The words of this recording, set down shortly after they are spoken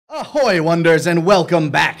Ahoy, wonders, and welcome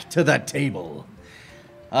back to the table.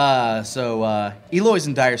 Eloy's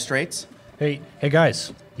in dire straits. Hey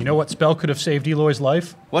guys, you know what spell could have saved Eloy's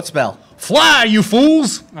life? What spell? Fly, you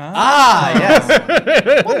fools!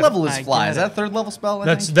 Yes. What level is Fly? Is that a third level spell,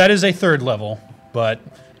 I think? That is a third level, but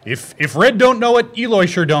if Red don't know it, Eloy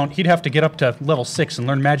sure don't. He'd have to get up to level 6 and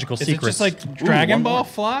learn magical secrets. Is it just like Dragon Ball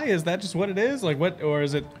Fly? Is that just what it is? Like what, or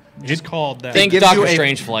is it just called that? Think Doctor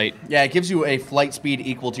Strange flight. Yeah, it gives you a flight speed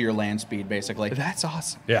equal to your land speed, basically. That's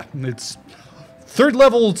awesome. Yeah, it's third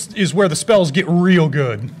level is where the spells get real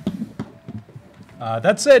good.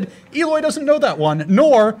 That said, Eloy doesn't know that one,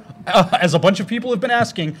 nor, as a bunch of people have been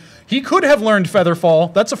asking, he could have learned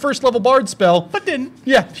Featherfall. That's a first level bard spell. But didn't.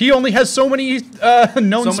 Yeah, he only has so many known spells.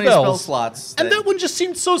 So many spell slots. And that one just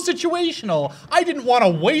seemed so situational. I didn't want to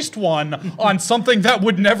waste one on something that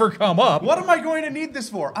would never come up. What am I going to need this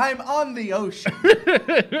for? I'm on the ocean.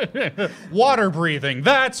 Water breathing,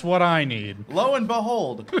 that's what I need. Lo and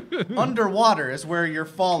behold, underwater is where your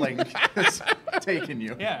falling has taken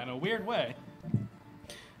you. Yeah, in a weird way.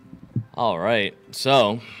 All right,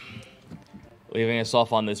 so leaving us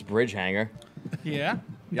off on this bridge hanger. Yeah.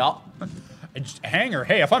 Yup. Hanger,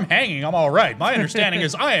 hey, if I'm hanging, I'm all right. My understanding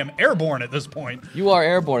is I am airborne at this point. You are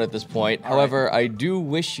airborne at this point. However, I do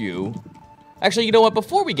wish you... Actually, you know what?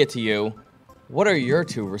 Before we get to you, what are your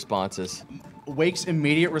two responses? Wake's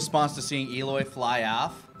immediate response to seeing Eloy fly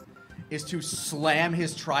off is to slam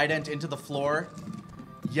his trident into the floor,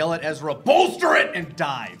 yell at Ezra, bolster it, and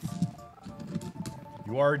dive.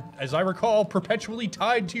 You are, as I recall, perpetually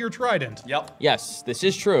tied to your trident. Yep. Yes, this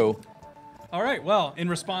is true. All right. Well, in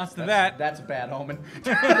response to that, That's a bad omen.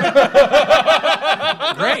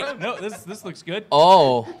 great. No, this looks good.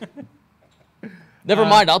 Oh. Never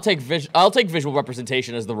mind. I'll take visual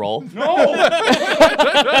representation as the role.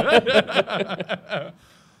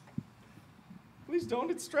 Please don't.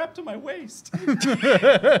 It's strapped to my waist.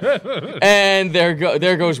 And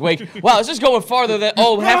there goes Wake. Wow, this is going farther than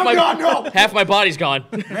half my body's gone.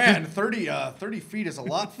 Man, 30 feet is a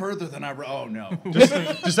lot further than I... Oh, no.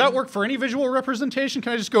 Does that work for any visual representation?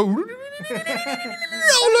 Can I just go... Oh, look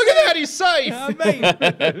at that, he's safe!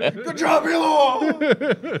 Good job,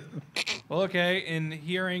 Eloy! Well, okay. In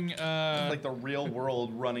hearing, Like the real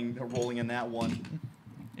world rolling in that one.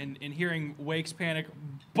 in hearing Wake's panic,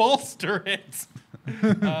 bolster it.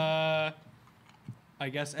 I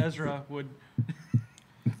guess Ezra would,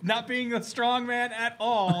 not being the strong man at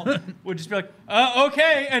all, would just be like,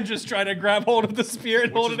 okay, and just try to grab hold of the spear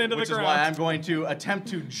and hold it into the ground. Which is why I'm going to attempt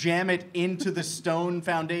to jam it into the stone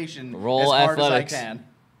foundation Roll as hard athletics. as I can.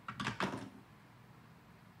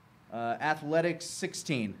 Athletics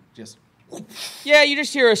 16. Just... Yeah, you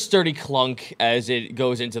just hear a sturdy clunk as it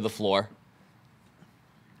goes into the floor.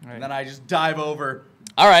 Right. And then I just dive over.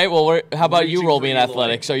 All right, well, how about you Reaching roll for me an Eloy.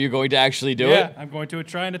 athletics? Are you going to actually do Yeah, it? I'm going to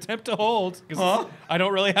try and attempt to hold, because I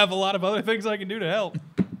don't really have a lot of other things I can do to help.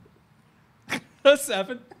 A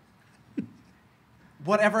 7.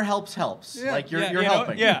 Whatever helps. Yeah, Like, you're you know,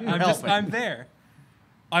 helping. Yeah, You're I'm helping. there.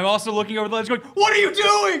 I'm also looking over the ledge going, what are you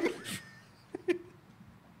doing?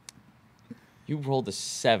 You rolled a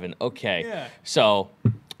 7. Okay. Yeah. So,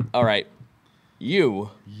 all right. You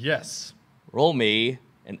Yes. roll me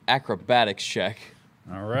an acrobatics check.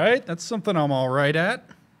 All right, that's something I'm all right at.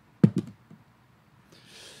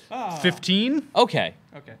 15. Okay.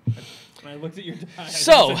 Okay. When I looked at your die, I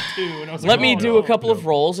So, said 2, and I was let like, me oh, do no. a couple of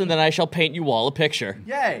rolls, and then I shall paint you all a picture.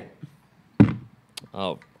 Yay.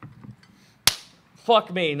 Oh.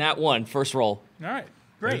 Fuck me, not one. First roll. All right.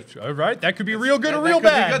 Great. All right, that could be real good or That real could be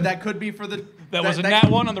bad. good. That could be for the... That was a nat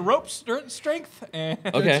 1 on the rope strength. And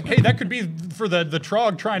Okay. Hey, that could be for the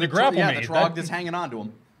trog trying to grapple yeah, me. the trog that's hanging on to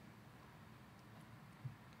him.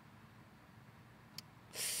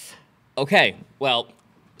 Okay, well,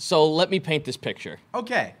 so let me paint this picture.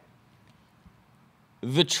 Okay.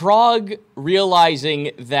 The Trog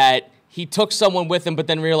realizing that he took someone with him, but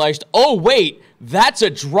then realized, oh, wait, that's a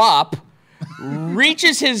drop,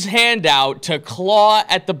 reaches his hand out to claw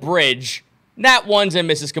at the bridge, nat 1s and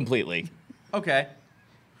misses completely. Okay.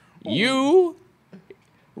 You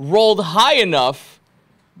rolled high enough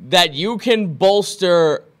that you can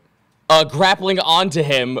bolster grappling onto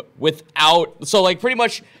him without... So, like, pretty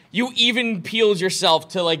much you even peeled yourself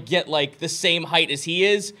to, like, get, like, the same height as he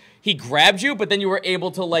is. He grabbed you, but then you were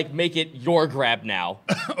able to, like, make it your grab now.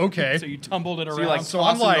 Okay. so you tumbled it around. So you're like So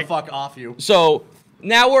I'm tossing like- the fuck off you. So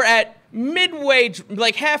now we're at midway,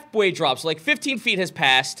 like halfway drop. So like 15 feet has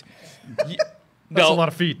passed. That's a lot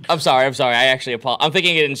of feet. I'm sorry. I actually apologize. I'm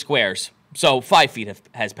thinking it in squares. So 5 feet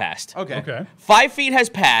has passed. Okay. Okay. 5 feet has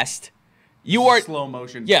passed. You are slow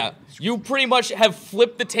motion. Yeah, you pretty much have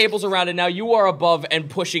flipped the tables around, and now you are above and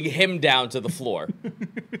pushing him down to the floor.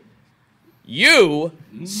 You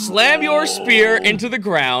slam your spear into the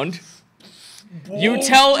ground. You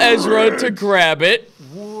tell Ezra to grab it.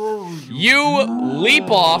 You leap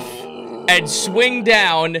off and swing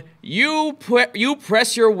down. You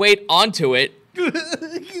press your weight onto it.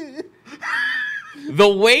 The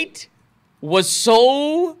weight was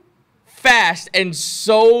so fast and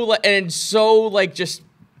so like just.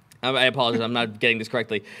 I apologize. I'm not getting this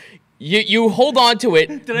correctly. You hold on to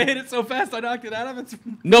it. Did I hit it so fast I knocked it out of its...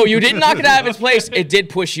 No, you didn't knock it out of its place. It did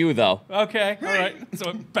push you, though. Okay, all right. So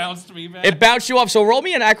it bounced me back. It bounced you off, so roll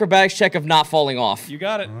me an acrobatics check of not falling off. You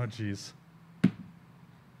got it. Oh, jeez.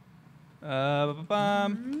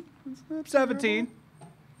 17.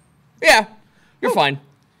 Yeah, you're fine.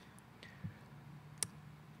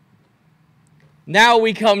 Now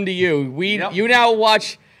we come to you. You now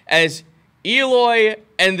watch as Eloy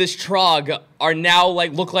and this Trog are now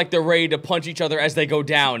look like they're ready to punch each other as they go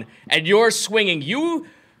down, and you're swinging.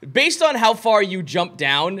 Based on how far you jumped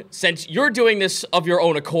down, since you're doing this of your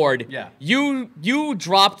own accord, you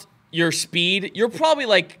dropped your speed. You're probably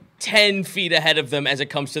like 10 feet ahead of them as it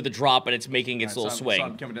comes to the drop, and it's making its little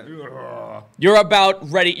swing. You're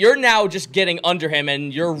about ready. You're now just getting under him,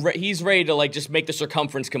 and he's ready to just make the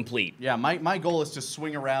circumference complete. Yeah, my goal is to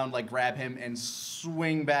swing around, grab him, and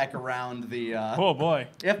swing back around the... oh, boy.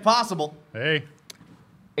 If possible. Hey.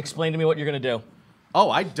 Explain to me what you're going to do.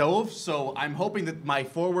 Oh, I dove, so I'm hoping that my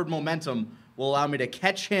forward momentum will allow me to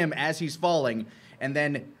catch him as he's falling, and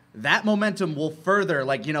then that momentum will further,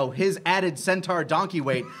 his added centaur donkey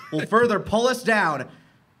weight will further pull us down.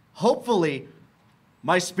 Hopefully,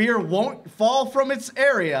 my spear won't fall from its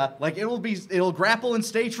area. It'll grapple and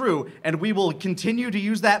stay true, and we will continue to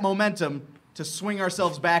use that momentum to swing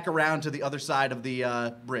ourselves back around to the other side of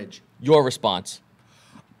the bridge. Your response.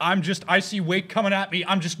 I see Wake coming at me.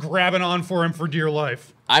 I'm just grabbing on for him for dear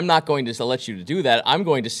life. I'm not going to let you do that. I'm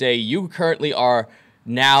going to say you currently are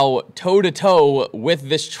now toe-to-toe with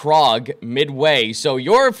this Trog midway, so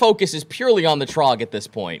your focus is purely on the Trog at this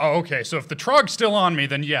point. Oh, okay, so if the Trog's still on me,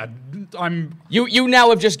 then yeah, I'm... You now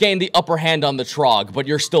have just gained the upper hand on the Trog, but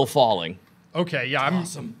you're still falling. Okay, yeah, I'm...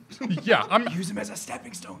 Awesome. Yeah, I'm... Use him as a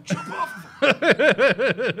stepping stone. Jump off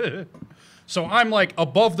of him. So I'm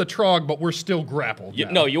above the Trog, but we're still grappled now.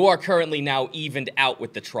 No, you are currently now evened out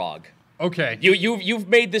with the Trog. Okay. You've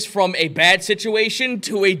made this from a bad situation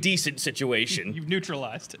to a decent situation. You've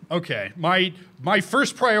neutralized it. Okay. My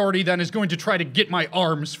first priority then is going to try to get my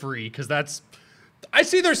arms free, because that's... I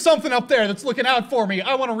see there's something up there that's looking out for me.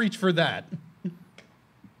 I want to reach for that.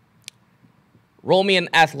 Roll me an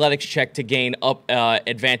athletics check to gain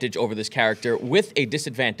advantage over this character with a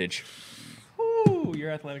disadvantage. Ooh,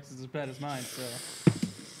 your athletics is as bad as mine, so...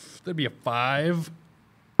 That'd be a 5.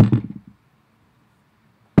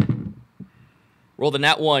 Roll the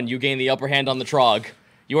nat 1, you gain the upper hand on the Trog.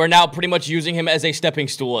 You are now pretty much using him as a stepping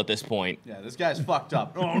stool at this point. Yeah, this guy's fucked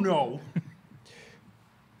up. Oh, no.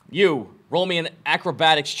 You, roll me an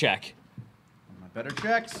acrobatics check. My better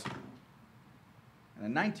checks. And a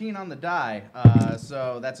 19 on the die,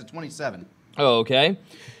 so that's a 27. Okay.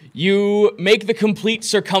 You make the complete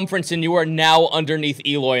circumference, and you are now underneath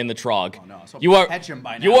Eloy and the Trog. Oh, no. So You are, catch him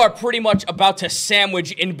by now. you are pretty much about to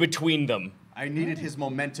sandwich in between them. I needed his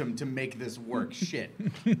momentum to make this work. Shit.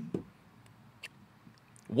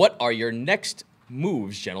 What are your next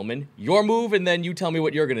moves, gentlemen? Your move, and then you tell me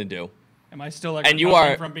what you're gonna do. Am I still And you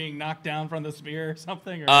recovering are- from being knocked down from the spear or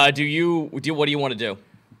something? Or What do you want to do?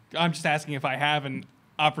 I'm just asking if I have an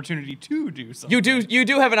opportunity to do something. You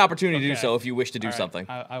do have an opportunity to do Okay. so if you wish to do All right, something.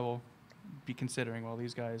 I will be considering while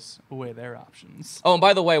these guys weigh their options. Oh, and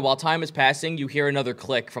by the way, while time is passing, you hear another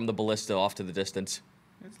click from the ballista off to the distance.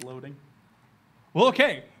 It's loading. Well,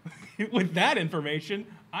 okay. With that information,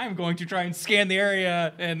 I'm going to try and scan the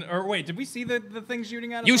area or wait, did we see the thing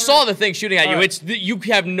shooting at us? You already? saw the thing shooting at you. Alright. You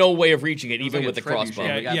have no way of reaching it, even Like with a the trebuchet.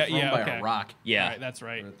 crossbow. We got Yeah, thrown by okay. a rock. Yeah. All right, that's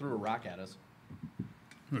right. It threw a rock at us.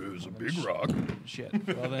 It was a big rock. Shit.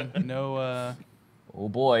 Well then, no. Oh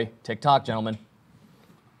boy, tick-tock, gentlemen.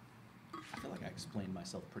 I feel like I explained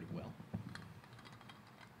myself pretty well.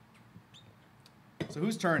 So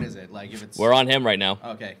whose turn is it? If it's... We're on him right now.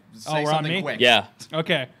 Okay. Oh, Say we're on something me? quick. Yeah.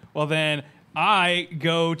 Okay. Well then, I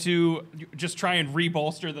go to just try and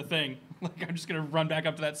rebolster the thing. I'm just gonna run back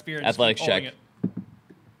up to that spear and Athletics just keep check.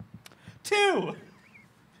 holding it.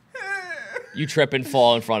 2. You trip and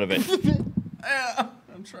fall in front of it.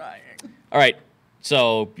 I'm trying. All right.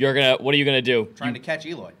 So what are you gonna do? Trying to catch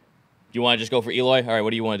Eloy. You want to just go for Eloy? All right.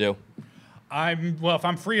 What do you want to do? If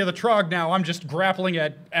I'm free of the trog now, I'm just grappling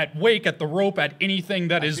at Wake, at the rope, at anything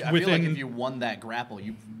that is I within. feel like if you won that grapple,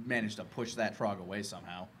 you managed to push that trog away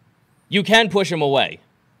somehow. You can push him away.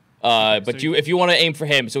 But if you want to aim for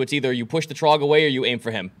him, so it's either you push the trog away or you aim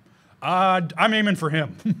for him. I'm aiming for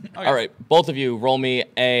him. Okay. All right, both of you roll me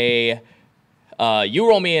a. You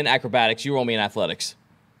roll me in acrobatics. You roll me in athletics.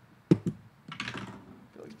 I feel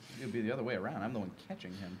like it would be the other way around. I'm the one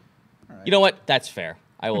catching him. All right. You know what? That's fair.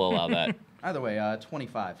 I will allow that. Either way,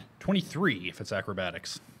 25. 23 if it's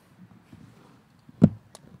acrobatics.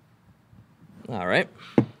 All right.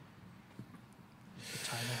 Timer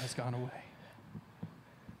has gone away.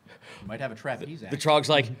 Might have a trapeze The act. trog's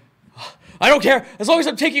like, I don't care as long as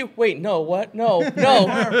I'm taking you. Wait, no, what? No,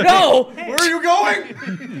 no. Where are you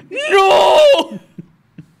going? No!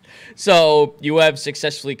 So you have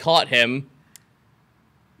successfully caught him.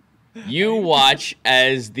 You watch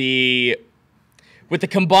as with the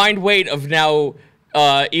combined weight of now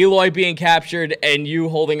Eloy being captured and you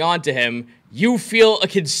holding on to him, you feel a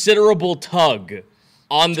considerable tug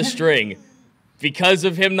on the string. Because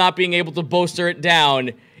of him not being able to bolster it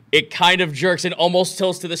down, it kind of jerks and almost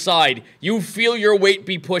tilts to the side. You feel your weight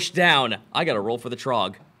be pushed down. I gotta roll for the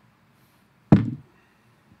trog.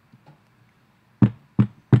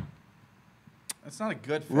 That's not a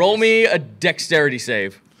good face. Roll me a dexterity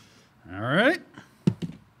save. All right.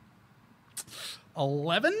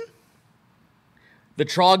 11? The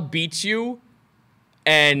trog beats you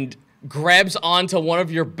and grabs onto one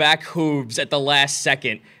of your back hooves at the last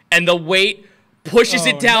second, and the weight pushes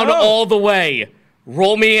it down all the way.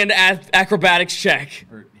 Roll me an acrobatics check.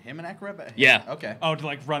 Or him and acrobat? Yeah. Okay. Oh, to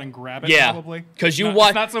like run and grab it, Yeah, probably? because you Not-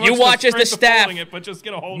 watch not so you much watch as the strength of staff holding it, but just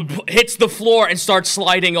get a hold of it. hits the floor and starts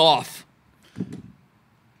sliding off.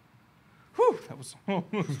 Whew, that was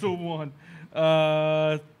almost a 1.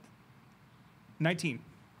 19.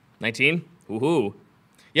 19? Woohoo.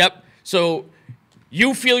 Yep. So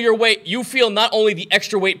you feel your weight. You feel not only the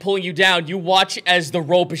extra weight pulling you down, you watch as the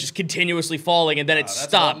rope is just continuously falling and then it That's a lot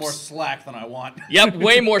stops. more slack than I want. Yep,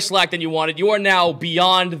 way more slack than you wanted. You are now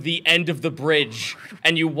beyond the end of the bridge.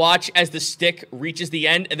 And you watch as the stick reaches the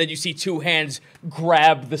end, and then you see two hands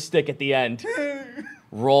grab the stick at the end.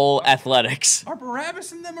 Roll athletics. Are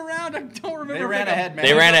Barabbas and them around? I don't remember. They ran ahead, man.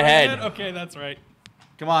 They ran ahead. Okay, that's right.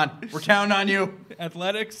 Come on. We're counting on you.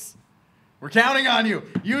 Athletics. We're counting on you.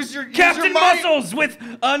 Use your Captain might. Muscles with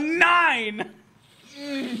a 9.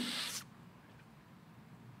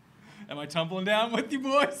 Am I tumbling down with you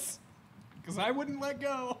boys? Because I wouldn't let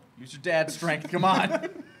go. Use your dad's strength. Come on.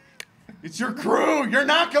 It's your crew. You're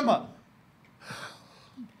Nakama.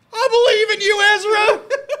 I believe in you, Ezra!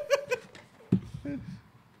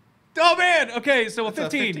 Oh man. Okay, so a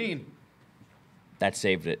That's a 15. That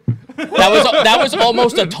saved it. That was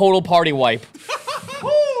almost a total party wipe.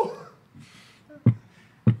 Woo!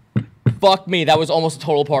 Fuck me, that was almost a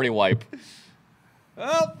total party wipe.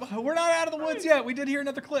 Well, we're not out of the woods yet. We did hear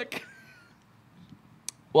another click.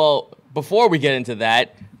 Well, before we get into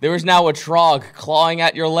that, there is now a trog clawing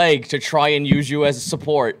at your leg to try and use you as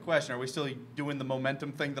support. Question, are we still doing the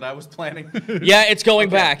momentum thing that I was planning? Yeah, it's going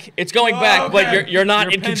back. It's going back, but okay. you're not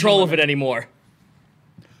You're in control of it pendulum. anymore.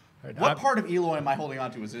 What part of Eloy am I holding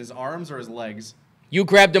on to? Is it his arms or his legs? You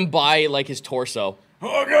grabbed him by like his torso.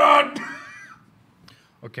 Oh, God!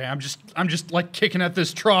 Okay, I'm just like kicking at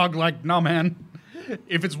this trog like, nah, man.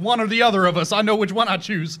 If it's one or the other of us, I know which one I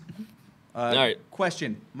choose. All right.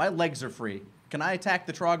 Question, my legs are free. Can I attack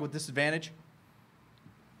the trog with disadvantage?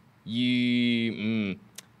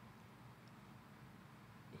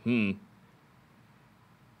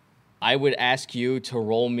 I would ask you to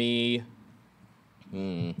roll me.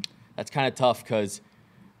 That's kind of tough because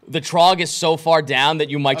the trog is so far down that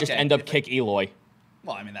you might just Okay, end up if kick Eloy.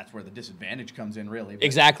 Well, I mean, that's where the disadvantage comes in, really. but-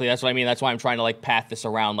 Exactly. That's what I mean. That's why I'm trying to like path this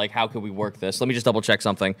around. Like, how could we work this? Let me just double check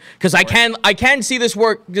something because I can see this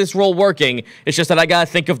roll working. It's just that I gotta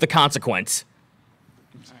think of the consequence.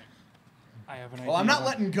 I have an idea. Well, I'm not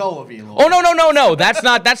letting go of Eloy. Oh no.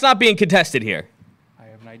 That's not being contested here. I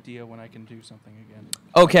have an idea when I can do something again.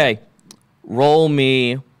 Okay, roll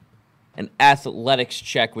me an athletics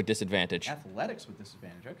check with disadvantage. Athletics with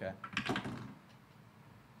disadvantage, okay.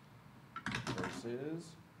 Versus...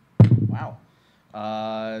 Wow.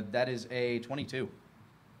 That is a 22.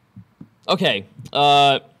 Okay,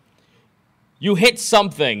 you hit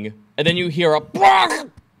something, and then you hear a "Bark"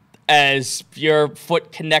 as your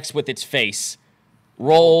foot connects with its face.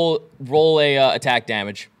 Roll a attack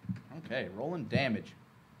damage. Okay, rolling damage.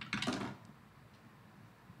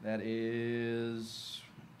 That is...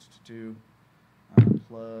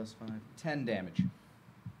 plus 5... 10 damage.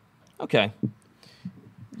 Okay.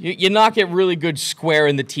 You knock it really good square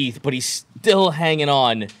in the teeth, but he still hanging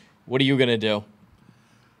on. What are you gonna do?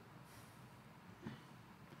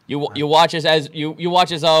 You watch as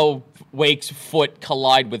Wake's foot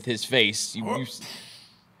collide with his face.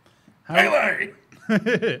 Melee!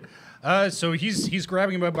 So he's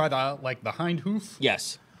grabbing him by the hind hoof.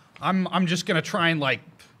 Yes. I'm just gonna try and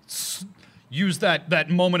use that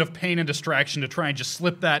moment of pain and distraction to try and just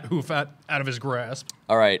slip that hoof out of his grasp.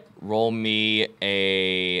 All right, roll me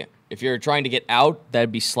a. If you're trying to get out,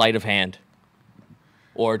 that'd be sleight of hand,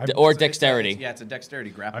 or dexterity. It's a dexterity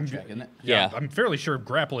grapple check, isn't it? Yeah. I'm fairly sure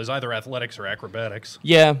grapple is either athletics or acrobatics.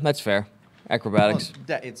 Yeah, that's fair. Acrobatics.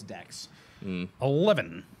 Well, it's dex.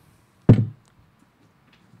 11.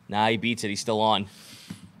 Nah, he beats it. He's still on.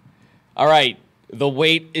 All right, the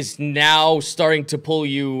weight is now starting to pull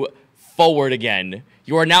you forward again.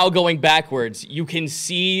 You are now going backwards. You can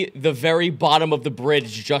see the very bottom of the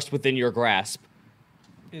bridge just within your grasp.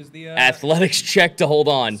 Is the Athletics check to hold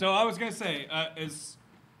on. So I was gonna say,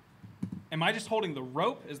 am I just holding the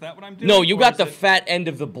rope? Is that what I'm doing? No, you Or got is the it- fat end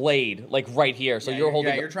of the blade, right here. So you're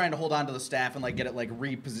holding. Yeah, you're trying to hold on to the staff and get it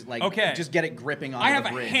reposition. Okay. Just get it gripping on. I have the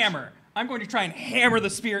a bridge. hammer. I'm going to try and hammer the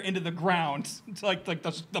spear into the ground,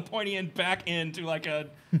 to the pointy end back into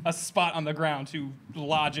a spot on the ground to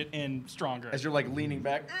lodge it in stronger. As you're leaning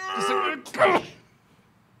back.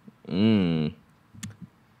 And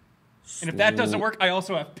if that doesn't work, I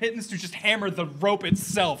also have pittance to just hammer the rope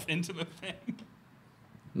itself into the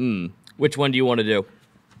thing. Which one do you want to do?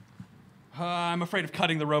 I'm afraid of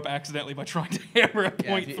cutting the rope accidentally by trying to hammer a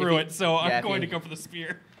point through it, so I'm going to go for the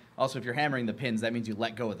spear. Also, if you're hammering the pins, that means you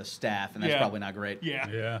let go of the staff, and that's probably not great. Yeah.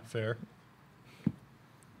 Yeah, fair.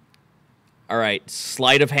 All right,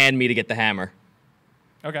 sleight of hand me to get the hammer.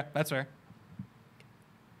 Okay, that's fair.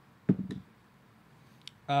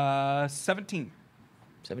 17.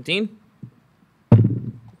 17?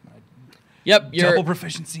 Yep, you're Double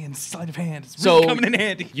proficiency in sleight of hand. It's really coming in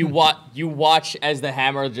handy. You watch as the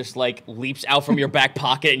hammer just leaps out from your back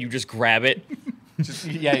pocket and you just grab it.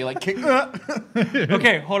 You kick.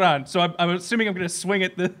 Okay, hold on. So I'm assuming I'm going to swing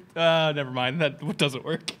at the... never mind. That doesn't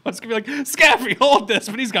work. I was going to be like, Scaffy, hold this,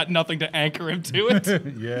 but he's got nothing to anchor him to it.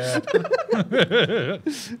 Yeah.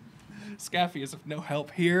 Scaffy is of no help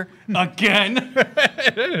here. Again.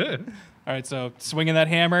 All right, so swinging that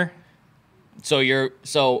hammer.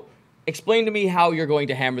 So explain to me how you're going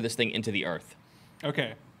to hammer this thing into the earth.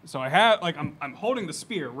 Okay, so I have, I'm holding the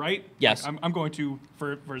spear, right? Yes. I'm going to,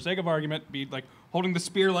 for sake of argument, be holding the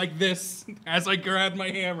spear like this as I grab my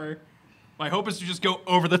hammer. My hope is to just go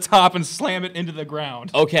over the top and slam it into the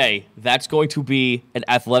ground. Okay, that's going to be an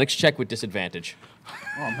athletics check with disadvantage.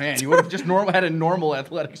 Oh man, you would have just had a normal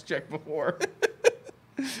athletics check before.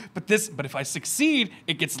 But if I succeed,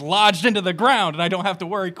 it gets lodged into the ground, and I don't have to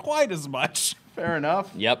worry quite as much. Fair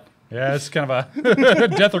enough. Yep. Yeah, it's kind of a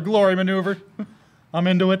death or glory maneuver. I'm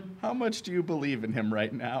into it. How much do you believe in him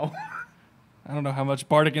right now? I don't know how much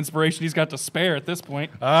bardic inspiration he's got to spare at this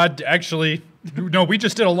point. Actually, no, we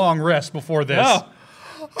just did a long rest before this. Oh.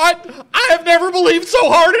 I have never believed so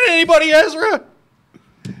hard in anybody, Ezra.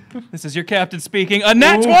 This is your captain speaking. A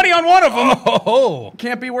nat 20 on one of them. Oh,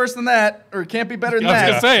 Can't be worse than that, or can't be better than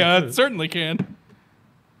I was that. going to say, it certainly can.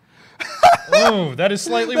 oh, that is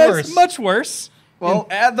slightly That's worse. much worse. Well,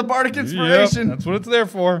 add the bardic Yep, inspiration. that's what it's there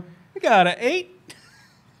for. We got an 8.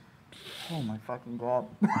 Oh my fucking god.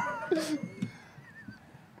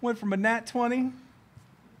 Went from a nat 20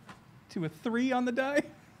 to a 3 on the die.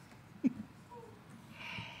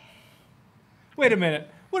 Wait a minute.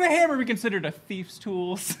 Would a hammer be considered a thief's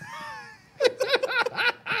tools?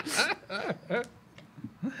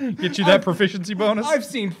 Get you that proficiency bonus? I've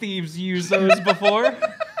seen thieves use those before.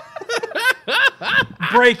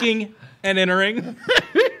 Breaking and entering.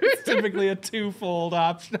 It's typically a twofold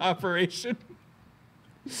operation.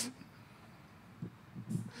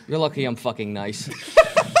 You're lucky I'm fucking nice.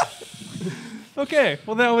 Okay,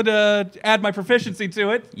 well that would add my proficiency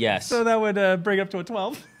to it. Yes. So that would bring it up to a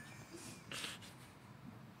 12.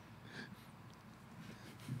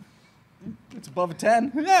 It's above a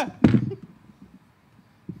 10. Yeah.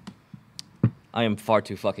 I am far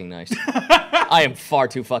too fucking nice. I am far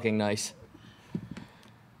too fucking nice.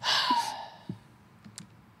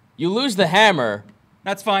 You lose the hammer.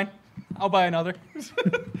 That's fine. I'll buy another.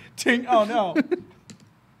 Ting. Oh no.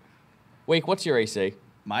 Wake, what's your AC?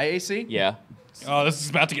 My AC? Yeah. Oh, this is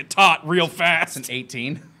about to get taut real fast. It's an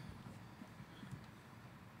 18.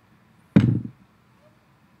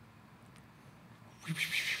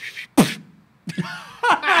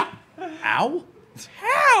 Ow?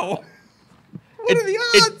 How? What are the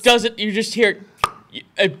odds? It doesn't. You just hear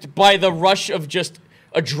by the rush of just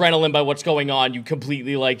adrenaline by what's going on, you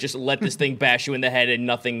completely like just let this thing bash you in the head and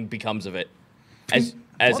nothing becomes of it. As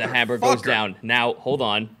a hammer goes down. Now, hold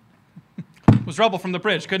on. It was rubble from the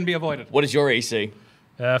bridge. Couldn't be avoided. What is your AC?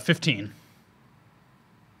 15.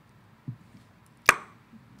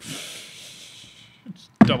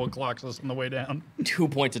 Double clocks us on the way down. 2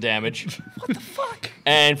 points of damage. What the fuck?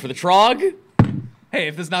 And for the Trog? Hey,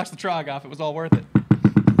 if this knocks the Trog off, it was all worth it.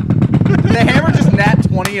 The hammer just nat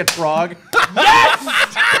 20 a Trog.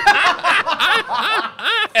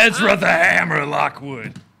 Ezra the Hammer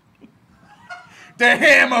Lockwood. The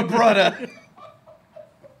hammer, brother.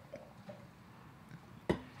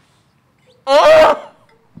 Oh!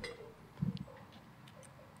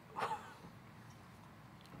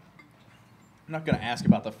 I'm not going to ask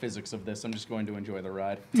about the physics of this. I'm just going to enjoy the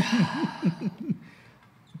ride.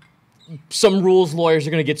 Some rules lawyers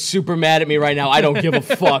are going to get super mad at me right now. I don't give a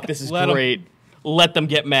fuck. This is Let 'em. great. Let them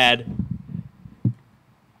get mad.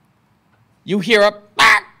 You hear a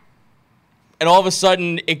 "Ah!" and all of a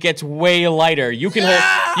sudden it gets way lighter. You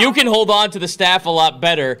can hold on to the staff a lot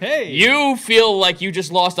better. Hey. You feel like you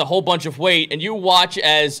just lost a whole bunch of weight, and you watch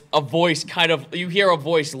as you hear a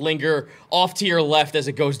voice linger off to your left as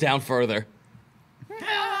it goes down further.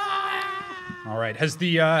 All right. Has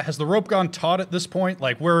the rope gone taut at this point?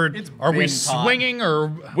 Like, are we been taut. swinging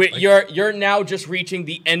or? Wait, you're now just reaching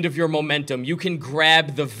the end of your momentum. You can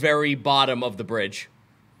grab the very bottom of the bridge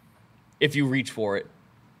if you reach for it.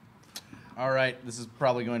 All right, this is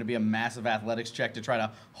probably going to be a massive athletics check to try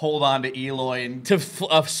to hold on to Eloy and... To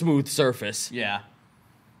a smooth surface. Yeah.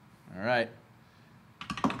 All right.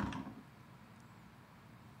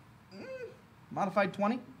 Modified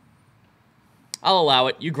 20? I'll allow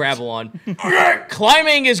it. You grab on.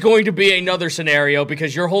 Climbing is going to be another scenario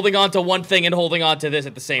because you're holding on to one thing and holding on to this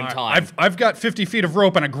at the same time. I've got 50 feet of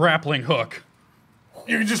rope and a grappling hook.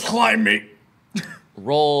 You can just climb me.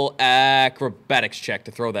 Roll acrobatics check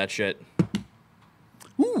to throw that shit.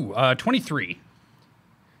 Ooh, 23.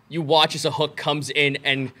 You watch as a hook comes in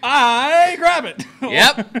and... I grab it.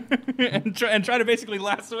 Yep. and try to basically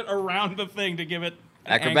lasso it around the thing to give it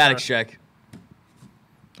an Acrobatics anchor.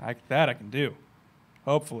 check. That I can do.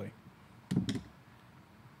 Hopefully.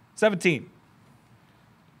 17.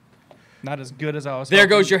 Not as good as I was There hoping.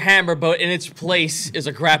 goes your hammer, but in its place is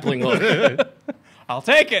a grappling hook. I'll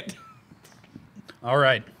take it. All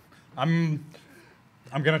right, I'm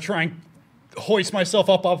gonna try and hoist myself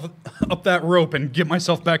up that rope and get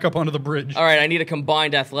myself back up onto the bridge. All right, I need a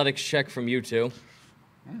combined athletics check from you two.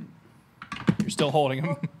 You're still holding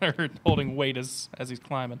him, or holding weight as he's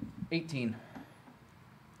climbing. 18.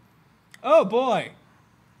 Oh boy.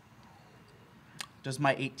 Does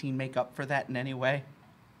my 18 make up for that in any way?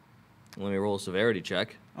 Let me roll a severity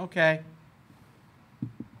check. Okay.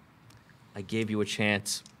 I gave you a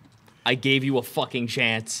chance. I gave you a fucking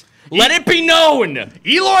chance. Let it be known!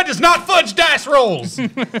 Eloy does not fudge dice rolls.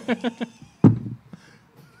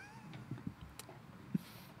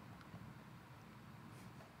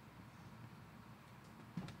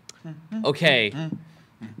 Okay.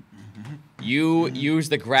 You use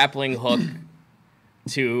the grappling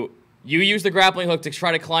hook to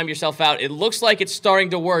try to climb yourself out. It looks like it's starting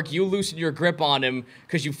to work. You loosen your grip on him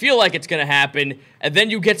because you feel like it's going to happen, and then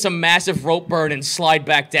you get some massive rope burn and slide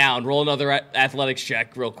back down. Roll another athletics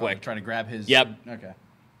check real quick. Trying to grab his... Yep. Okay.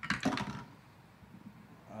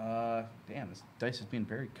 Damn, this dice has been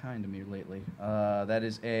very kind to me lately. That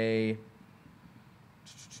is a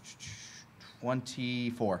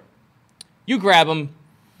 24. You grab him.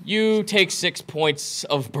 You take 6 points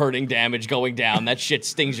of burning damage going down. That shit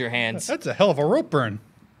stings your hands. That's a hell of a rope burn.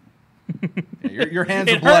 Yeah, your hands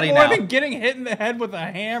are It hurt bloody more now. than getting hit in the head with a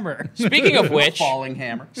hammer. Speaking of which, Falling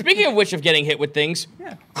hammer. of getting hit with things,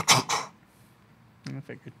 Yeah. I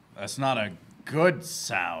figured. That's not a good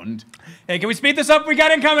sound. Hey, can we speed this up? We got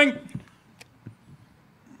incoming.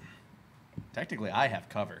 Technically, I have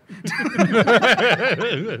cover.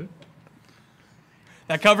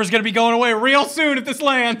 That cover's gonna be going away real soon if this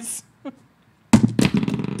lands.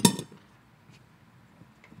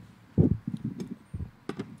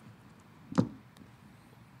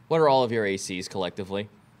 what are all of your ACs collectively?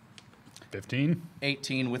 15.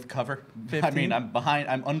 18 with cover. I 15? mean,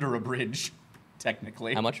 I'm under a bridge,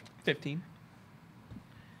 technically. How much? 15.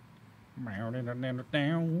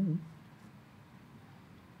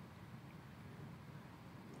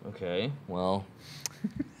 Okay, well,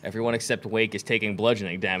 everyone except Wake is taking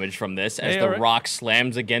bludgeoning damage from this as Hey, the alright. rock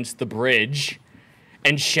slams against the bridge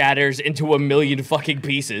and shatters into a million fucking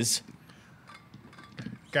pieces.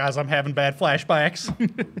 Guys, I'm having bad flashbacks.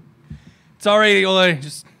 It's alright, Eloy.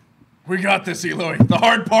 Just We got this, Eloy. The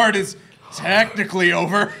hard part is Technically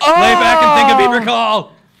over. Lay back and think of Beaver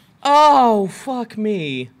Call. Oh, fuck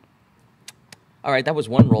me. All right, that was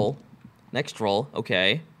one roll. Next roll,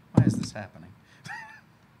 okay. Why is this happening?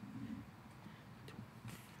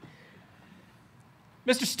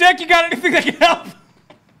 Mr. Stick, you got anything that can help?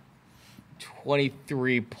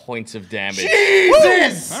 23 points of damage.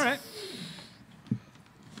 Jesus! All right.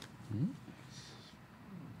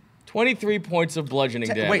 23 points of bludgeoning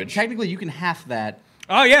damage. Wait, technically you can half that.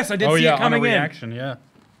 Oh, yes, I did see it on a coming in. reaction, yeah.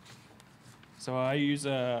 So I use,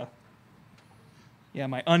 my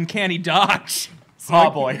uncanny dodge. So Oh, I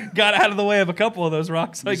boy. Got out of the way of a couple of those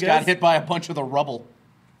rocks, I Just guess. got hit by a bunch of the rubble.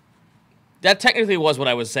 That technically was what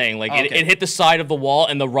I was saying. Like, Okay. it hit the side of the wall,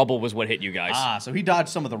 and the rubble was what hit you guys. Ah, so he dodged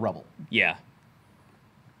some of the rubble. Yeah.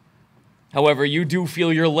 However, you do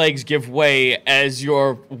feel your legs give way as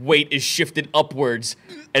your weight is shifted upwards,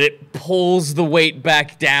 and it pulls the weight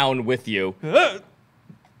back down with you.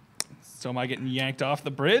 So am I getting yanked off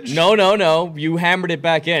the bridge? No. You hammered it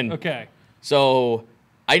back in. Okay. So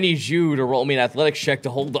I need you to roll me an athletics check to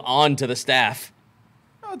hold on to the staff.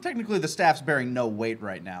 Oh, technically the staff's bearing no weight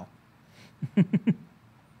right now.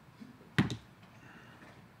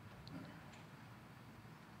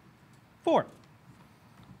 4.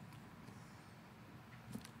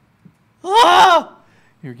 Ah!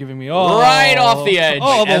 You're giving me all... Right off the edge.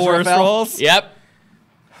 All the Ezra worst fell? rolls. Yep.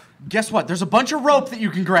 Guess what? There's a bunch of rope that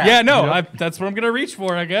you can grab. Yeah, no, that's what I'm going to reach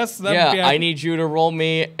for, I guess. That would be Yeah, I need you to roll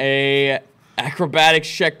me a acrobatics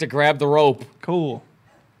check to grab the rope. Cool.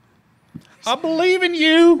 I believe in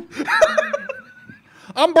you.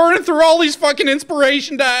 I'm burning through all these fucking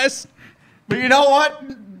inspiration dice. But you know what?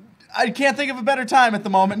 I can't think of a better time at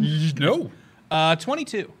the moment. No.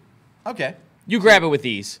 22. Okay. You grab it with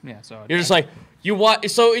ease. Yeah, so... You're just like, you watch.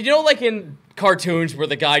 So, you know, like in cartoons where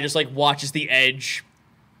the guy just like watches the edge,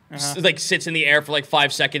 like sits in the air for like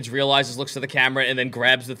 5 seconds, realizes, looks to the camera, and then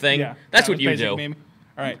grabs the thing? Yeah. That's that what was you basic do. meme.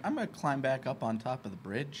 All right. I'm going to climb back up on top of the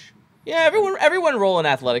bridge. Yeah, everyone roll an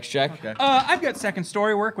athletics check. Okay. I've got second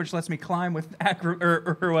story work, which lets me climb with Since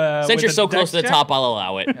with you're a so close dex to the check. top, I'll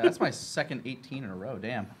allow it. Yeah, that's my second 18 in a row.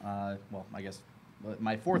 Damn. Well, I guess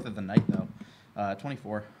my fourth of the night, though.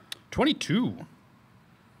 24. 22.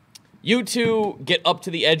 You two get up to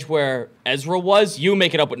the edge where Ezra was. You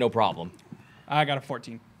make it up with no problem. I got a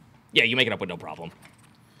 14. Yeah, you make it up with no problem.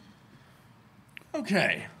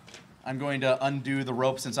 Okay. I'm going to undo the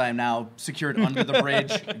rope since I am now secured under the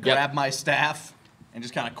bridge, grab my staff, and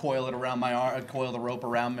just kind of coil it around my arm, coil the rope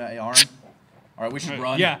around my arm. All right, we should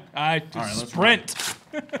run. Yeah, I All right, let's sprint.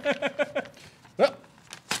 Well,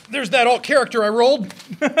 there's that alt character I rolled.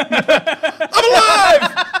 I'm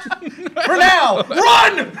alive! For now,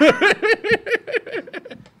 run!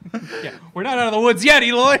 Yeah, we're not out of the woods yet,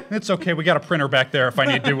 Eloy. It's okay. We got a printer back there if I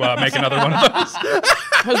need to make another one of those.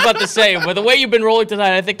 I was about to say, but the way you've been rolling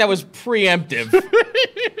tonight, I think that was preemptive.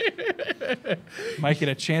 Might get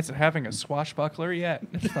a chance at having a swashbuckler yet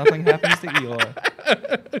if nothing happens to Eloy.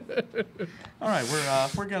 All right,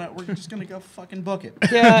 we're just gonna go fucking book it.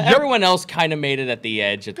 Yeah, everyone else kind of made it at the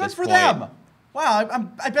edge at Good this for point. them. Wow,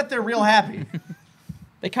 I bet they're real happy.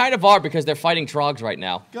 They kind of are because they're fighting trogs right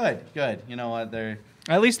now. Good. You know what? They're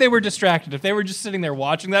At least they were distracted. If they were just sitting there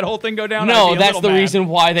watching that whole thing go down, I'd No, be a that's little the mad. reason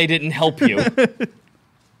why they didn't help you.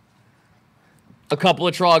 A couple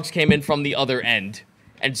of trogs came in from the other end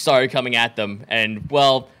and started coming at them. And,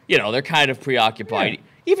 well, you know, they're kind of preoccupied. Yeah.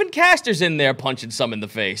 Even Caster's in there punching some in the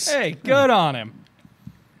face. Hey, good on him.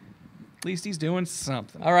 At least he's doing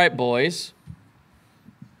something. All right, boys.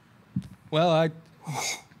 Well, I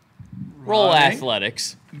Roll Running.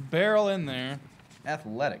 athletics. barrel in there.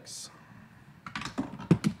 athletics.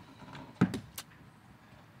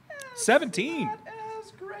 17. Not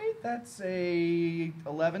as great. That's a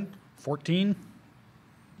 11. 14.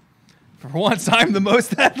 For once, I'm the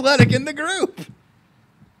most athletic in the group.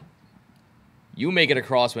 You make it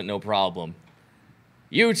across with no problem.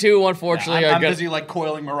 You two, unfortunately, I'm are gonna... busy like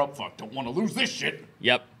coiling my rope. Fuck, don't want to lose this shit.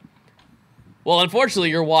 Yep. Well,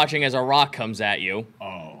 unfortunately, you're watching as a rock comes at you.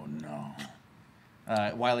 Oh no.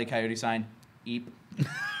 Wile E. Coyote sign. Eep.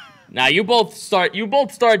 Now you both started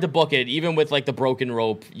to book it, even with like the broken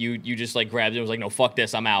rope. You just like grabbed it and was like, no, fuck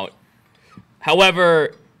this, I'm out.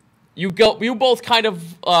 However, you both kind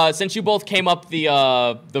of since you both came up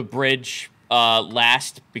the bridge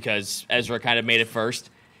last because Ezra kind of made it first.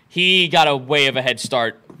 He got a way of a head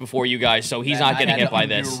start before you guys, so he's not getting hit by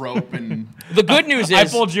this. Rope and The good news I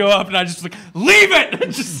is pulled you up and I just like, leave it!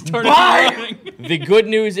 And just started Bye! running. the good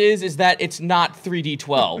news is that it's not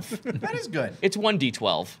 3d12. that is good. It's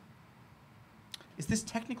 1d12. Is this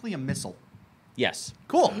technically a missile? Yes.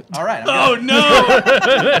 Cool. All right. Oh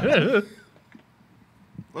no!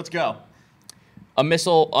 Let's go. A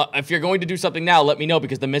missile, if you're going to do something now, let me know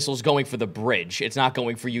because the missile's going for the bridge. It's not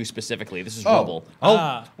going for you specifically. This is rubble.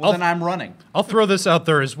 Well, then I'm running. I'll throw this out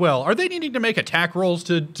there as well. Are they needing to make attack rolls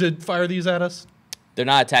to fire these at us? They're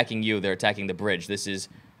not attacking you. They're attacking the bridge. This is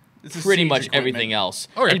pretty siege much equipment. everything else.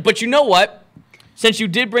 Okay. But you know what? Since you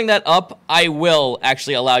did bring that up, I will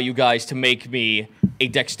actually allow you guys to make me a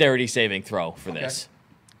dexterity saving throw for this.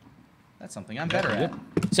 That's something I'm better at.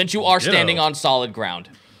 Since you are standing on solid ground.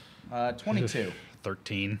 22.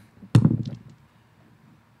 13.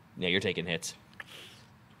 Yeah, you're taking hits.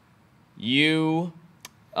 You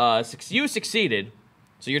succeeded,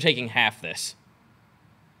 so you're taking half this.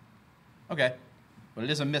 Okay. But it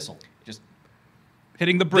is a missile. Just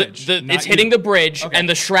Hitting the bridge. It's hitting the bridge, and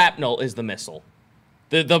the shrapnel is the missile.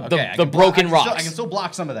 The broken rocks. I can still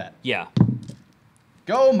block some of that. Yeah.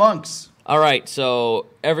 Go, monks. All right, so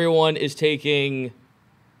everyone is taking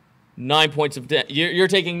 9 points of damage. You're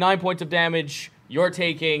taking 9 points of damage. You're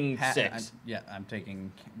taking 6. I'm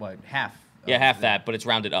taking, what, half? Yeah, half that, but it's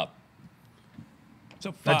rounded up.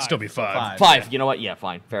 So 5. That'd still be 5. 5. You know what? Yeah,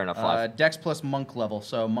 fine. Fair enough. 5. Dex plus monk level.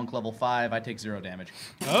 So monk level 5, I take 0 damage.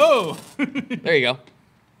 Oh! There you go.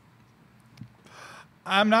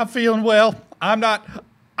 I'm not feeling well. I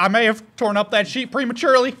may have torn up that sheet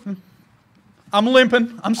prematurely. I'm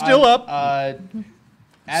limping. I'm still up.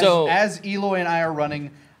 As Eloy and I are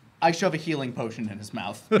running, I shove a healing potion in his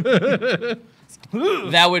mouth.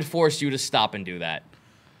 That would force you to stop and do that.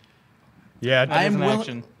 Yeah, I'm willing-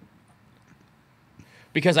 action.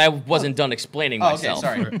 Because I wasn't done explaining myself.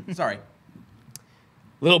 Okay, sorry.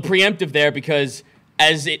 Little preemptive there because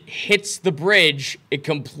as it hits the bridge, it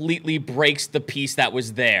completely breaks the piece that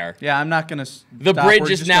was there. Yeah, I'm not gonna. The bridge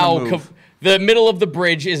is now the middle of the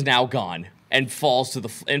bridge is now gone and falls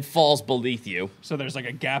falls beneath you. So there's like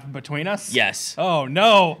a gap between us? Yes. Oh,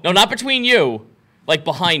 no. No, not between you, like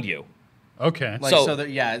behind you. okay.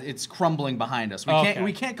 Yeah, it's crumbling behind us.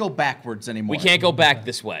 We can't go backwards anymore. We can't go back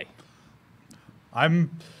this way. I'm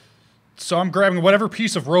grabbing whatever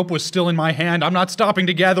piece of rope was still in my hand. I'm not stopping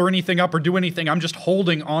to gather anything up or do anything. I'm just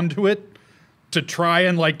holding onto it to try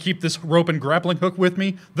and like keep this rope and grappling hook with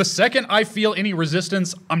me. The second I feel any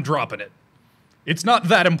resistance, I'm dropping it. It's not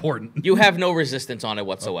that important. You have no resistance on it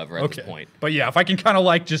whatsoever at this point. But yeah, if I can kind of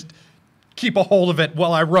like just keep a hold of it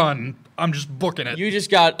while I run, I'm just booking it. You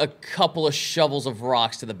just got a couple of shovels of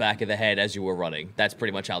rocks to the back of the head as you were running. That's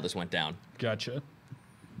pretty much how this went down. Gotcha.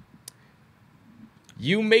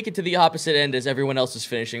 You make it to the opposite end as everyone else is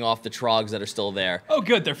finishing off the trogs that are still there. Oh,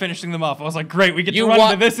 good. They're finishing them off. I was like, great. We get You to run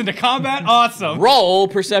wa- into this into combat? Awesome. Roll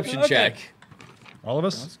perception Okay. check. All of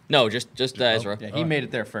us? No, just Ezra. Yeah, he made it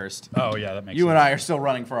there first. Oh yeah, that makes You sense. and I are still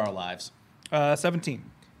running for our lives. 17.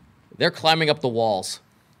 They're climbing up the walls.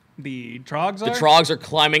 The trogs The are? trogs are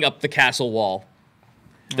climbing up the castle wall.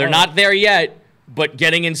 They're not there yet, but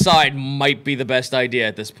getting inside might be the best idea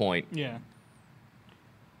at this point. Yeah.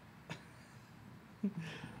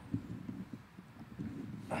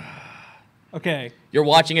 Okay. You're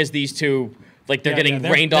watching as these two, like they're Yeah, getting yeah,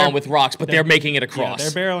 they're- rained on they're- with rocks, but they're making it Yeah,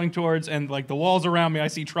 across. they're barreling towards, and like the walls around me, I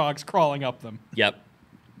see trogs crawling up them. Yep.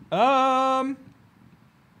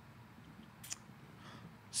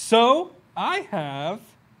 So I have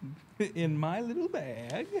in my little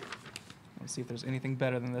bag. Let's see if there's anything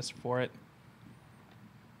better than this for it.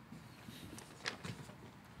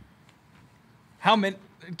 How many?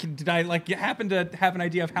 Did I like happen to have an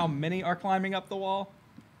idea of how many are climbing up the wall?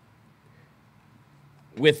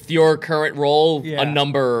 With your current roll, Yeah. a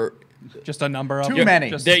number. Just a number of Too many.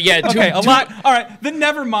 Just, Yeah, okay, a lot. All right, then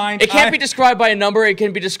never mind. It can't be described by a number. It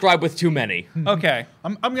can be described with too many. Okay.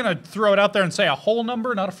 I'm gonna throw it out there and say a whole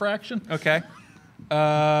number, not a fraction. Okay.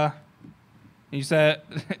 You said,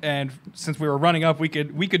 and since we were running up, we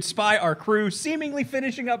could spy our crew seemingly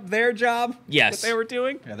finishing up their job. Yes. That they were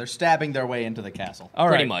doing. Yeah, they're stabbing their way into the castle. All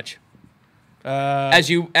Pretty right. much.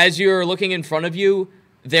 As As you're looking in front of you,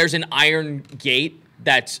 there's an iron gate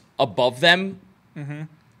that's above them.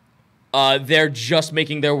 Mm-hmm. They're just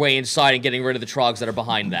making their way inside and getting rid of the trogs that are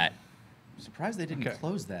behind that. I'm surprised they didn't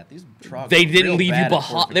close that. These trogs. They are didn't real leave you bad at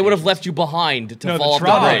behind. They would have fortifications. left you behind to No, the fall off the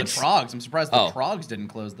trogs. Oh, the bridge. trogs. I'm surprised the Oh. trogs didn't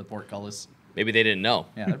close the portcullis. Maybe they didn't know.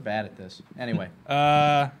 Yeah, they're bad at this. Anyway,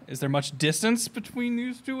 is there much distance between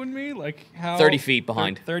you two and me? Like how? 30 feet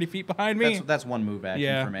behind. 30 feet behind me. that's one move action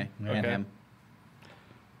Yeah. for me and Okay. him.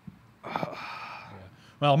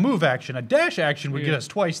 Well, move action, a dash action would get Yeah. us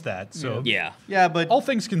twice that. So Yeah. Yeah, but all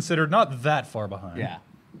things considered, not that far behind. yeah.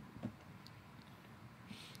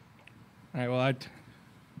 All right. Well,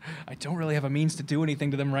 I don't really have a means to do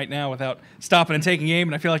anything to them right now without stopping and taking aim,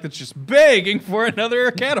 and I feel like that's just begging for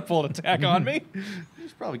another catapult attack on me. You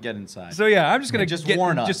should probably get inside. So yeah, I'm just gonna Just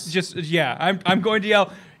warn us. I'm going to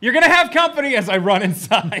yell, "You're gonna have company!" as I run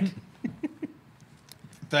inside.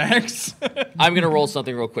 Thanks. I'm gonna roll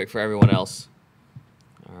something real quick for everyone else.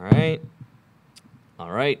 All right.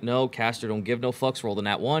 All right. No, caster don't give no fucks. Roll the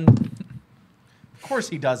nat 1. Of course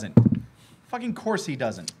he doesn't. Fucking course he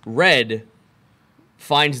doesn't. Red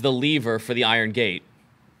finds the lever for the iron gate.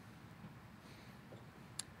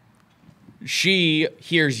 She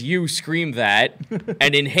hears you scream that,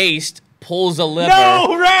 and in haste pulls a lever.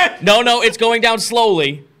 No, Red! No, it's going down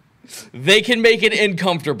slowly. They can make it in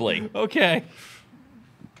comfortably. Okay.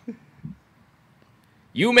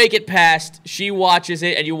 You make it past, she watches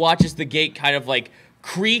it, and you watch as the gate kind of like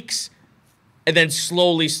creaks and then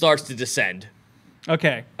slowly starts to descend.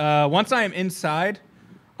 Okay. Once I am inside,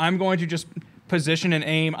 I'm going to just position and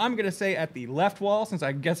aim. I'm going to say at the left wall, since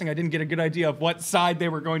I'm guessing I didn't get a good idea of what side they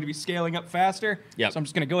were going to be scaling up faster. Yep. So I'm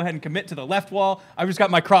just going to go ahead and commit to the left wall. I've just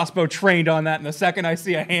got my crossbow trained on that, and the second I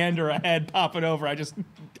see a hand or a head popping over, I'm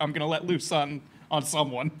going to let loose on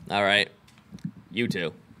someone. All right. You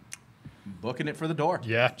two. Booking it for the door.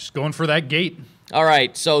 Yeah, just going for that gate. All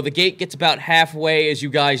right, so the gate gets about halfway as you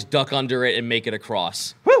guys duck under it and make it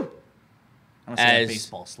across. Woo! I'm gonna say a As-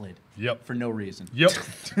 baseball slid. Yep. For no reason. Yep.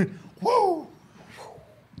 Woo!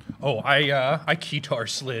 Oh, I keytar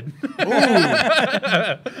slid.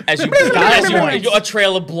 As you, a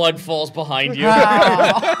trail of blood falls behind you.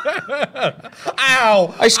 Ow!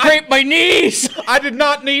 I scraped my knees! I did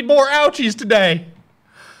not need more ouchies today.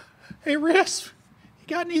 Hey, Riss, you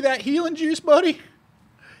got any of that healing juice, buddy?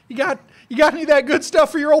 You got any of that good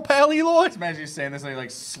stuff for your old pal Eloy? Imagine you saying this and he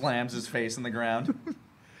like slams his face in the ground.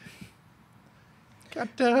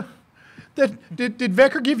 Did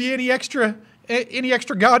Vecker give you any extra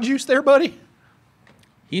god juice there, buddy?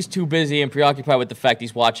 He's too busy and preoccupied with the fact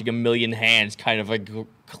he's watching a million hands kind of like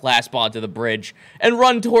clasp onto the bridge and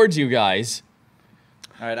run towards you guys.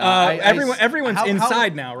 All right. Everyone's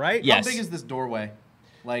inside now, right? Yes. How big is this doorway?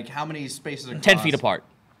 Like, how many spaces across? 10 feet apart.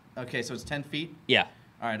 Okay, so it's 10 feet? Yeah.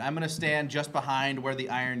 All right, I'm going to stand just behind where the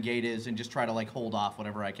iron gate is and just try to, like, hold off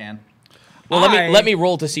whatever I can. Well, let me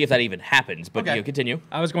roll to see if that even happens, but Okay. you continue.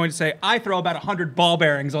 I was going to say, I throw about 100 ball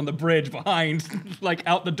bearings on the bridge behind, like,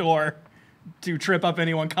 out the door to trip up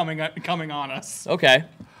anyone coming on us. Okay.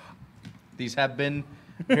 These have been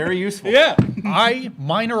very useful. Yeah. I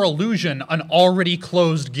minor illusion an already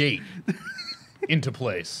closed gate into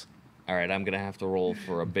place. All right, I'm going to have to roll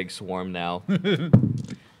for a big swarm now.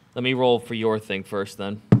 Let me roll for your thing first,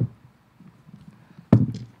 then.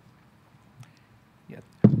 Yeah.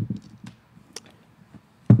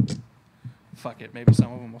 Fuck it. Maybe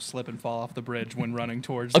some of them will slip and fall off the bridge when running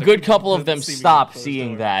towards. A good couple of them stop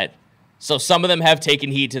seeing that. So some of them have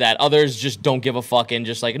taken heed to that. Others just don't give a fuck and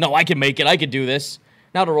just like, no, I can make it. I can do this.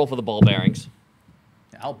 Now to roll for the ball bearings.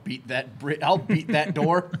 I'll beat that I'll beat that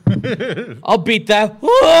door. I'll beat that.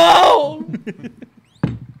 Whoa!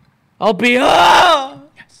 I'll be. Yes.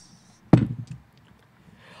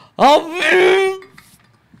 I'll be.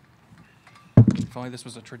 If only this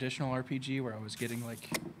was a traditional RPG where I was getting like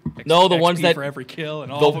No, the ones XP that- for every kill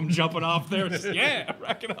and all of them jumping off there. Just, yeah,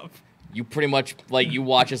 rack it up. You pretty much, like, you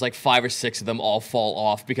watch as, like, 5 or 6 of them all fall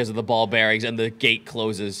off because of the ball bearings and the gate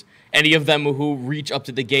closes. Any of them who reach up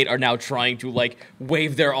to the gate are now trying to, like,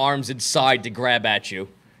 wave their arms inside to grab at you.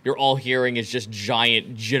 You're all hearing is just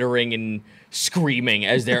giant jittering and screaming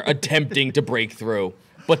as they're attempting to break through,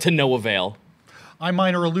 but to no avail. I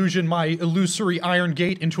minor illusion my illusory iron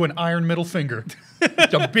gate into an iron middle finger.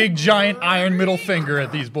 It's a big giant iron middle finger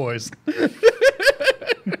at these boys.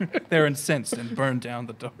 They're incensed and burned down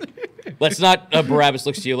the door. Let's not, Barabbas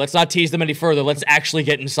looks to you, let's not tease them any further. Let's actually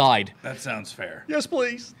get inside. That sounds fair. Yes,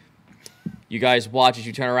 please. You guys watch as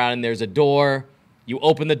you turn around and there's a door. You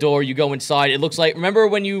open the door, you go inside. It looks like, remember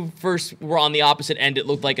when you first were on the opposite end, it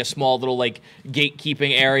looked like a small little, like,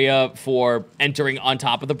 gatekeeping area for entering on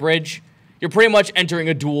top of the bridge? You're pretty much entering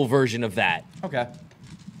a dual version of that. Okay.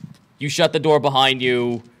 You shut the door behind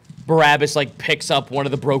you. Barabbas, like, picks up one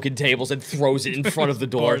of the broken tables and throws it in front of the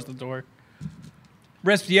door. Bars the door.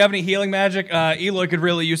 Risp, do you have any healing magic? Eloy could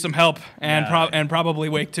really use some help, and and probably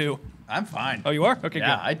Wake too. I'm fine. Oh, you are? Okay,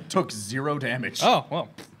 Yeah, good. I took 0 damage. Oh, well.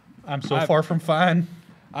 I'm so far from fine.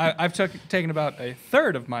 I've taken about a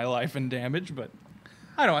third of my life in damage, but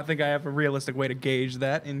I think I have a realistic way to gauge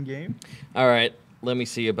that in game. All right. Let me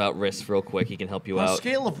see about Risk real quick. He can help you On a out.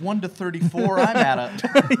 scale of 1 to 34, I'm at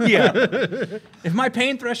a... Yeah. If my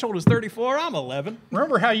pain threshold is 34, I'm 11.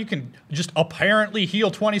 Remember how you can just apparently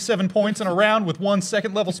heal 27 points in a round with 1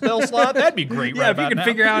 second level spell slot? That'd be great Yeah, right if you about can now.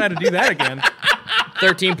 figure out how to do that again.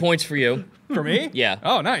 13 points for you. For me? Yeah.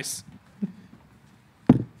 Oh, nice.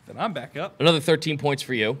 Then I'm back up. Another 13 points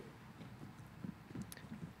for you.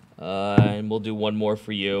 And we'll do one more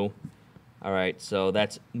for you. All right, so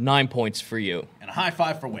that's 9 points for you. And a high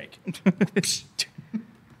five for Wake.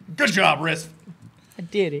 Good job, Risk. I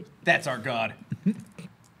did it. That's our god.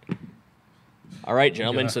 All right,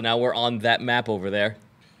 gentlemen. Yeah. So now we're on that map over there.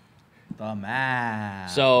 The map.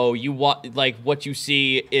 So you like what you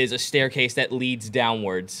see is a staircase that leads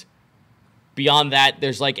downwards. Beyond that,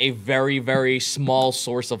 there's like a very, very small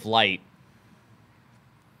source of light.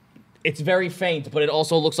 It's very faint, but it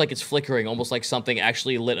also looks like it's flickering, almost like something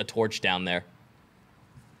actually lit a torch down there.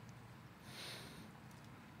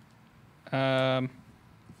 I'm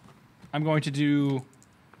going to do...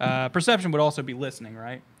 perception would also be listening,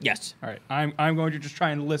 right? Yes. All right. I'm going to just try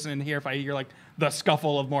and listen and hear if I hear, like, the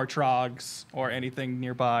scuffle of more trogs or anything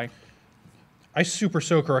nearby. I super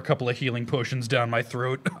soaker a couple of healing potions down my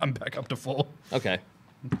throat. I'm back up to full. Okay.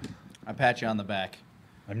 I pat you on the back.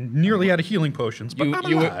 I'm nearly out of healing potions, but I'm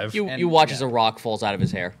alive. You watch as a rock falls out of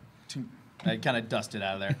his hair. I kind of dusted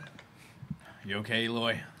out of there. You okay,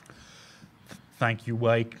 Eloy? Thank you,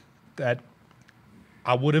 Wake. That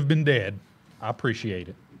I would have been dead. I appreciate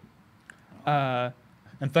it. And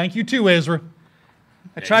thank you too, Ezra.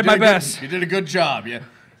 I tried my best. You did a good job.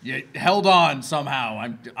 You held on somehow.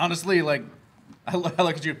 I'm honestly like, I look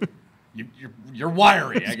at you. You're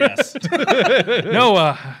wiry, I guess.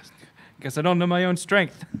 No, guess I don't know my own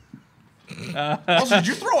strength. Also, did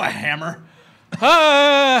you throw a hammer?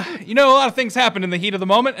 You know, a lot of things happen in the heat of the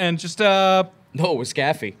moment, and just, No, it was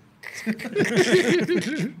Scaffy.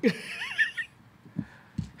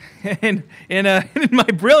 in my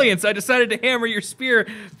brilliance, I decided to hammer your spear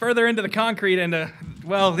further into the concrete, and,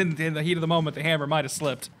 well, in the heat of the moment, the hammer might have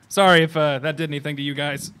slipped. Sorry if that did anything to you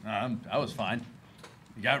guys. I was fine.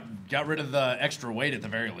 You got rid of the extra weight at the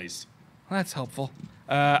very least. Well, that's helpful.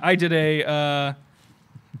 I did where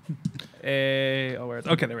is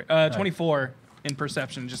okay, there we go. 24 in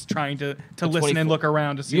perception, just trying to listen 24. and look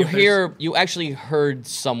around to see if You actually heard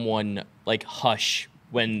someone like hush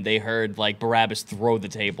when they heard like Barabbas throw the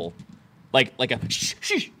table, like a shh,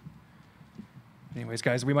 shh. Anyways,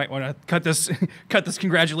 guys, we might want to cut this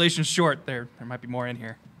congratulations short. There might be more in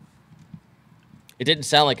here. It didn't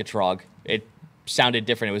sound like a trog. It sounded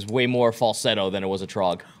different. It was way more falsetto than it was a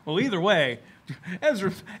trog. Well, either way,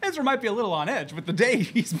 Ezra might be a little on edge with the day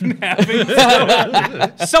he's been having.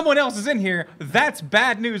 So someone else is in here. That's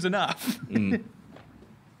bad news enough. I'm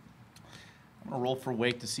gonna roll for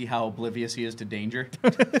Wake to see how oblivious he is to danger.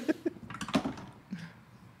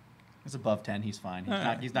 He's above 10. He's fine.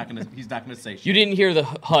 He's not gonna say shit. You didn't hear the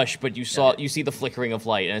hush, but you see the flickering of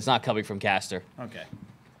light, and it's not coming from Caster. Okay.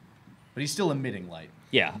 But he's still emitting light,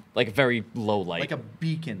 Yeah, like a very low light. like a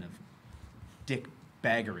beacon of dick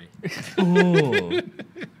baggery.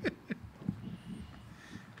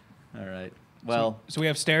 All right. Well, So we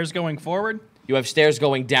have stairs going forward. You have stairs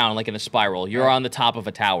going down, like in a spiral. You're on the top of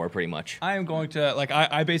a tower, pretty much. I am going to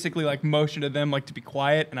I basically motion to them to be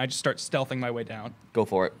quiet, and I just start stealthing my way down. Go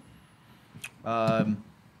for it. I'm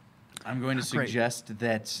going to Great. suggest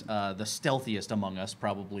that the stealthiest among us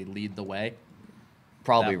probably lead the way.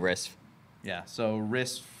 Probably That- Risk. Yeah, so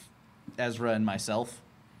Risk, Ezra, and myself,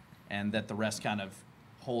 and that the rest kind of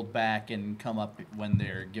hold back and come up when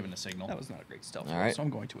they're given a signal. That was not a great stealth All roll, right. so I'm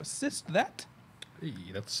going to assist that. Hey,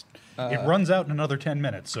 it runs out in another 10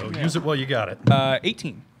 minutes, so use it while you got it.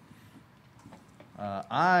 18.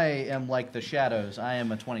 I am like the shadows. I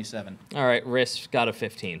am a 27. All right, Risk got a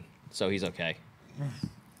 15, so he's okay.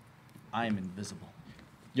 I am invisible.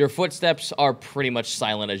 Your footsteps are pretty much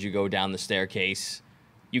silent as you go down the staircase.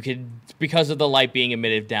 You can, because of the light being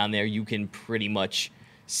emitted down there, you can pretty much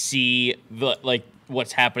see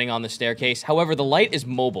what's happening on the staircase. However, the light is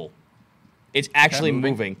mobile. It's actually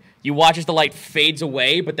moving. You watch as the light fades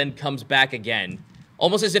away, but then comes back again,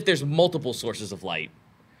 almost as if there's multiple sources of light.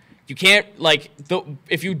 You can't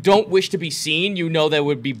if you don't wish to be seen, you know that it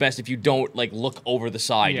would be best if you don't look over the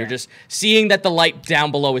side. Yeah. You're just seeing that the light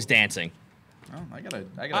down below is dancing. Oh, I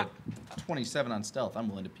got a 27 on stealth. I'm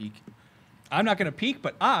willing to peek. I'm not going to peek,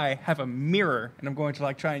 but I have a mirror, and I'm going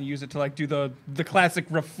to try and use it to do the classic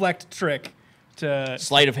reflect trick to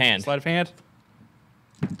Sleight of hand. sleight of hand.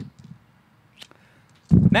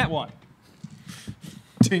 Nat 1.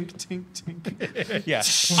 Tink, tink, tink. Yeah.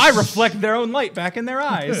 I reflect their own light back in their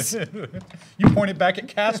eyes. You point it back at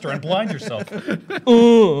Castor and blind yourself.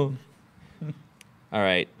 All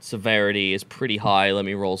right, severity is pretty high. Let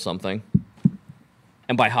me roll something.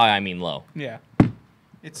 And by high, I mean low. Yeah.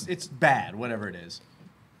 It's bad, whatever it is.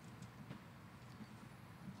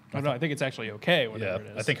 Oh, no, I think it's actually okay, Yeah, whatever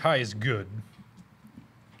it is. I think high is good.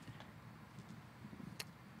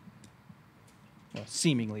 Well,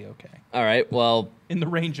 seemingly okay. All right, well, In the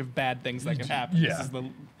range of bad things that can happen. Yeah. This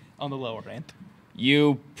is on the lower end.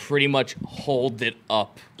 you pretty much hold it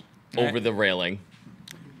up All over right. the railing.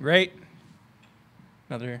 Great.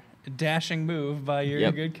 Another dashing move by your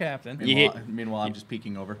Yep. good captain. You hit- Meanwhile, I'm just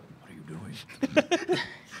peeking over. What are you doing?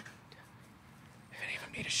 If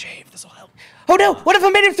I made a shave, this will help. Oh no, what if I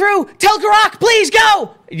made it through? Tell Garak, please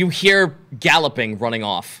go! You hear galloping running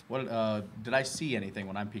off. What? Did I see anything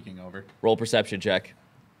when I'm peeking over? Roll perception check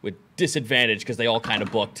with disadvantage because they all kind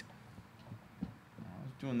of booked. I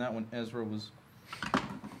was doing that when Ezra was. Oh,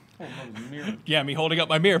 that was a mirror. Yeah, me holding up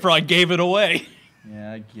my mirror probably gave it away.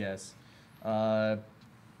 Yeah, I guess.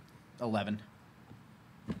 11.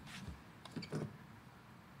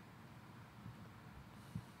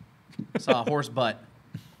 Saw a horse butt.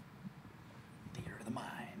 Theater of the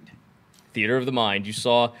mind. Theater of the mind. You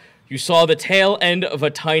saw the tail end of a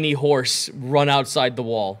tiny horse run outside the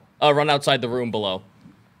wall. Run outside the room below.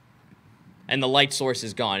 And the light source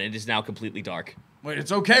is gone. It is now completely dark. Wait,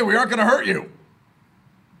 it's okay. We aren't going to hurt you.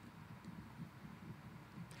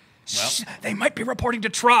 Shh, they might be reporting to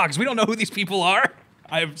Trogs. We don't know who these people are.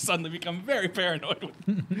 I have suddenly become very paranoid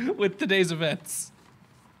with today's events.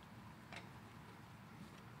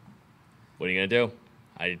 What are you gonna do?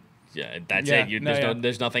 That's Yeah, it. no, yeah.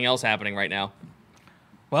 There's nothing else happening right now.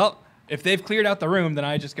 Well, if they've cleared out the room, then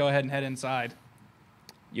I just go ahead and head inside.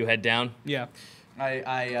 You head down. Yeah.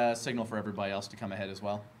 I signal for everybody else to come ahead as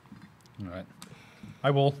well. All right. I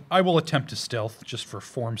will attempt to stealth just for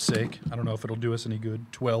form's sake. I don't know if it'll do us any good.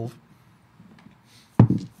 12.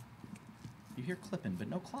 You hear clipping, but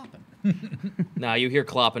no clopping. Now you hear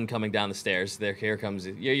clopping coming down the stairs. Here comes.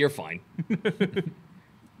 You're fine.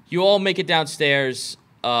 You all make it downstairs.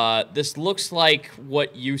 This looks like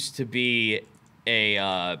what used to be a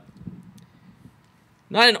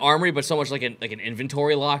not an armory, but so much like an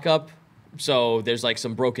inventory lockup. So there's like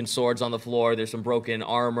some broken swords on the floor. There's some broken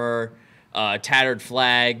armor, tattered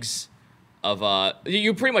flags.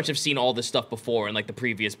 You pretty much have seen all this stuff before in like the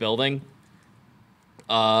previous building.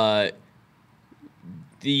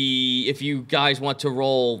 If you guys want to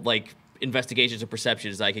roll like investigations or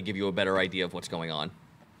perceptions, I could give you a better idea of what's going on.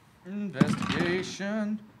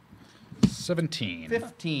 Investigation. 17.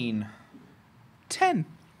 15. 10.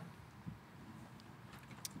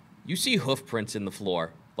 You see hoof prints in the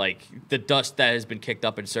floor, like the dust that has been kicked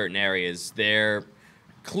up in certain areas. There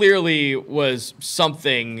clearly was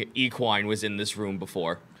something equine was in this room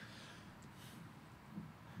before.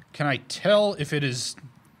 Can I tell if it is...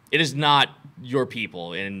 It is not your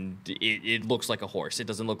people, and it looks like a horse. It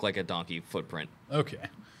doesn't look like a donkey footprint. Okay.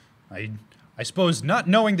 I suppose not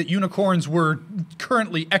knowing that unicorns were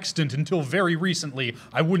currently extant until very recently,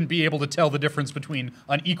 I wouldn't be able to tell the difference between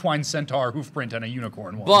an equine centaur hoofprint and a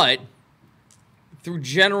unicorn one. But through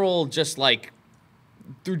general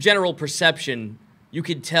perception, you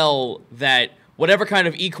could tell that whatever kind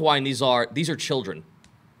of equine these are children.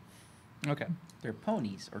 Okay. They're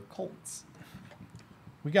ponies or colts.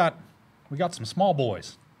 we got some small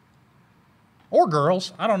boys. Or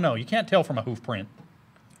girls. I don't know. You can't tell from a hoofprint.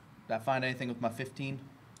 Did I find anything with my 15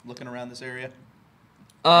 looking around this area?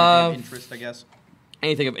 Anything of interest, I guess.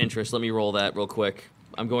 Anything of interest, let me roll that real quick.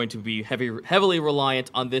 I'm going to be heavily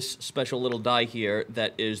reliant on this special little die here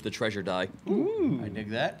that is the treasure die. Ooh. I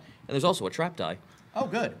dig that. And there's also a trap die. Oh,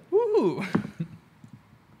 good. Ooh.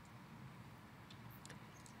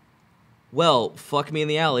 Well, fuck me in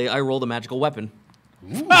the alley, I rolled a magical weapon.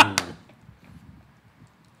 Ooh.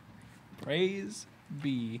 Praise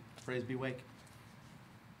be. Praise be Wake.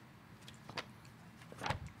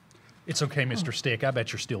 It's okay, Mr. Stick. I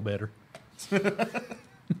bet you're still better.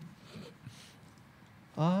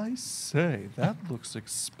 I say, that looks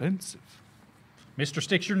expensive. Mr.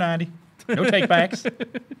 Sticks, you're 90. No takebacks.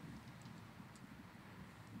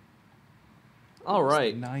 All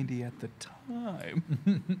right. 90 at the time.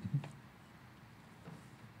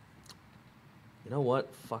 You know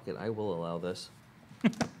what? Fuck it, I will allow this.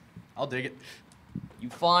 I'll dig it. You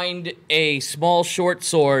find a small short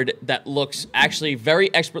sword that looks actually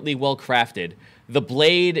very expertly well crafted. The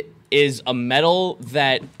blade is a metal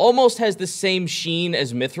that almost has the same sheen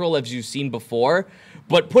as mithril as you've seen before,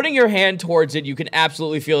 but putting your hand towards it, you can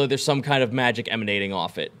absolutely feel that there's some kind of magic emanating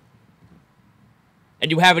off it. And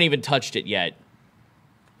you haven't even touched it yet.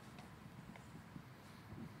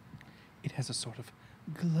 It has a sort of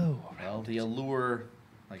glow. Well, the allure,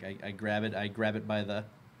 like I grab it by the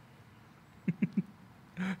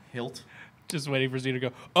hilt. Just waiting for you to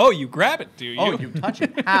go, oh, you grab it, do you? Oh, you touch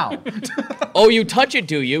it. How? Oh, you touch it,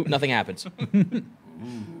 do you? Nothing happens.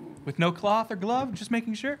 With no cloth or glove, just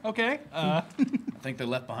making sure? Okay. I think they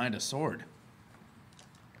left behind a sword.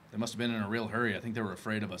 They must have been in a real hurry. I think they were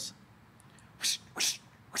afraid of us. Strike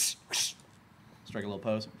a little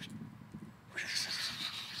pose.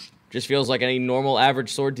 Just feels like any normal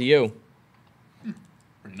average sword to you.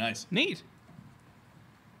 Pretty nice. Neat.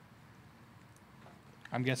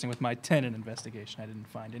 I'm guessing with my 10 in investigation, I didn't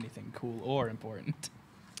find anything cool or important.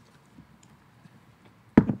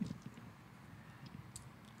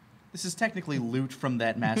 This is technically loot from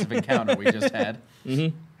that massive encounter we just had.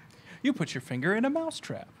 Mm-hmm. You put your finger in a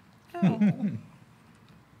mousetrap.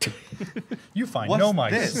 You find What's no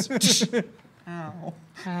mice. this? Ow.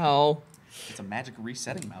 How? It's a magic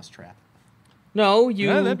resetting mousetrap. No, you...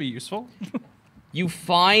 Yeah, that'd be useful. You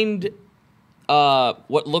find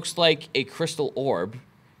what looks like a crystal orb.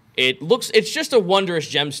 It's just a wondrous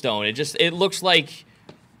gemstone. It looks like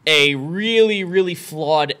a really, really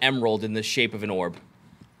flawed emerald in the shape of an orb.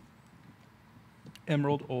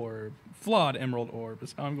 Emerald orb. Flawed emerald orb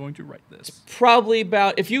is how I'm going to write this. Probably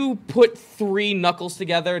about, if you put 3 knuckles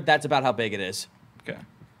together, that's about how big it is. Okay.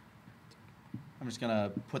 I'm just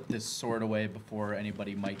gonna put this sword away before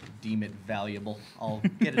anybody might deem it valuable. I'll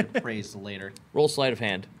get it appraised later. Roll sleight of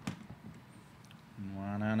hand.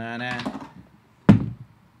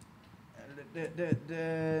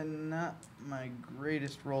 Not my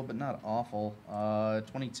greatest roll, but not awful.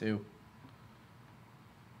 22.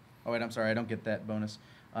 Oh wait, I'm sorry, I don't get that bonus.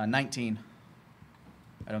 19.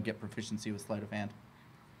 I don't get proficiency with sleight of hand.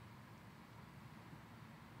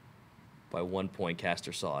 By 1 point,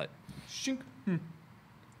 caster saw it. Shink.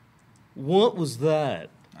 What was that?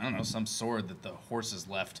 I don't know, some sword that the horses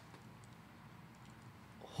left.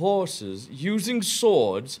 Horses using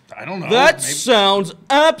swords? I don't know. That maybe. sounds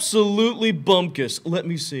absolutely bumpkus. Let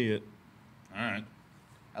me see it. All right.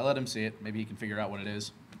 I let him see it. Maybe he can figure out what it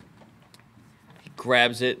is. He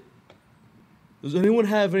grabs it. Does anyone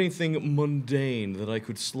have anything mundane that I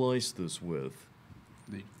could slice this with?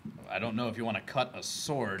 I don't know if you want to cut a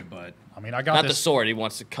sword, but... I mean, I got Not this. the sword. He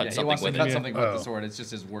wants to cut he something wants to with cut it. something with Oh. the sword. It's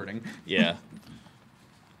just his wording. Yeah.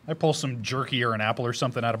 I pull some jerky or an apple or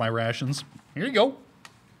something out of my rations. Here you go.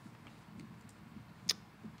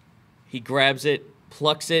 He grabs it,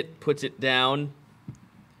 plucks it, puts it down.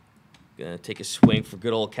 Gonna take a swing for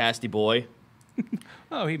good old Casty boy.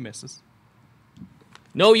 Oh, he misses.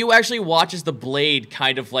 No, you actually watch as the blade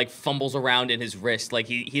kind of like fumbles around in his wrist. Like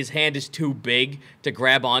his hand is too big to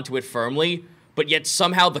grab onto it firmly, but yet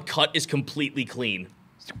somehow the cut is completely clean.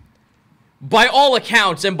 By all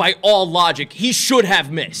accounts and by all logic, he should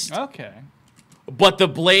have missed. Okay. But the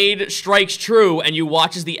blade strikes true, and you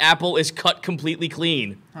watch as the apple is cut completely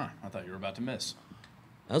clean. Huh, I thought you were about to miss.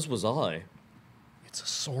 As was I. It's a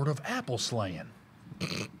sword of apple slaying.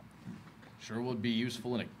 Sure would be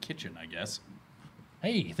useful in a kitchen, I guess.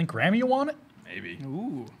 Hey, you think Grammy will want it? Maybe.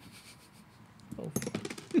 Ooh.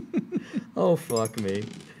 Oh, fuck me.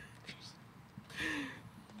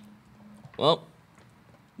 Well,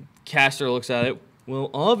 Caster looks at it. Well,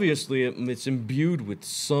 obviously it's imbued with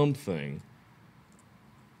something.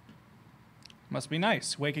 Must be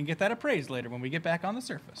nice. Wake can get that appraised later when we get back on the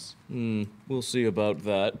surface. We'll see about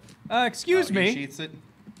that. Excuse He me. sheaths it.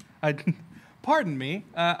 Pardon me.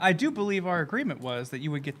 I do believe our agreement was that you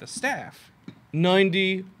would get the staff.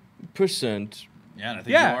 90%. Yeah, and I think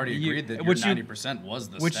Yeah, you already agreed that your which you- 90% was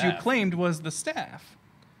the Which staff. you claimed was the staff.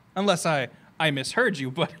 Unless I misheard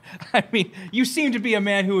you, but I mean, you seem to be a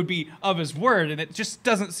man who would be of his word, and it just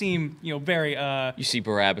doesn't seem, very, You see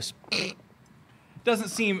Barabbas. doesn't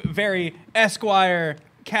seem very Esquire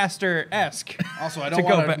Caster-esque. Also, I to don't go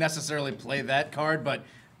want to back. necessarily play that card, but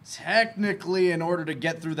technically, in order to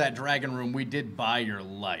get through that dragon room, we did buy your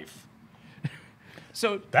life.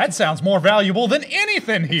 So, That sounds more valuable than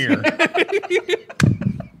anything here.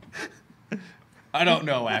 I don't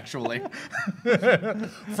know, actually.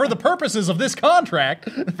 For the purposes of this contract.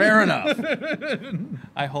 Fair enough.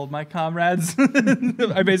 I hold my comrades.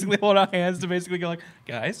 I basically hold out hands to basically go like,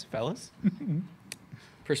 guys, fellas.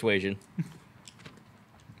 Persuasion.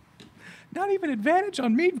 Not even advantage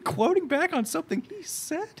on me quoting back on something he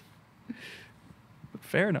said. But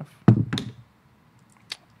fair enough.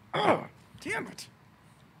 Oh, damn it.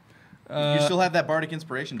 You still have that bardic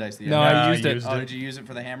inspiration dice that you No, had. I I used it. used Oh, did you use it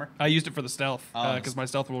for the hammer? I used it for the stealth Oh, because my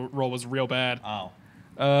stealth roll was real bad. Oh.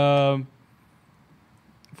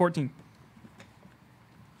 14.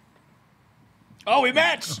 Oh, we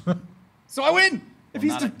match. So I win. If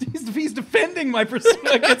he's defending my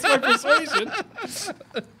against my persuasion.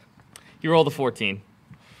 You rolled a 14.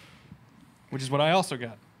 Which is what I also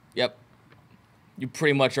got. Yep. You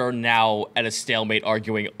pretty much are now at a stalemate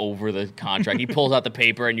arguing over the contract. He pulls out the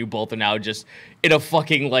paper, and you both are now just in a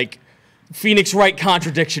fucking, like, Phoenix Wright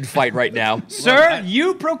contradiction fight right now. Sir,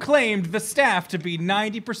 you proclaimed the staff to be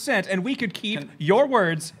 90%, and we could keep your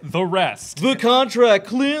words, the rest. The contract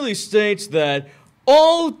clearly states that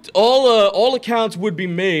all accounts would be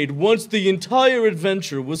made once the entire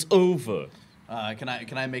adventure was over. Can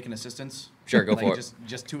I make an assistance? Sure, go for it.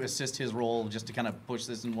 Just to assist his role, just to kind of push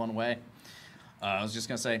this in one way. I was just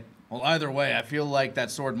gonna say, well, either way, I feel like that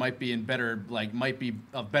sword might be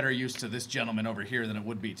of better use to this gentleman over here than it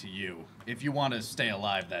would be to you, if you want to stay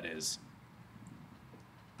alive. That is.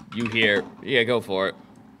 You hear? Yeah, go for it.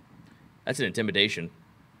 That's an intimidation.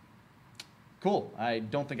 Cool. I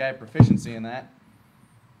don't think I have proficiency in that.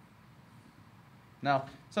 No,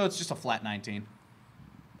 so it's just a flat 19.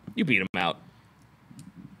 You beat him out.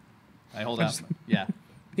 I hold out. Yeah.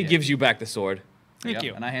 He gives you back the sword. Thank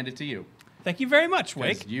you. And I hand it to you. Thank you very much,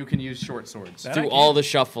 Wake. You can use short swords. Through all the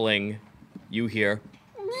shuffling, you hear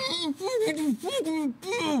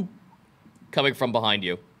coming from behind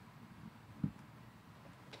you.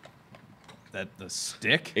 That the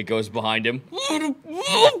stick? It goes behind him.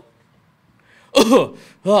 Is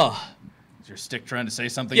your stick trying to say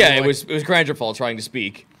something? Yeah, it was Grangerfall trying to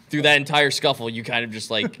speak. Through that entire scuffle, you kind of just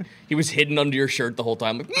like he was hidden under your shirt the whole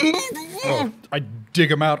time. Like, Oh, I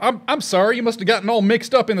dig him out. I'm sorry, you must have gotten all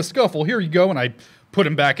mixed up in the scuffle. Here you go, and I put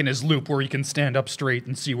him back in his loop where he can stand up straight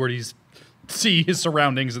and see his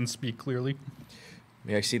surroundings and speak clearly.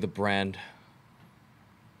 May I see the brand?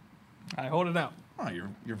 I hold it out. Oh,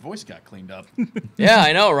 your voice got cleaned up. Yeah,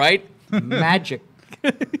 I know, right? Magic.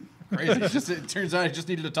 Crazy. It turns out I just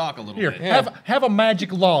needed to talk a little Here, bit. have a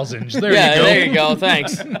magic lozenge. There Yeah, you go. there you go.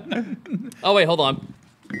 Thanks. Oh wait, hold on.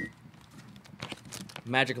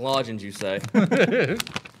 Magic lozenge, you say?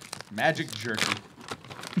 Magic jerky.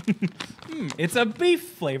 It's a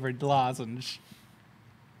beef-flavored lozenge.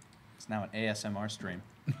 It's now an ASMR stream.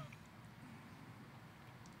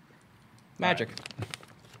 Magic.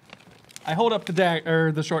 I hold up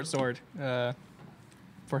the short sword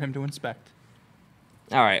for him to inspect.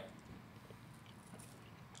 All right.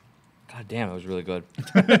 God damn, that was really good.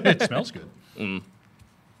 It smells good.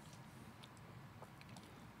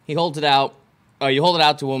 He holds it out. You hold it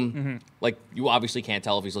out to him. Like, you obviously can't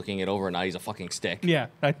tell if he's looking it over or not. He's a fucking stick. Yeah,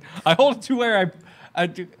 I hold it to where I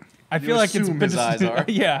feel like it's assume been his eyes are.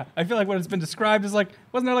 Yeah, I feel like what it's been described is like,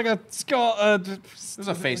 wasn't there like a skull? There's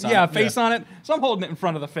a face on it. Yeah, a face on it. So I'm holding it in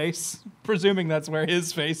front of the face, presuming that's where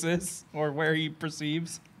his face is or where he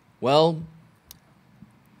perceives. Well,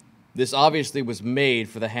 this obviously was made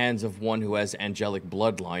for the hands of one who has angelic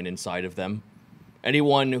bloodline inside of them.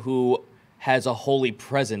 Anyone who has a holy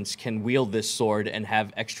presence can wield this sword and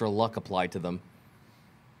have extra luck applied to them.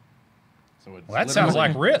 So it's Well, that sounds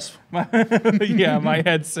like Riff. Yeah, my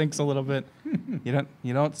head sinks a little bit. You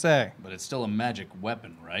don't say. But it's still a magic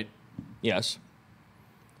weapon, right? Yes.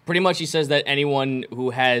 Pretty much he says that anyone who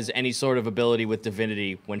has any sort of ability with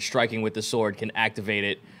divinity when striking with the sword can activate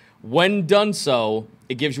it. When done so,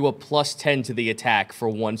 it gives you a +10 to the attack for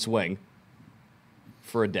one swing.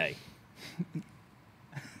 For a day.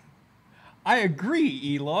 I agree,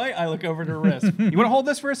 Eloy. I look over to Risk. You want to hold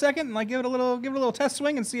this for a second and like give it a little test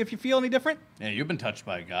swing and see if you feel any different? Yeah, you've been touched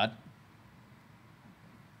by God.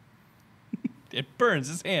 It burns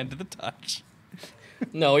his hand to the touch.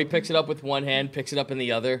 No, he picks it up with one hand, picks it up in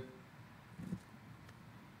the other.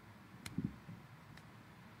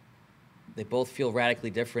 They both feel radically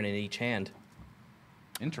different in each hand.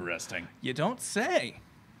 Interesting. You don't say.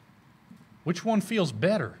 Which one feels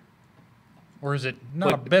better? Or is it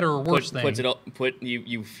not a better or worse thing?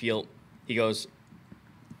 You feel, he goes,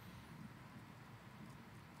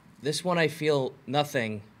 this one I feel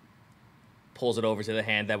nothing. Pulls it over to the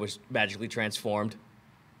hand that was magically transformed.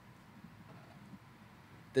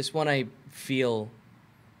 This one I feel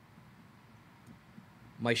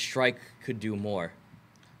my strike could do more.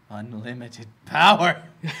 Unlimited power.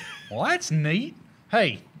 Well, that's neat.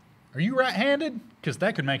 Hey, are you right-handed? Because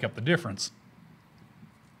that could make up the difference.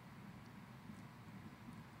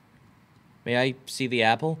 May I see the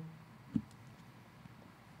apple?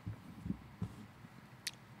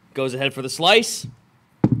 Goes ahead for the slice.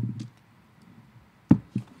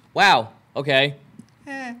 Wow. Okay.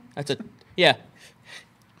 That's a... Yeah.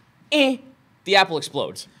 The apple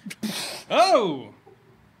explodes. Oh!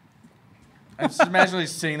 I just imagine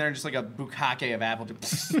he's sitting there just like a bukkake of apple.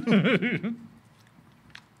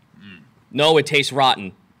 No, it tastes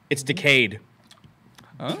rotten. It's decayed.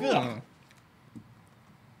 Oh.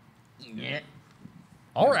 Yeah.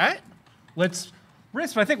 All right. Let's.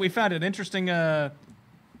 Risp, I think we found an interesting.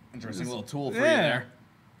 Interesting little tool for you Yeah. there.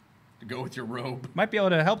 To go with your robe. Might be able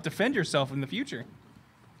to help defend yourself in the future.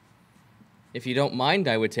 If you don't mind,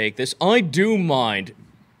 I would take this. I do mind.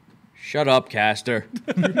 Shut up, caster.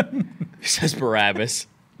 Says Barabbas.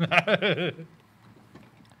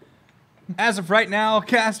 As of right now,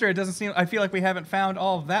 Caster, it doesn't seem. I feel like we haven't found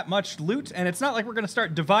all of that much loot, and it's not like we're going to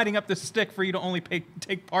start dividing up this stick for you to only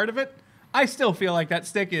take part of it. I still feel like that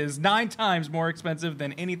stick is 9 times more expensive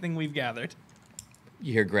than anything we've gathered.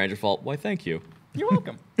 You hear Grangerfault? Why, thank you. You're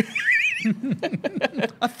welcome.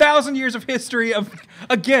 1,000 years of history of,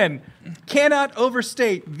 again, cannot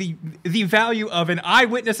overstate the value of an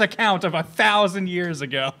eyewitness account of 1,000 years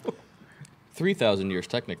ago. 3,000 years,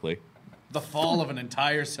 technically. The fall of an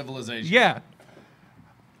entire civilization. Yeah.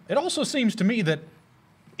 It also seems to me that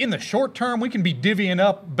in the short term, we can be divvying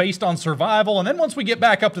up based on survival, and then once we get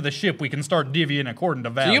back up to the ship, we can start divvying according to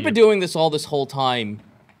value. So you've been doing this all this whole time.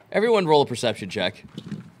 Everyone roll a perception check.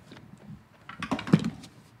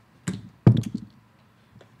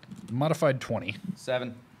 Modified 20.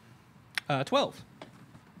 7. 12.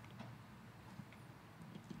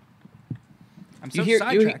 I'm You so hear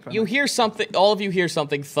sidetracked by you that. hear something. All of you hear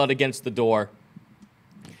something thud against the door,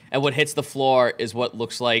 and what hits the floor is what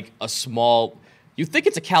looks like a small. You think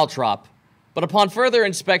it's a caltrop, but upon further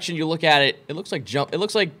inspection, you look at it. It looks like It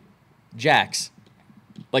looks like Jax,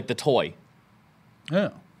 like the toy. Yeah.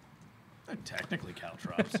 They're technically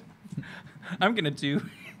caltrops. I'm going to do.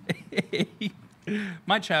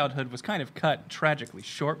 My childhood was kind of cut tragically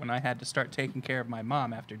short when I had to start taking care of my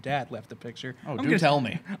mom after Dad left the picture. Oh, tell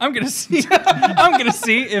me. I'm gonna see. I'm gonna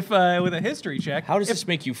see if with a history check. How does this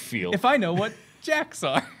make you feel? If I know what jacks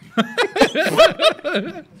are.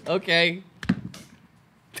 Okay.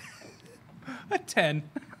 A 10.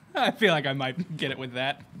 I feel like I might get it with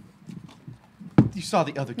that. You saw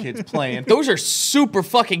the other kids playing. Those are super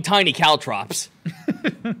fucking tiny caltrops.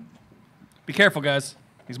 Be careful, guys.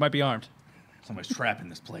 These might be armed. Somebody's trapping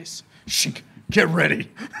this place. Shink, get ready.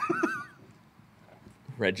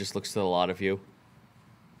 Red just looks to the lot of you.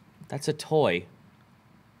 That's a toy.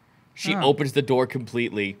 She Oh. opens the door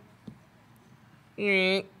completely.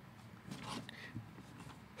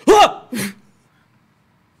 Ah!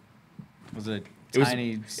 Was it It was,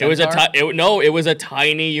 tiny it was a centaur? no, it was a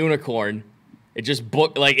tiny unicorn. It just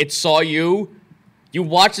it saw you. You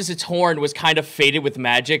watched as its horn was kind of faded with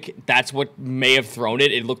magic. That's what may have thrown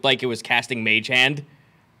it. It looked like it was casting Mage Hand.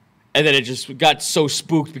 And then it just got so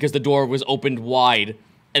spooked because the door was opened wide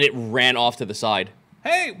and it ran off to the side.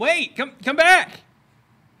 Hey, wait! Come back!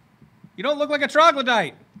 You don't look like a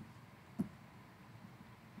troglodyte.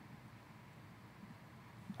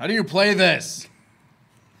 How do you play this?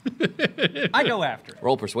 I go after it.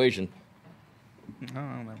 Roll persuasion. Oh,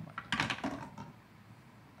 never mind.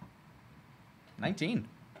 19.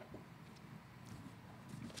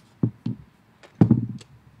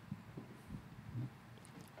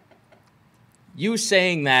 You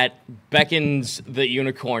saying that beckons the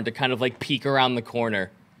unicorn to kind of like peek around the corner.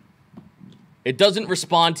 It doesn't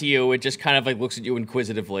respond to you. It just kind of like looks at you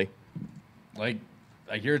inquisitively. Like,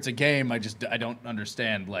 I hear it's a game. I don't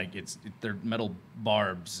understand. Like, they're metal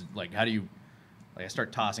barbs. Like, how do you? Like, I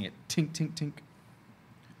start tossing it. Tink, tink, tink.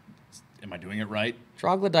 Am I doing it right?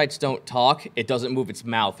 Troglodytes don't talk. It doesn't move its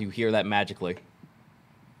mouth. You hear that magically.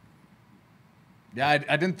 Yeah, I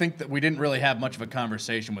didn't think that we didn't really have much of a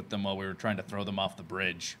conversation with them while we were trying to throw them off the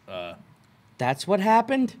bridge. That's what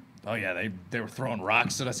happened? Oh yeah, they were throwing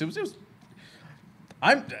rocks at us. It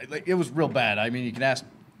was real bad. I mean, you can ask.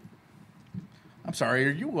 I'm sorry.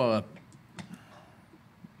 Are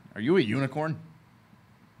you a unicorn?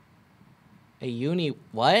 A uni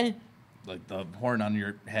what? Like the horn on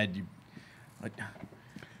your head,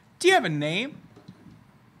 Do you have a name?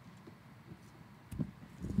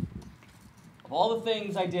 Of all the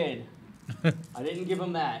things I did, I didn't give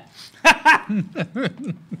him that.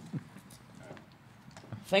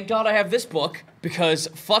 Thank God I have this book, because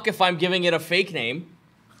fuck if I'm giving it a fake name.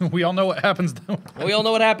 We all know what happens though. We all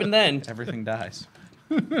know what happened then. everything dies.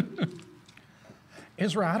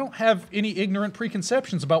 Ezra, I don't have any ignorant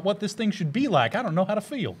preconceptions about what this thing should be like. I don't know how to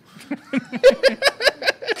feel.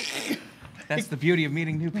 That's the beauty of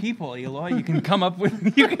meeting new people, Eloy. You can come up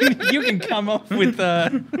with you can come up with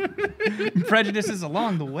prejudices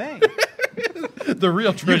along the way. The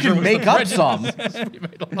real treasure was Make the up some. prejudices we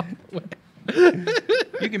made along the way.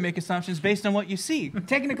 You can make assumptions based on what you see.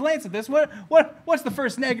 Taking a glance at this, what's the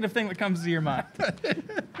first negative thing that comes to your mind?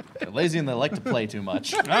 They're lazy and they like to play too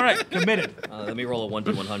much. All right, committed. Let me roll a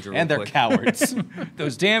 1d100 And they're real quick. cowards.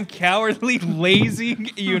 Those damn cowardly,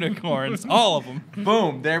 lazy unicorns. All of them.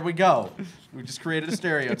 Boom, there we go. We just created a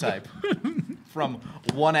stereotype from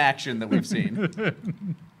one action that we've seen.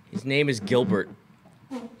 His name is Gilbert.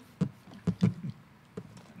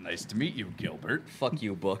 Nice to meet you, Gilbert. Fuck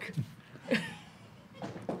you, book.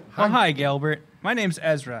 Oh, hi, Gilbert. My name's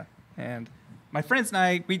Ezra, and my friends and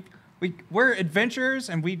I, we're adventurers,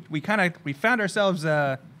 and we found ourselves, in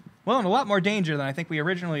a lot more danger than I think we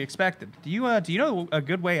originally expected. Do you know a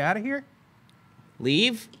good way out of here?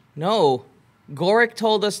 Leave? No. Gorik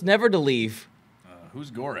told us never to leave.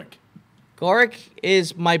 Who's Gorik? Gorik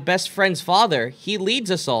is my best friend's father. He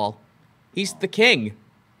leads us all. He's the king.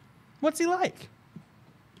 What's he like?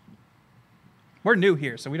 We're new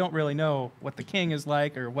here, so we don't really know what the king is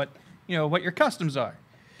like or what your customs are.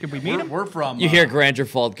 Could we meet him? We're from... You hear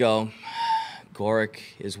Grangerfault go, Gorik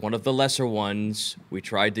is one of the lesser ones we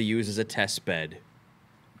tried to use as a test bed.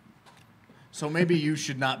 So maybe you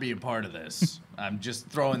should not be a part of this. I'm just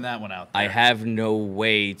throwing that one out there. I have no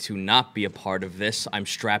way to not be a part of this. I'm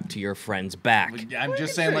strapped to your friend's back. I'm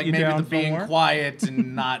just saying, like, you maybe down the for being more? quiet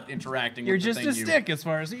and not interacting You're with just the a thing stick as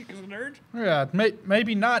far as he can, nerd. Yeah,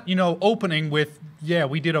 maybe not, opening with, yeah,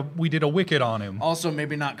 we did a wicked on him. Also,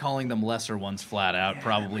 maybe not calling them lesser ones flat out,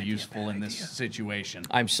 probably useful in this situation.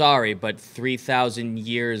 I'm sorry, but 3,000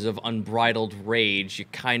 years of unbridled rage,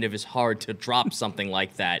 it kind of is hard to drop something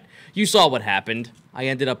like that. You saw what happened. I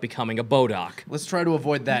ended up becoming a Bodok. Let's try to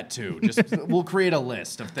avoid that, too. Just we'll create a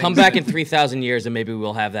list of things. Come back in 3,000 years and maybe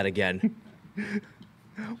we'll have that again.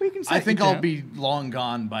 We can I think I'll be long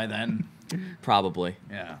gone by then. Probably.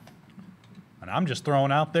 Yeah. And I'm just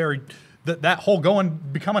throwing out there that whole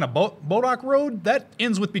becoming a Bodok road, that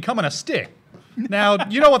ends with becoming a stick. Now,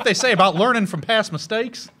 you know what they say about learning from past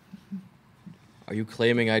mistakes? Are you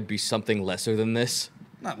claiming I'd be something lesser than this?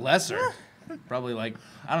 Not lesser. Probably like,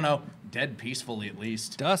 I don't know, dead peacefully at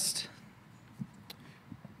least. Dust.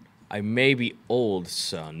 I may be old,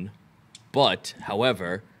 son, but,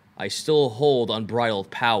 however, I still hold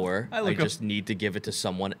unbridled power. I just need to give it to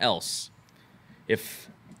someone else. If,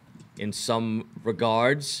 in some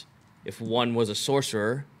regards, if one was a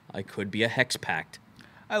sorcerer, I could be a hex pact.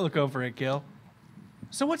 I look over at Gil.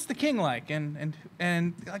 So what's the king like? And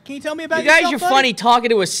can you tell me about You guys, yourself, you're buddy? funny talking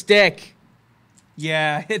to a stick.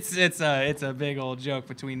 Yeah, it's a big old joke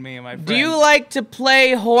between me and my friends. Do you like to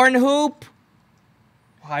play horn hoop?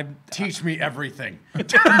 Teach me everything.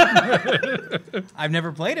 I've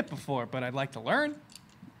never played it before, but I'd like to learn.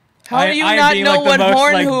 How do you not know what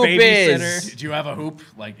horn hoop is? Do you have a hoop?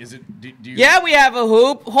 Like, is it? Do you? Yeah, we have a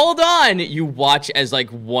hoop. Hold on. You watch as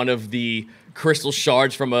like one of the crystal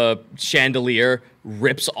shards from a chandelier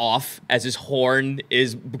rips off as his horn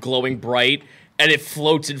is glowing bright, and it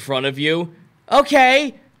floats in front of you.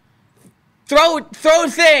 Okay. Throw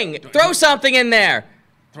something in there.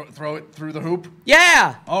 Throw it through the hoop.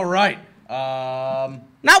 Yeah. All right.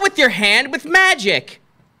 Not with your hand, with magic.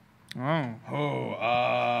 Hey,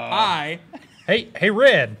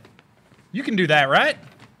 Red, you can do that, right?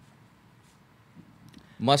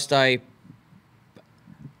 Must I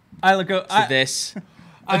I look to this?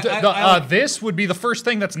 This would be the first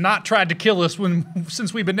thing that's not tried to kill us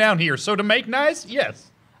since we've been down here. So to make nice,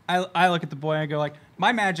 yes. I look at the boy and I go like,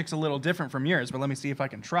 my magic's a little different from yours, but let me see if I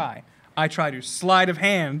can try. I try to sleight of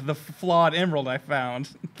hand the flawed emerald I found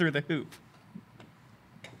through the hoop.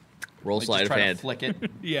 Roll Like, sleight just of try to hand. flick it.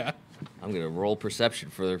 Yeah. I'm gonna roll perception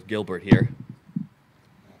for Gilbert here.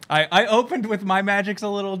 I opened with my magic's a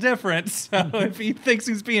little different, so if he thinks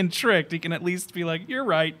he's being tricked, he can at least be like, you're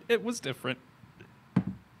right, it was different.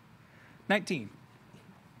 19.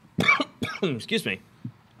 Excuse me.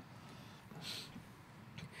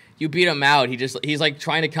 You beat him out. He's like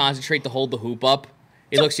trying to concentrate to hold the hoop up.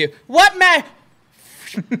 He looks at you. What, man?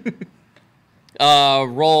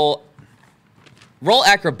 Roll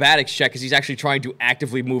acrobatics check because he's actually trying to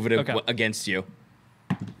actively move it against you.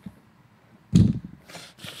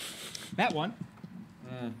 That one.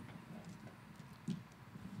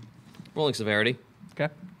 Rolling severity.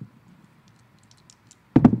 Okay.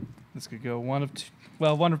 This could go one of two,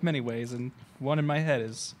 well, one of many ways, and one in my head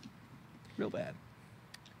is real bad.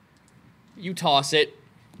 You toss it.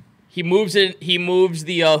 He moves it. He moves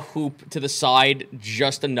the hoop to the side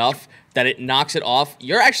just enough that it knocks it off.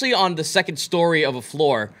 You're actually on the second story of a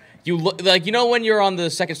floor. You look like, you know when you're on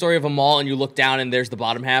the second story of a mall and you look down and there's the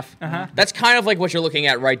bottom half? That's kind of like what you're looking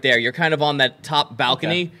at right there. You're kind of on that top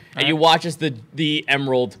balcony, and you watch as the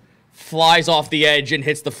emerald flies off the edge and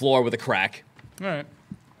hits the floor with a crack. All right.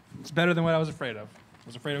 It's better than what I was afraid of. I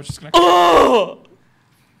was afraid I was just gonna. Oh! I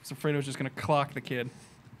was afraid I was just gonna clock the kid.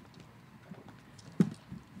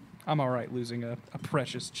 I'm all right losing a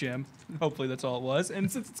precious gem. Hopefully that's all it was.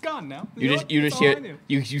 And since it's gone now, You know just what? you That's just all I hear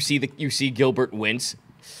knew. you see Gilbert wince.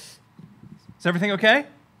 Is everything okay?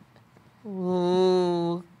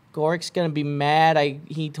 Ooh, Gorik's gonna be mad.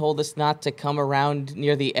 He told us not to come around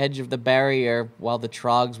near the edge of the barrier while the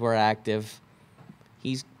trogs were active.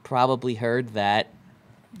 He's probably heard that.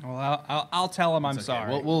 Well, I'll tell him I'm It's okay.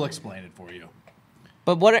 sorry. We'll explain it for you.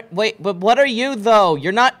 But what are you though?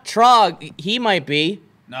 You're not Trog. He might be.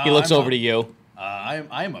 No, He looks I'm over to you. I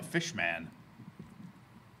am a fish man.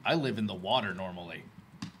 I live in the water normally.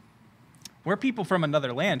 We're people from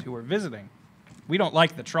another land who are visiting. We don't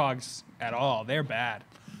like the Trogs at all. They're bad.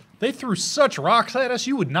 They threw such rocks at us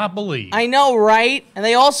you would not believe. I know, right? And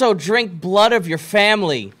they also drink blood of your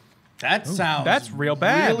family. That sounds that's real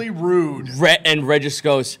bad. Really rude. And Red just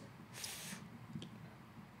goes,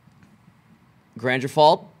 Grand your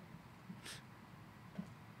fault?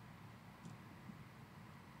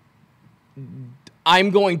 I'm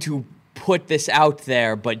going to put this out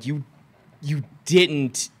there, but you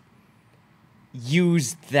didn't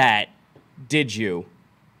use that, did you?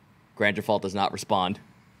 Grand your fault does not respond.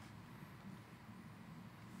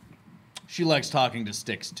 She likes talking to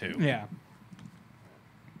sticks too. Yeah.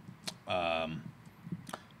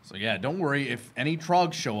 So yeah, don't worry. If any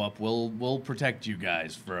trogs show up, we'll protect you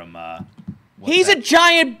guys from. He's a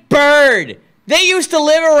giant bird. They used to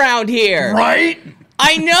live around here. right.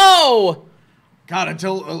 I know. God,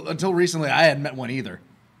 until recently, I hadn't met one either.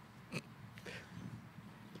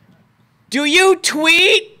 Do you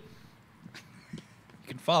tweet? You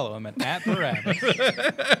can follow him at Barabbas.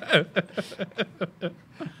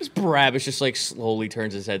 Barabbas just like slowly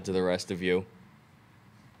turns his head to the rest of you.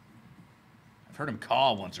 I've heard him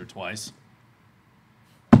caw once or twice.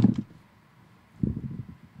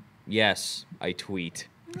 Yes, I tweet.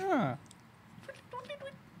 Ah.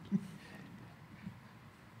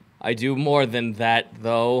 I do more than that,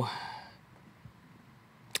 though.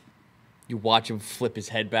 You watch him flip his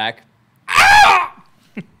head back.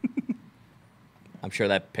 I'm sure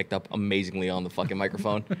that picked up amazingly on the fucking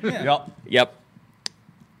microphone. Yep. Yep.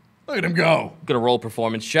 Look at him go. Gonna roll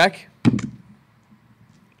performance check.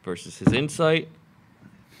 Versus his insight.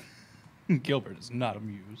 Gilbert is not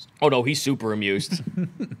amused. Oh no, he's super amused.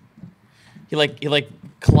 He like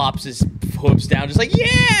clops his hooves down, just like,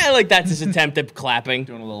 yeah! Like that's his attempt at clapping.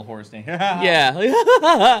 Doing a little horse thing.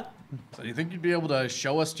 Yeah. So do you think you'd be able to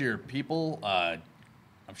show us to your people?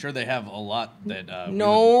 I'm sure they have a lot that.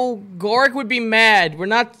 No, Gorik would be mad. We're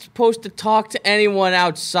not supposed to talk to anyone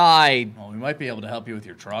outside. Well, we might be able to help you with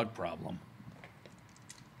your trog problem.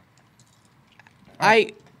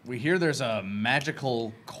 We hear there's a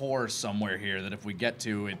magical core somewhere here that if we get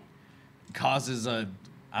to, it causes I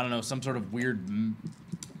don't know, some sort of weird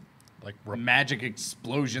Like magic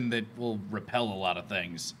explosion that will repel a lot of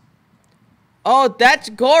things. Oh, that's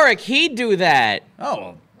Gorik. He'd do that. Oh,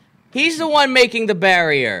 well, He's the one making the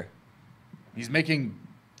barrier. he's making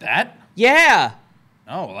that? Yeah.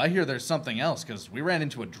 Oh, well, I hear there's something else, because we ran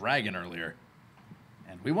into a dragon earlier.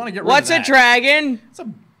 And we want to get rid What's of a that. dragon? It's a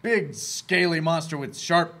big, scaly monster with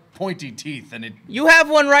sharp, pointy teeth, and it... You have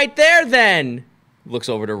one right there, then. Looks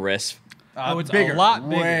over to Riss. Oh, it's bigger. a lot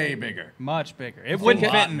bigger. Way bigger. Much bigger. It wouldn't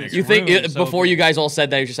lot fit in this bigger. You think room, so before big. you guys all said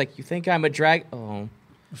that, you're just like, you think I'm a drag? Oh,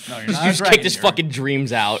 No, you're you not just a kicked dragon, his you're fucking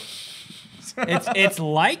dreams out. It's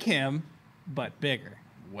like him, but bigger.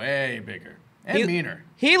 way bigger. And He- meaner.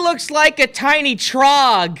 He looks like a tiny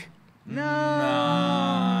trog.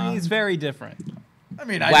 No, he's very different. I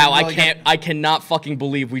mean, Wow, didn't really I cannot fucking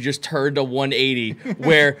believe we just turned a 180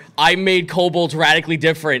 where I made kobolds radically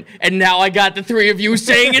different, and now I got the three of you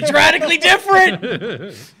saying it's radically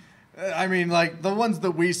different. I mean, like, the ones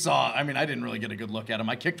that we saw, I mean, I didn't really get a good look at them.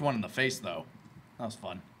 I kicked one in the face, though. That was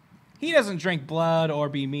fun. He doesn't drink blood or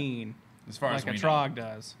be mean As far like as a we know. trog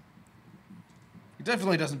does. He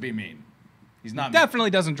definitely doesn't be mean. He's not mean. Definitely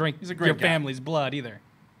doesn't drink He's a great your guy. family's blood either.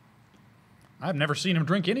 I've never seen him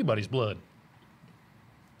drink anybody's blood.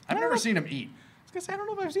 I've never seen him eat. I was gonna say, I don't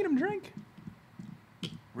know if I've seen him drink.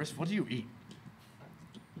 Riss, what do you eat?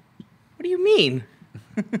 What do you mean?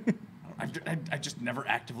 I just never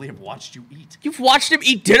actively have watched you eat. You've watched him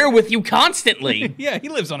eat dinner with you constantly. Yeah, he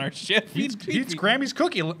lives on our ship. He's Grammy's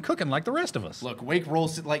cooking like the rest of us. Look, Wake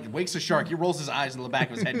rolls like Wake's a shark. He rolls his eyes in the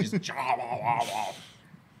back of his head and just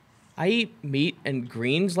I eat meat and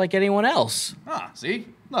greens like anyone else. see?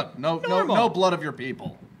 Look, no Normal. blood of your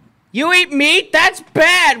people. You eat meat? That's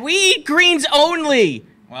bad. We eat greens only.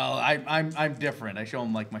 Well, I'm different. I show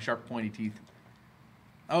him like my sharp pointy teeth.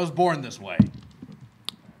 I was born this way.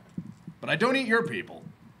 but I don't eat your people.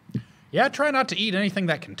 Yeah, try not to eat anything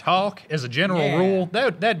that can talk. As a general rule,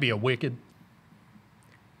 that'd be a wicked.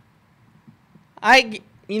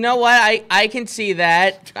 You know what? I can see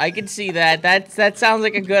that. I can see that. That sounds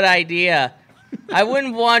like a good idea. I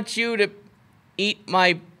wouldn't want you to eat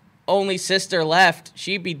my only sister left.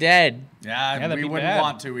 She'd be dead. Yeah, we wouldn't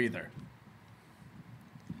want to either.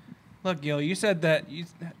 Look, Gil, you said that.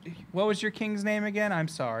 What was your king's name again? I'm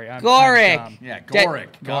sorry. Gorick. Yeah, Gorick.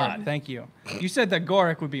 God, thank you. You said that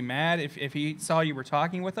Gorick would be mad if he saw you were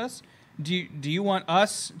talking with us. Do you want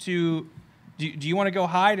us to? Do you want to go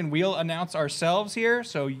hide and we'll announce ourselves here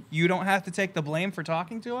so you don't have to take the blame for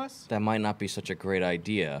talking to us? That might not be such a great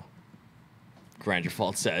idea,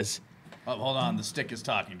 Granderfault says. Oh, hold on. The stick is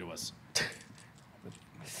talking to us.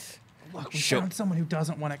 Look, we found someone who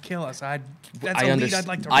doesn't want to kill us. That's a lead I'd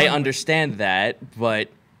like to run I with. understand that, but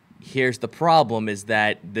here's the problem: is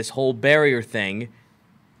that this whole barrier thing.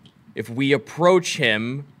 If we approach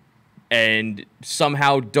him and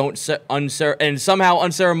somehow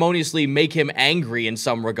unceremoniously make him angry in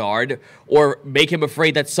some regard, or make him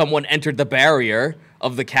afraid that someone entered the barrier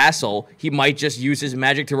of the castle, he might just use his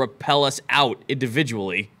magic to repel us out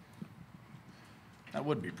individually. That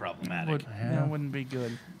would be problematic. That wouldn't be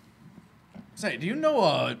good. Say, do you know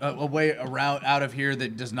a way around out of here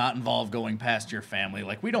that does not involve going past your family?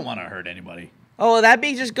 Like, we don't want to hurt anybody. Oh, that'd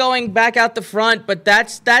be just going back out the front, but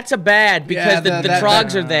that's a bad because the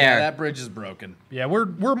trogs are there. That bridge is broken. Yeah, we're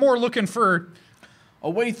more looking for A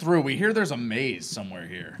way through. We hear there's a maze somewhere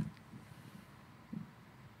here.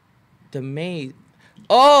 The maze.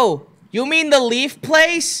 Oh, you mean the leaf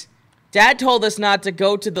place? Dad told us not to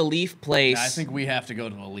go to the leaf place. I think we have to go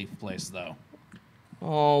to the leaf place, though.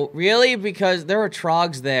 Oh, really? Because there are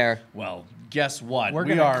trogs there. Well, guess what? We're we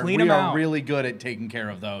gonna are clean 'em out. really good at taking care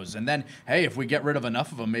of those. And then, hey, if we get rid of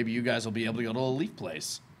enough of them, maybe you guys will be able to go to a leaf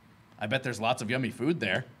place. I bet there's lots of yummy food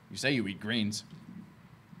there. You say you eat greens.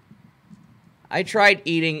 I tried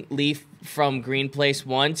eating leaf from Green Place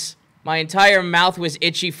once. My entire mouth was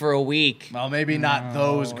itchy for a week. Well, maybe not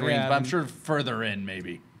those greens, yeah, but I'm sure further in,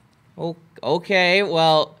 maybe. Oh, okay,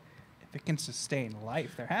 well, If it can sustain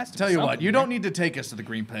life, there has to Tell be you what, something you there. don't need to take us to the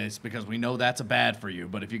green place because we know that's bad for you.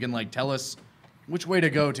 But if you can, like, tell us which way to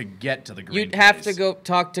go to get to the green you'd place. have to go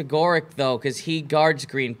talk to Gorick, though, because he guards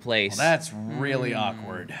Green Place. Well, that's really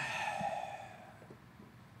awkward.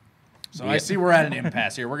 So I see we're at an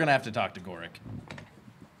impasse here. We're going to have to talk to Gorick.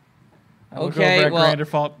 I look Okay, over at well-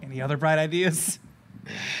 Granderfault. Any other bright ideas?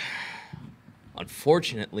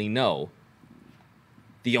 Unfortunately, no.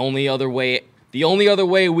 The only other way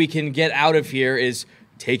we can get out of here is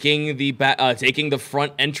taking the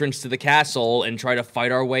front entrance to the castle and try to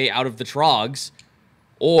fight our way out of the trogs,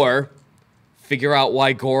 or figure out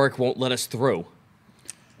why Gorick won't let us through.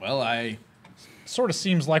 Well, I sort of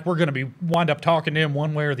seems like we're going to wind up talking to him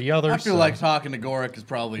one way or the other. feel like talking to Gorick is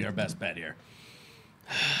probably our best bet here.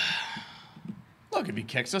 Look, if he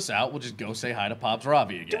kicks us out, we'll just go say hi to Pops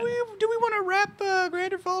Ravi again. Do we want to wrap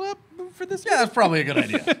Granderfault up for this? Yeah, that's probably a good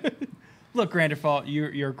idea. Look, Granderfault,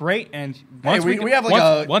 you're great, and Hey, once we have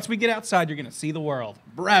like once we get outside, you're gonna see the world.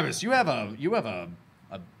 Barabbas, you have a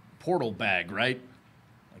portal bag, right?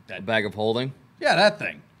 Like A that. bag of holding? Yeah, that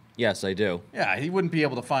thing. Yes, I do. Yeah, he wouldn't be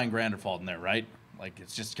able to find Granderfault in there, right? Like,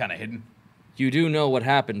 it's just kind of hidden. You do know what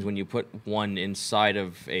happens when you put one inside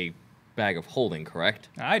of a bag of holding, correct?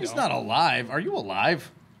 I don't. He's not alive. Are you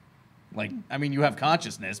alive? Like, I mean, you have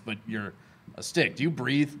consciousness, but you're a stick. Do you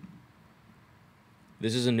breathe?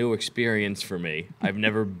 This is a new experience for me. I've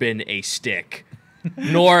never been a stick.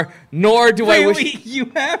 Nor do I wish... Wait,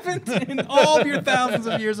 you haven't in all of your thousands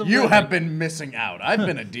of years of You living. have been missing out. I've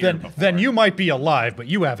been a deer before. Then you might be alive, but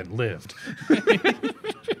you haven't lived.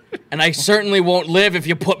 And I certainly won't live if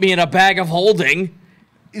you put me in a bag of holding.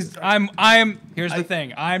 Here's the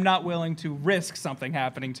thing. I'm not willing to risk something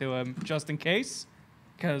happening to him just in case,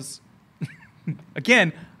 because,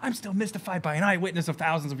 again, I'm still mystified by an eyewitness of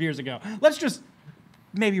thousands of years ago. Let's just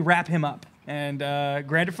maybe wrap him up. And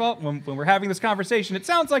Granderfault, when we're having this conversation, it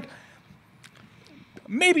sounds like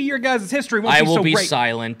maybe your guys' history won't I be so will be great.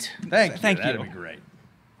 silent. Thank you. Thank That'd you. be great.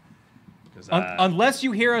 'Cause, Unless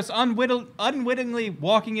you hear us unwittingly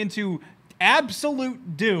walking into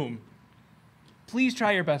absolute doom, please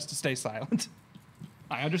try your best to stay silent.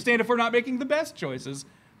 I understand if we're not making the best choices,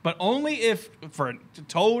 but only if, for a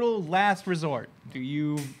total last resort, do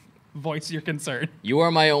you voice your concern. You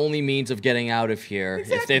are my only means of getting out of here.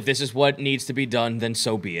 Exactly. If this is what needs to be done, then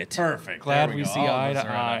so be it. Perfect. Glad There we go. see All of eye us to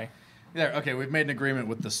are on eye. There. Okay, we've made an agreement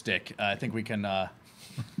with the stick. I think we can. That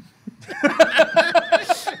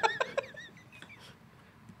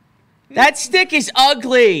stick is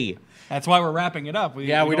ugly. That's why we're wrapping it up. We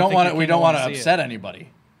don't want to upset anybody.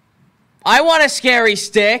 I want a scary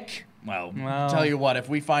stick. Well, tell you what, if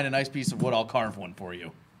we find a nice piece of wood, I'll carve one for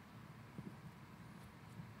you.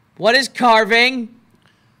 What is carving?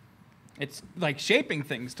 It's like shaping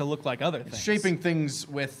things to look like other things. It's shaping things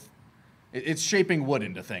with... It's shaping wood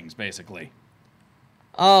into things, basically.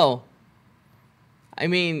 Oh. I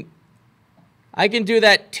mean, I can do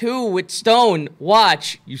that too with stone.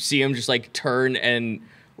 Watch. You see him just like turn and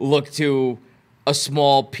look to a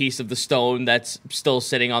small piece of the stone that's still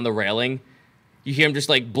sitting on the railing. You hear him just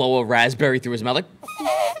like blow a raspberry through his mouth,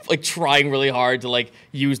 like trying really hard to like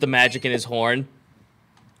use the magic in his horn.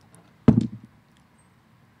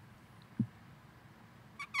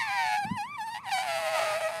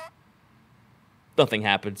 Nothing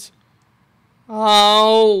happens.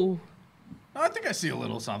 Oh. I think I see a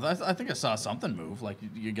little something. I think I saw something move. Like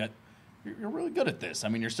you're really good at this. I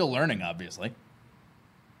mean, you're still learning, obviously.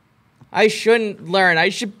 I shouldn't learn. I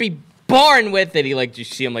should be born with it. He like, you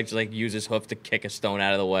see him like just like use his hoof to kick a stone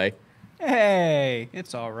out of the way. Hey,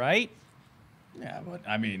 it's all right. Yeah, but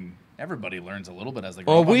I mean, everybody learns a little bit as they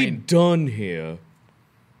grow Are up. we done here?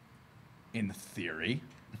 In theory.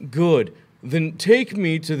 Good. Then take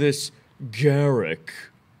me to this Garrick.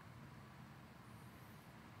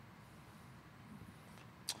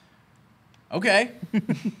 Okay.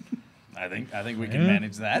 I think we can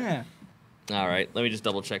manage that. Yeah. All right, let me just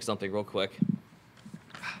double check something real quick.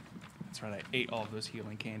 That's right. I ate all of those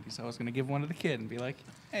healing candies. I was going to give one to the kid and be like,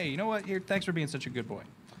 hey, you know what? Here, thanks for being such a good boy.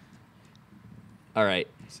 All right.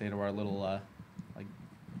 Say to our little, like...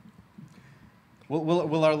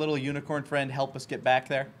 Will our little unicorn friend help us get back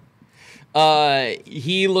there?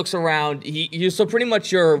 He looks around. So pretty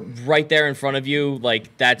much you're right there in front of you.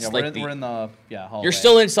 Like that's we're like we're in the hallway. You're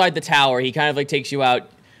still inside the tower. He kind of like takes you out.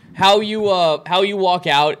 How you walk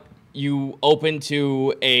out, you open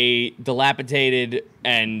to a dilapidated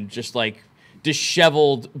and just like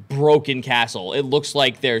disheveled, broken castle. It looks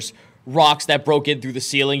like there's rocks that broke in through the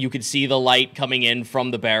ceiling. You can see the light coming in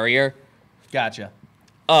from the barrier. Gotcha.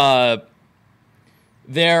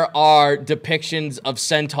 There are depictions of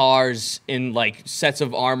centaurs in like sets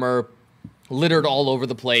of armor littered all over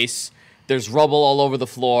the place. There's rubble all over the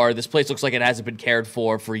floor. This place looks like it hasn't been cared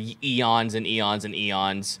for eons and eons and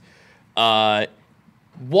eons.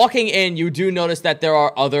 Walking in, you do notice that there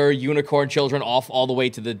are other unicorn children off all the way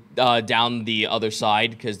to the down the other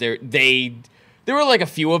side because there were like a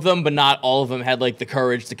few of them, but not all of them had like the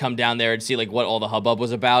courage to come down there and see like what all the hubbub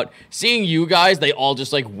was about. Seeing you guys, they all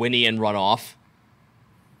just like whinny and run off.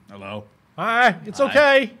 Hello. Hi, it's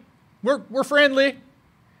okay. We're friendly.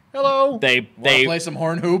 Hello. They play some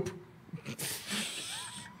horn hoop.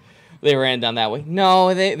 They ran down that way.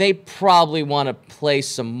 No, they probably want to play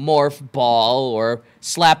some morph ball or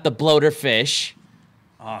slap the bloater fish.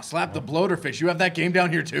 Slap the bloater fish. You have that game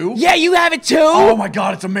down here too? Yeah, you have it too. Oh my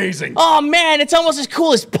god, it's amazing. Oh man, it's almost as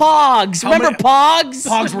cool as Pogs. Remember Pogs?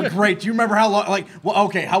 Pogs were great. Do you remember how long? Like, well,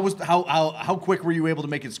 okay, how quick were you able to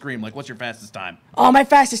make it scream? Like, what's your fastest time? Oh, my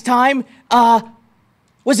fastest time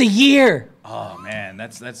was a year. Oh man,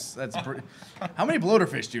 that's pretty. How many bloater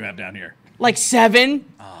fish do you have down here? Like 7.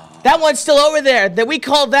 That one's still over there. That we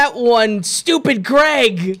call that one Stupid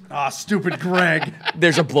Greg. Stupid Greg.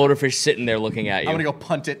 There's a bloaterfish sitting there looking at you. I'm gonna go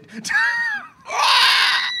punt it.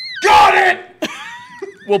 Got it!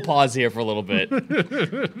 We'll pause here for a little bit.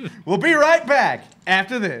 We'll be right back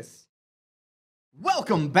after this.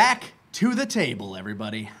 Welcome back to the table,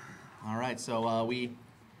 everybody. All right, so we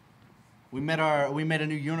met a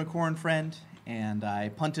new unicorn friend, and I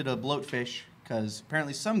punted a bloatfish because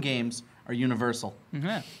apparently some games are universal.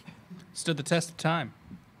 Yeah. Stood the test of time.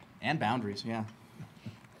 And boundaries, yeah.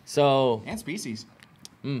 So... And species.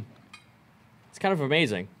 It's kind of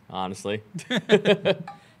amazing, honestly.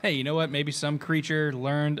 Hey, you know what? Maybe some creature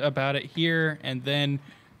learned about it here and then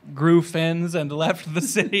grew fins and left the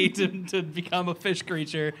city to become a fish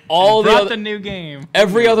creature. All brought the new game.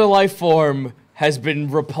 Every other life form has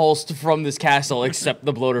been repulsed from this castle except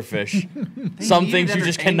the bloaterfish. Some things you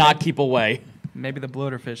just cannot keep away. Maybe the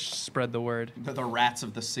bloaterfish spread the word. The rats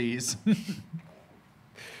of the seas.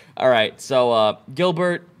 All right, so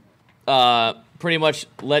Gilbert pretty much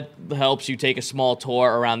helps you take a small tour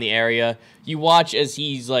around the area. You watch as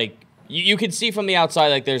he's like, you can see from the outside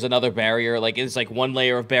like there's another barrier. Like it's like one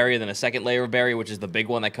layer of barrier, then a second layer of barrier, which is the big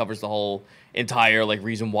one that covers the whole entire like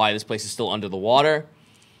reason why this place is still under the water.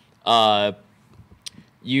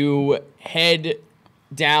 You head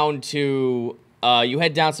down to you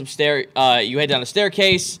head down a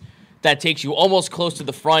staircase that takes you almost close to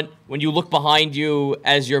the front. When you look behind you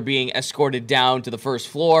as you're being escorted down to the first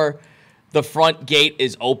floor, the front gate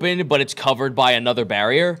is open, but it's covered by another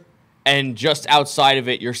barrier. And just outside of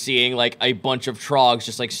it, you're seeing, like, a bunch of trogs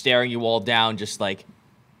just, like, staring you all down, just like,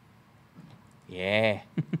 yeah,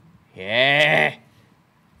 yeah.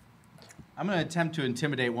 I'm going to attempt to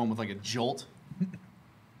intimidate one with, like, a jolt.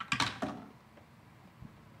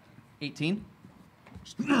 18.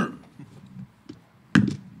 I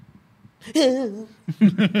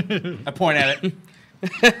point at it.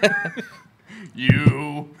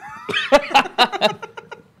 You.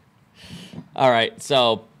 All right,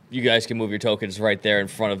 so you guys can move your tokens right there in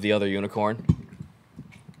front of the other unicorn.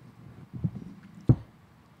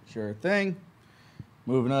 Sure thing.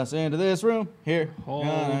 Moving us into this room. Here.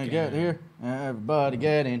 Okay. Get here. Everybody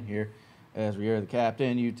get in here. Ezra, you're the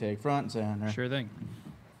captain. You take front and center. Sure thing.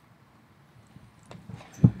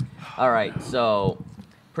 All right, so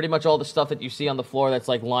pretty much all the stuff that you see on the floor that's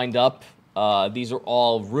like lined up, these are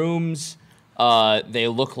all rooms. They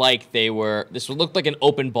look like this would look like an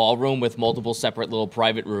open ballroom with multiple separate little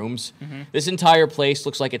private rooms. This entire place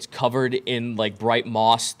looks like it's covered in like bright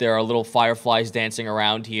moss. There are little fireflies dancing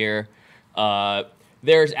around here.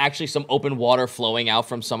 There's actually some open water flowing out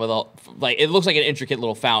from some of the, like, it looks like an intricate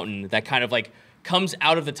little fountain that kind of like comes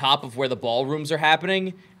out of the top of where the ballrooms are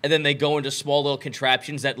happening, and then they go into small little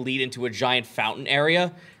contraptions that lead into a giant fountain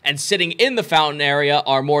area. And sitting in the fountain area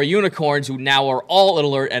are more unicorns who now are all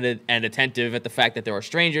alert and attentive at the fact that there are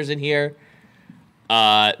strangers in here.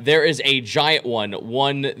 There is a giant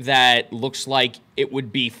one that looks like it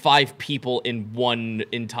would be 5 people in one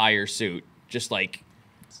entire suit, just like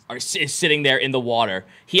is sitting there in the water.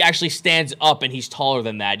 He actually stands up and he's taller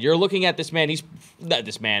than that. You're looking at this man. He's not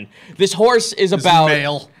this man. This horse is about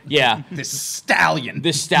male. Yeah. This stallion.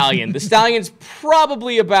 This stallion. The stallion's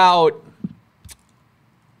probably about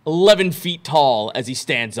 11 feet tall as he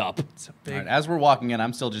stands up. It's a big. All right, as we're walking in,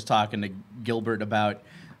 I'm still just talking to Gilbert about,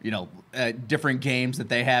 different games that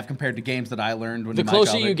they have compared to games that I learned when The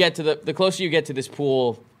closer you get to this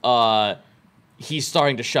pool, he's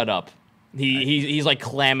starting to shut up. He's like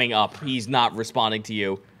clamming up. He's not responding to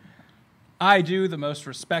you. I do the most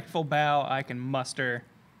respectful bow I can muster,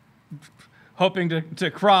 hoping to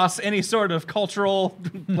cross any sort of cultural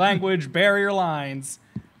language barrier lines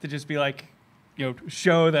to just be like,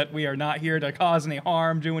 show that we are not here to cause any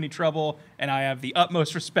harm, do any trouble, and I have the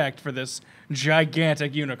utmost respect for this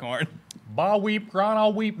gigantic unicorn. Ba weep, grana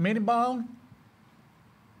weep, mini bone.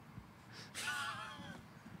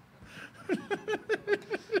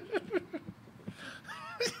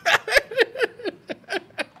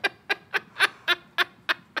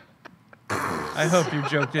 I hope your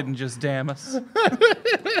joke didn't just damn us.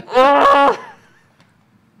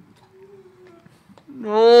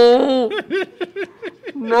 No.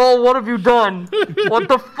 No, what have you done? What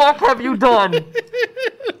the fuck have you done?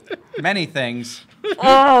 Many things.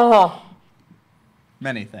 Oh.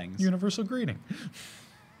 Many things. Universal greeting.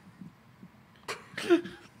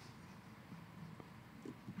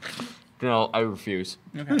 No, I refuse.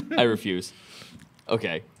 Okay. I refuse.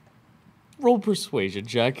 Okay. Roll persuasion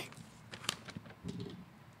check.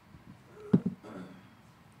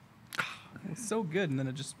 It's so good, and then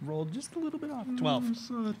it just rolled just a little bit off.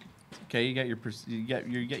 12. Okay, you get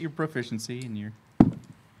your proficiency, and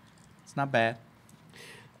it's not bad.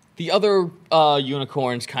 The other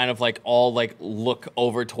unicorns kind of like all like look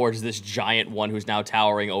over towards this giant one who's now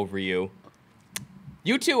towering over you.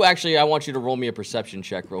 You two, actually, I want you to roll me a perception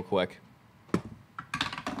check real quick.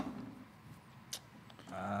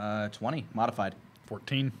 20 modified.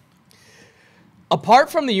 14.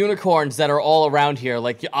 Apart from the unicorns that are all around here,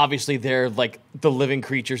 like obviously they're like the living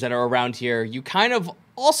creatures that are around here, you kind of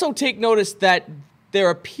also take notice that there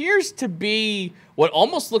appears to be what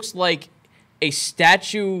almost looks like a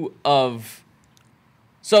statue of...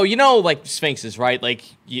 So, like sphinxes, right? Like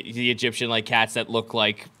the Egyptian like cats that look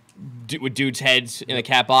like with dudes' heads in a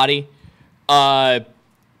cat body.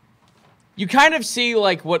 You kind of see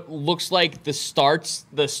like what looks like the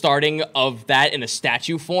starting of that in a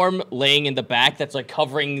statue form laying in the back that's like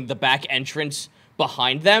covering the back entrance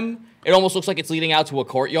behind them. It almost looks like it's leading out to a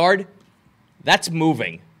courtyard. That's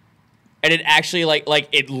moving. And it actually like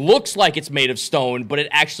it looks like it's made of stone, but it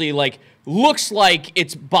actually like looks like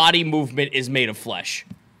its body movement is made of flesh.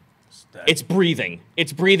 It's breathing.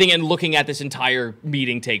 It's breathing and looking at this entire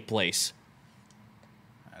meeting take place.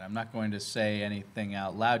 I'm not going to say anything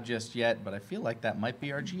out loud just yet, but I feel like that might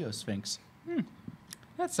be our Geosphinx.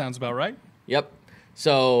 That sounds about right. Yep.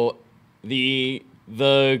 So the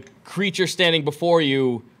creature standing before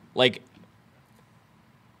you, like,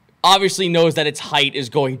 obviously knows that its height is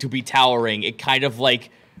going to be towering. It kind of like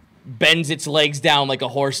bends its legs down like a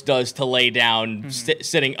horse does to lay down,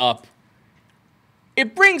 sitting up.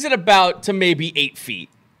 It brings it about to maybe 8 feet.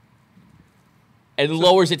 and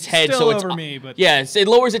lowers its head still so it's over me, but yes, it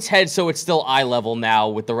lowers its head so it's still eye level now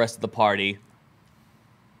with the rest of the party.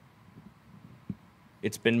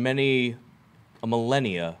 It's been a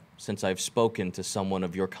millennia since I've spoken to someone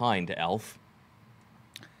of your kind, elf.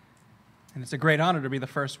 and it's a great honor to be the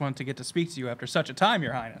first one to get to speak to you after such a time,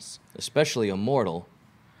 Your Highness. Especially a mortal.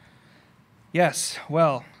 Yes,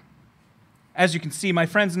 well, as you can see, my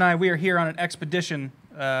friends and I, we are here on an expedition.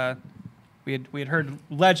 We had heard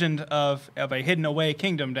legend of a hidden away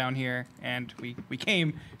kingdom down here, and we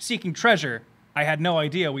came seeking treasure. I had no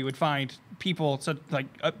idea we would find people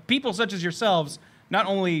people such as yourselves, not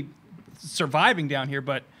only surviving down here,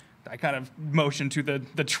 but I kind of motioned to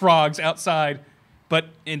the trogs outside, but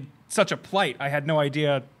in such a plight. I had no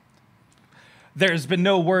idea. There's been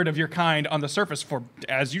no word of your kind on the surface for,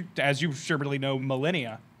 as you surely know,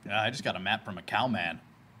 millennia. Yeah, I just got a map from a cowman.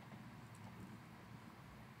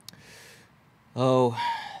 Oh,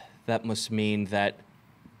 that must mean that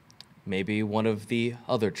maybe one of the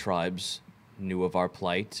other tribes knew of our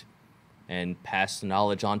plight and passed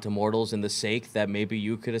knowledge on to mortals in the sake that maybe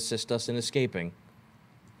you could assist us in escaping.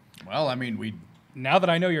 Well, I mean, Now that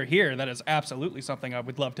I know you're here, that is absolutely something I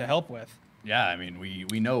would love to help with. yeah, I mean,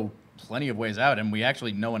 we know plenty of ways out, and we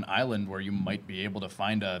actually know an island where you might be able to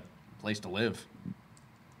find a place to live.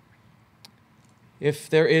 If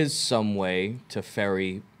there is some way to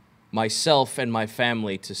ferry myself and my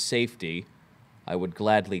family to safety, I would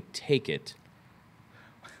gladly take it.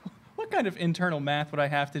 What kind of internal math would I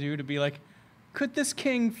have to do to be like, could this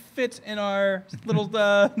king fit in our little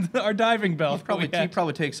our diving bell? He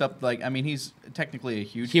probably takes up, like, I mean, he's technically a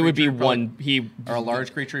huge He would be creature, probably- one. or a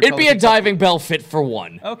large creature. It'd be a diving bell fit for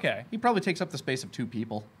one. Okay. He probably takes up the space of two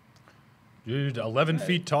people. Dude, 11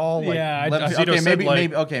 feet tall. Like, Yeah, Zito Okay, said,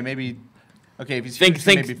 maybe. Okay, if he's Think, huge,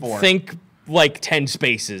 then think, maybe 4. think like 10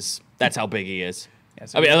 spaces. That's how big he is. Yeah,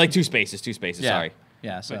 so I mean, like two spaces. Yeah. Sorry.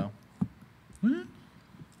 Yeah. So.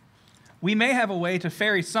 we may have a way to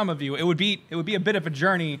ferry some of you. It would be a bit of a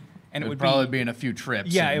journey, and It it would would probably be in a few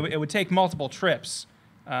trips. yeah, and- it would take multiple trips.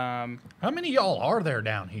 How many of y'all are there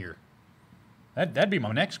down here? That'd be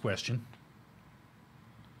my next question.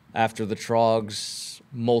 After the Trogs'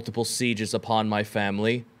 multiple sieges upon my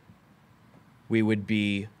family, we would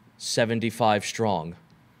be 75 strong.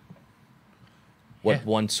 What Yeah.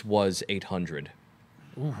 once was 800.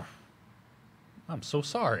 I'm so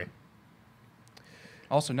sorry.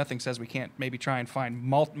 Also, nothing says we can't maybe try and find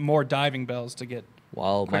more diving bells to get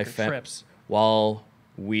While my quicker trips. While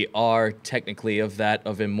we are technically of that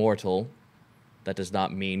of immortal, that does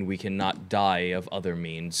not mean we cannot die of other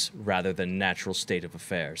means rather than natural state of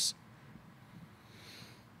affairs.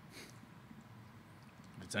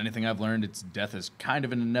 If it's anything I've learned, it's death is kind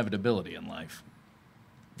of an inevitability in life.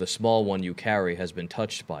 The small one you carry has been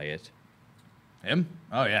touched by it. Him?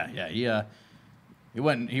 Oh yeah. He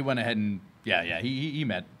went ahead and he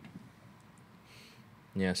met.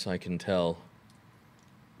 Yes, I can tell.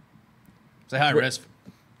 Say hi, Risp.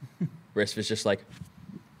 Risp is just like...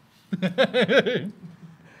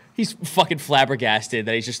 He's fucking flabbergasted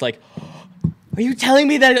that he's just like, are you telling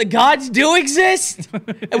me that gods do exist?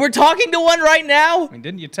 And we're talking to one right now? I mean,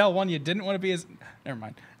 didn't you tell one you didn't want to be as... Never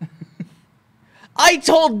mind. I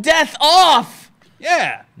told death off!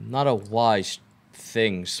 Yeah. Not a wise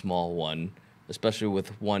thing, small one. Especially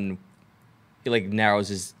with one... He, like, narrows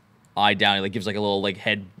his eye down. He, like, gives, like, a little, like,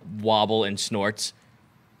 head wobble and snorts.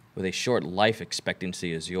 With a short life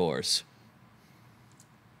expectancy as yours.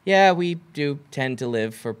 Yeah, we do tend to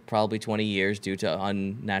live for probably 20 years due to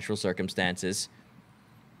unnatural circumstances.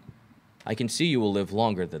 I can see you will live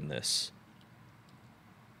longer than this.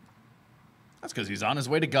 That's because he's on his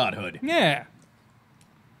way to godhood. Yeah.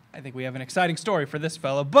 I think we have an exciting story for this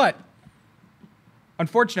fellow, but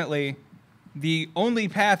unfortunately, the only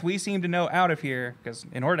path we seem to know out of here, because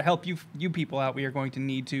in order to help you people out, we are going to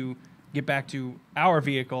need to get back to our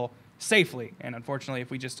vehicle safely. And unfortunately,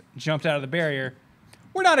 if we just jumped out of the barrier,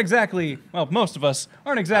 we're not exactly, well, most of us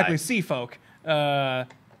aren't exactly sea folk. So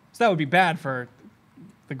that would be bad for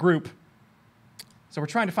the group. So we're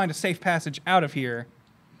trying to find a safe passage out of here.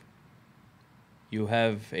 You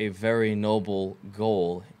have a very noble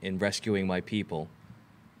goal in rescuing my people.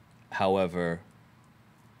 However,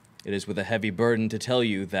 it is with a heavy burden to tell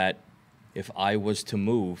you that if I was to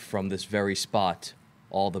move from this very spot,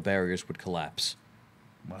 all the barriers would collapse.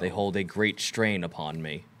 Wow. They hold a great strain upon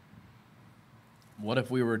me. What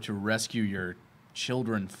if we were to rescue your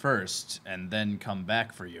children first and then come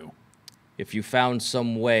back for you? If you found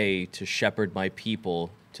some way to shepherd my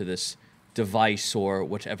people to this device or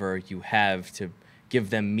whatever you have to give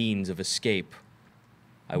them means of escape,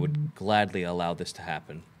 I would gladly allow this to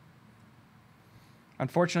happen.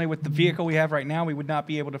 Unfortunately, with the vehicle we have right now, we would not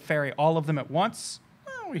be able to ferry all of them at once.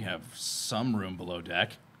 Well, we have some room below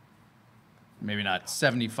deck. Maybe not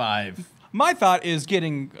 75. My thought is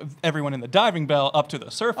getting everyone in the diving bell up to the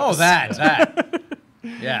surface. Oh, that.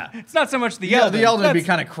 Yeah. It's not so much the Yeah, Yeldon. the Yeldon would be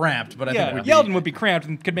kind of cramped, but I think we'd Yeldon would be cramped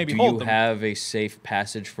and could maybe Do hold you them. have a safe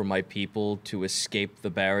passage for my people to escape the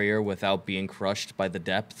barrier without being crushed by the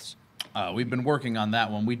depths? We've been working on that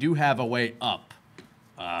one. We do have a way up.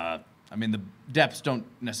 I mean, the depths don't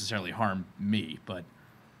necessarily harm me, but...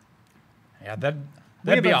 Yeah,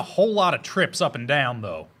 that'd be a whole lot of trips up and down,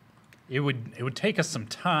 though. It would take us some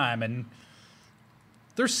time, and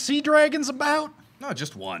there's sea dragons about? No,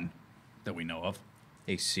 just one that we know of.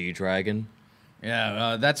 A sea dragon?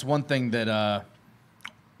 Yeah, that's one thing that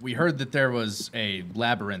we heard that there was a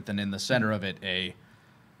labyrinth, and in the center of it, a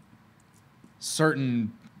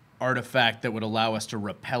certain artifact that would allow us to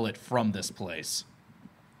repel it from this place.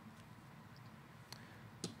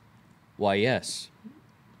 Why, yes.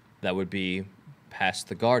 That would be past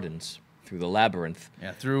the gardens, through the labyrinth.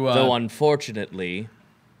 Yeah, through... Though unfortunately,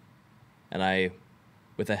 and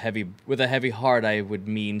with a heavy heart, I would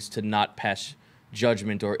means to not pass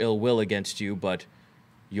judgment or ill will against you, but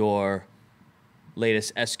your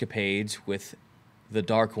latest escapades with the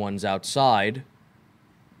Dark Ones outside,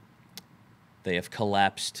 they have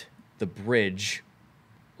collapsed the bridge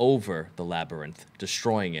over the labyrinth,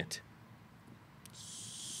 destroying it.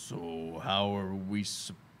 So how are we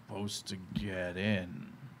supposed to get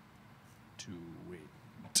in to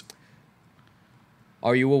it?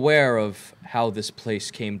 Are you aware of how this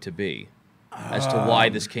place came to be? As to why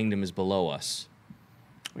this kingdom is below us?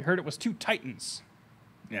 We heard it was 2 titans.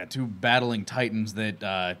 Yeah, 2 battling titans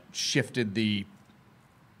that shifted the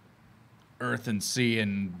earth and sea,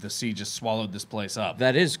 and the sea just swallowed this place up.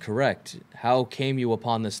 That is correct. How came you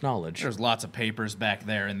upon this knowledge? There's lots of papers back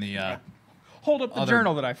there in the... Hold up the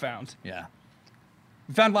journal that I found. Yeah.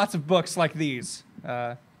 We found lots of books like these.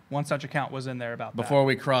 One such account was in there about Before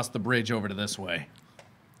we crossed the bridge over to this way.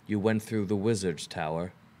 You went through the wizard's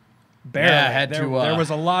tower. Barely. Yeah, there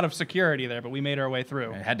was a lot of security there, but we made our way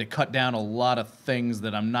through. I had to cut down a lot of things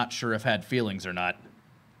that I'm not sure if had feelings or not.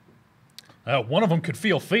 One of them could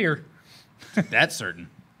feel fear. That's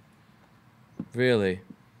certain. Really?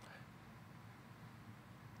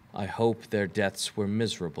 I hope their deaths were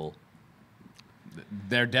miserable.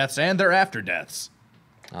 Their deaths and their after deaths.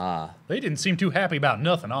 Ah. They didn't seem too happy about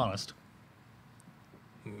nothing, honest.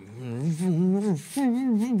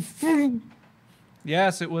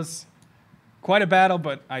 Yes, it was quite a battle,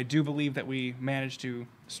 but I do believe that we managed to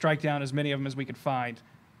strike down as many of them as we could find.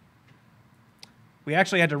 We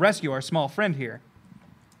actually had to rescue our small friend here.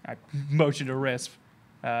 I motioned to Risp.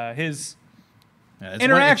 His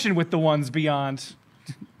interaction with the ones beyond,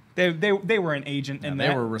 they were an agent in that.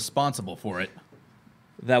 They were responsible for it.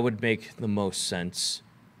 That would make the most sense.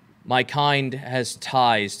 My kind has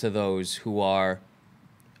ties to those who are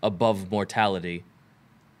above mortality.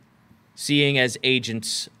 Seeing as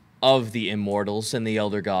agents of the immortals and the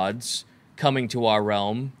elder gods, coming to our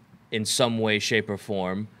realm in some way, shape, or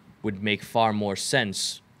form would make far more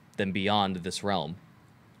sense than beyond this realm.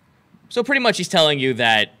 So pretty much he's telling you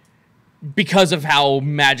that because of how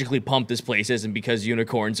magically pumped this place is and because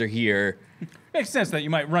unicorns are here... Makes sense that you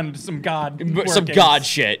might run into some god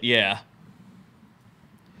shit, yeah.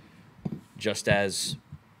 Just as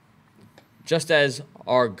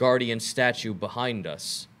our guardian statue behind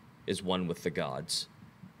us is one with the gods.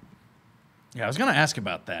 Yeah, I was going to ask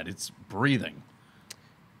about that. It's breathing.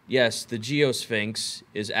 Yes, the Geosphinx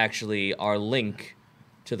is actually our link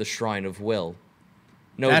to the Shrine of Will.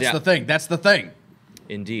 That's the thing.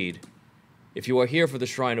 Indeed. If you are here for the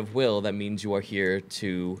Shrine of Will, that means you are here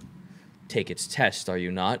to take its test, are you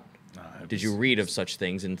not? Did you read of such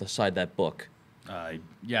things inside that book?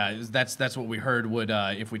 Yeah, that's what we heard would,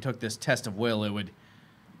 if we took this test of will, it would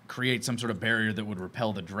create some sort of barrier that would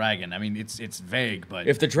repel the dragon. I mean, it's vague, but...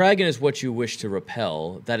 If the dragon is what you wish to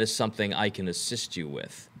repel, that is something I can assist you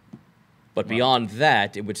with. But beyond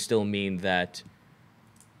that, it would still mean that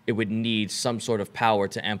it would need some sort of power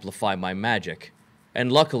to amplify my magic. And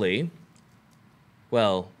luckily,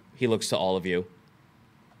 well, he looks to all of you.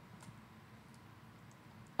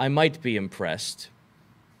 I might be impressed,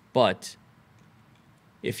 but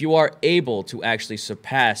if you are able to actually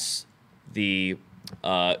surpass the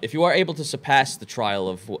trial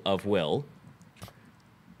of will,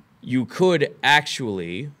 you could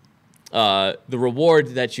actually, the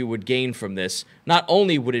reward that you would gain from this, not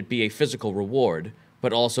only would it be a physical reward,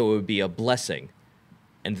 but also it would be a blessing,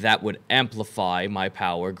 and that would amplify my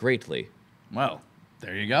power greatly. Well,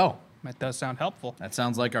 there you go. That does sound helpful. That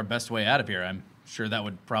sounds like our best way out of here. sure that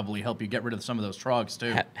would probably help you get rid of some of those trogs,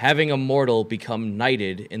 too. Having a mortal become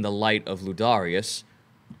knighted in the light of Ludarius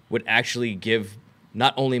would actually give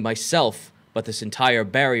not only myself, but this entire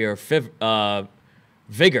barrier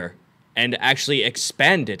vigor, and actually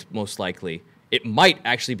expand it, most likely. It might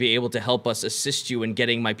actually be able to help us assist you in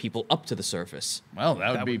getting my people up to the surface. Well,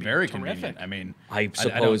 that would be very terrific. convenient. I mean, I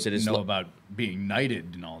suppose don't it is know about being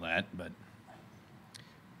knighted and all that, but...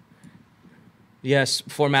 Yes,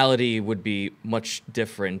 formality would be much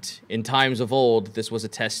different. In times of old, this was a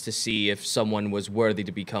test to see if someone was worthy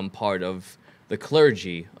to become part of the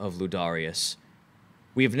clergy of Ludarius.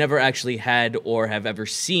 We have never actually had or have ever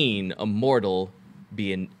seen a mortal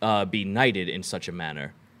be knighted in such a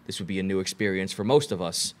manner. This would be a new experience for most of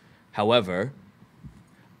us. However,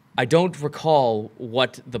 I don't recall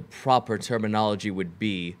what the proper terminology would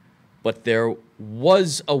be, but there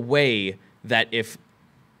was a way that if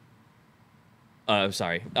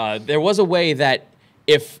there was a way that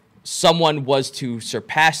if someone was to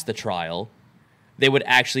surpass the trial, they would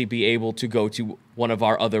actually be able to go to one of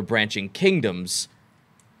our other branching kingdoms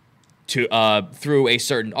to through a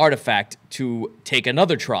certain artifact to take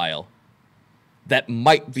another trial. That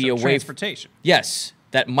might be a way. Transportation. Yes,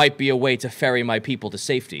 that might be a way to ferry my people to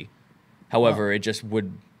safety. However, it just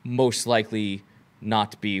would most likely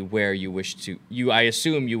not be where you wish to. I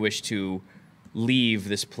assume you wish to leave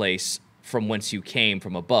this place from whence you came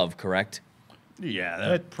from above, correct? Yeah,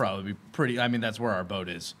 that'd probably be pretty... I mean, that's where our boat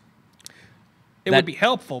is. It would be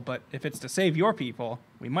helpful, but if it's to save your people,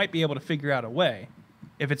 we might be able to figure out a way.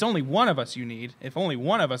 If it's only one of us you need, if only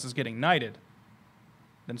one of us is getting knighted,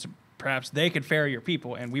 then perhaps they could ferry your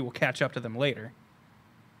people, and we will catch up to them later.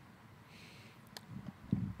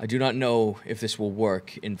 I do not know if this will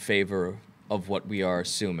work in favor of what we are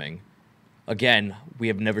assuming. Again, we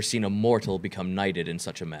have never seen a mortal become knighted in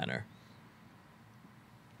such a manner.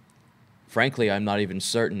 Frankly, I'm not even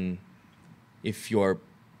certain if your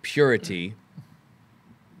purity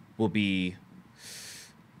will be...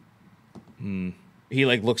 He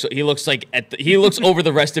looks over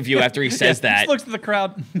the rest of you after he says that. He looks at the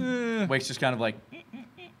crowd. Wake's just kind of like...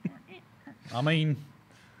 I mean,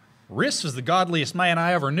 Riss is the godliest man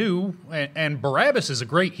I ever knew, and Barabbas is a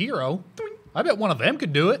great hero. I bet one of them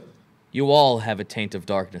could do it. You all have a taint of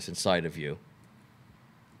darkness inside of you.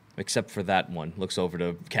 Except for that one. Looks over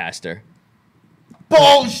to Caster.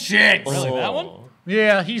 Bullshit! Really, that one?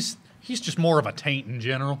 Yeah, he's just more of a taint in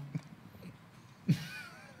general.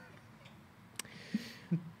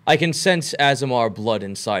 I can sense Azamar blood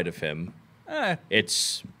inside of him.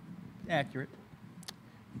 It's... Accurate.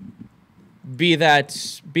 Be that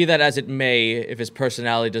as it may, if his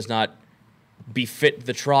personality does not befit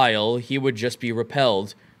the trial, he would just be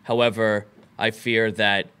repelled. However, I fear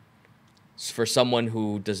that for someone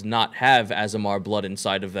who does not have Azamar blood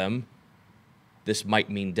inside of them, this might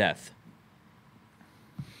mean death.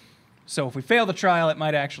 So if we fail the trial, it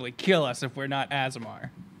might actually kill us if we're not Azamar,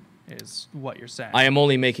 is what you're saying. I am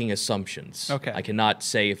only making assumptions. Okay. I cannot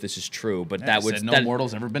say if this is true, but Yeah, that he would... said no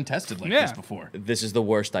mortal's ever been tested like this before. This is the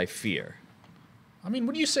worst I fear. I mean,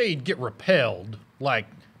 when you say he'd get repelled, like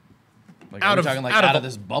Like, out are we of- talking like out of out of the-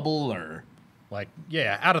 this bubble or...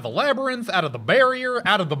 out of the labyrinth, out of the barrier,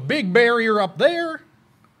 out of the big barrier up there.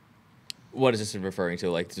 What is this referring to?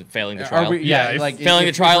 Like failing the Are trial? we- yeah, if- like Failing the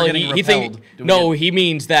if trial, we're and getting he think... repelled, do we No, get- he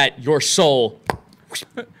means that your soul...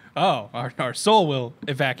 Oh, our soul will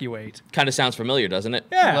evacuate. Kind of sounds familiar, doesn't it?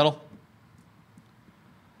 Yeah. A little.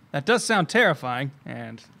 That does sound terrifying,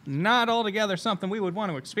 and not altogether something we would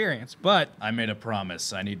want to experience, but I made a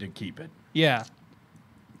promise. I need to keep it. yeah.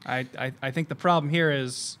 I think the problem here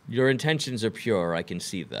is... Your intentions are pure, I can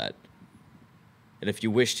see that. And if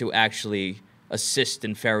you wish to actually assist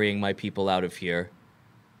in ferrying my people out of here,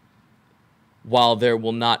 while there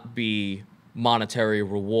will not be monetary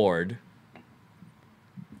reward,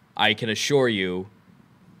 I can assure you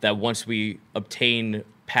that once we obtain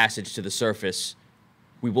passage to the surface,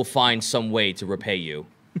 we will find some way to repay you.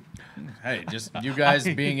 Hey, just you guys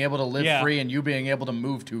being able to live Yeah. free and you being able to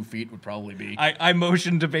move 2 feet would probably be... I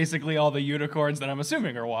motioned to basically all the unicorns that I'm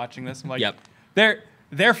assuming are watching this. I'm like, Yep.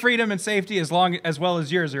 Their freedom and safety, as well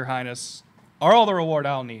as yours, Your Highness, are all the reward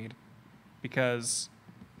I'll need. Because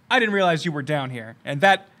I didn't realize you were down here, and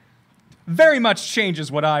that very much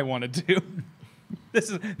changes what I want to do.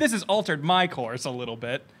 This has altered my course a little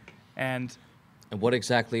bit, and And what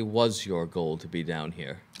exactly was your goal to be down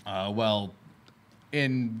here? Well,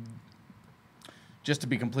 just to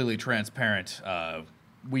be completely transparent,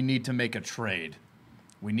 we need to make a trade.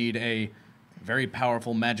 We need a very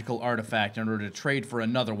powerful magical artifact in order to trade for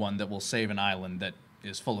another one that will save an island that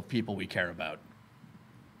is full of people we care about.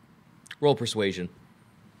 Roll persuasion.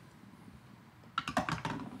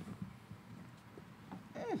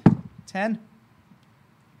 10.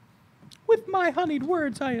 With my honeyed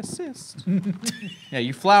words, I assist. Yeah,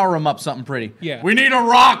 you flower them up something pretty. Yeah. We need a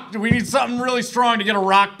rock. We need something really strong to get a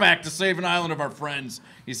rock back to save an island of our friends,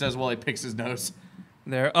 he says while he picks his nose.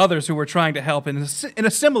 There are others who were trying to help in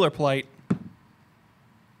a similar plight.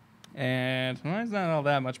 And, well, it's not all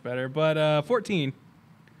that much better, but 14.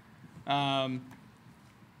 I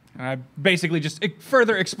basically just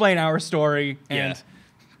further explain our story and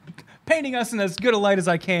painting us in as good a light as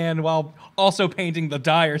I can while also painting the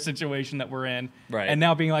dire situation that we're in. Right. And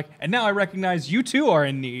now being like, and now I recognize you too are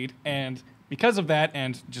in need. And because of that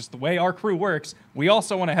and just the way our crew works, we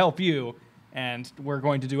also want to help you. And we're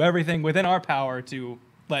going to do everything within our power to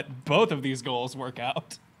let both of these goals work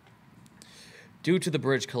out. Due to the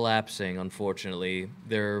bridge collapsing, unfortunately,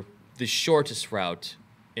 the shortest route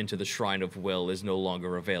into the Shrine of Will is no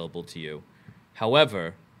longer available to you.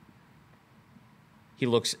 However, he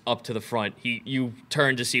looks up to the front. You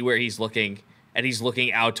turn to see where he's looking, and he's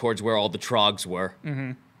looking out towards where all the trogs were.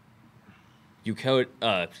 Mm-hmm. You could,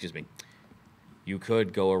 you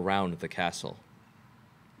could go around the castle.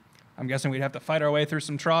 I'm guessing we'd have to fight our way through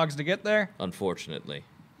some trogs to get there. Unfortunately.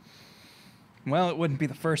 Well, it wouldn't be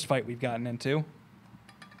the first fight we've gotten into.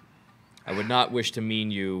 I would not wish to mean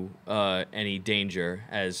you any danger,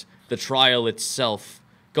 as the trial itself,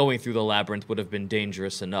 going through the labyrinth, would have been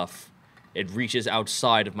dangerous enough. It reaches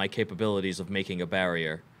outside of my capabilities of making a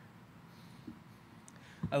barrier.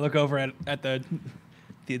 I look over at the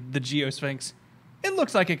Geosphinx. It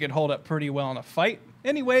looks like it could hold up pretty well in a fight.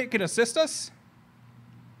 Any way it could assist us?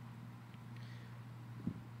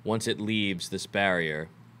 Once it leaves this barrier,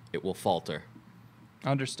 it will falter.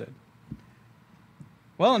 Understood.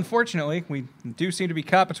 Well, unfortunately, we do seem to be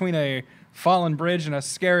caught between a fallen bridge and a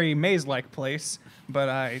scary maze-like place, but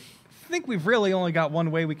I think we've really only got one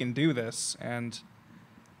way we can do this, and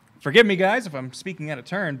forgive me, guys, if I'm speaking out of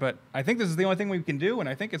turn, but I think this is the only thing we can do, and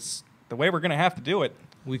I think it's the way we're going to have to do it.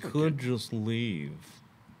 We could just leave.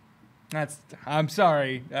 I'm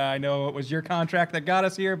sorry. I know it was your contract that got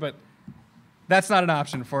us here, but that's not an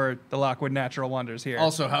option for the Lockwood Natural Wonders here.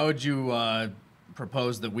 Also, how would you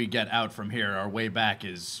propose that we get out from here? Our way back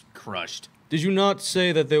is crushed. Did you not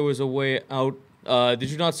say that there was a way out?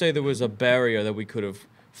 Did you not say there was a barrier that we could have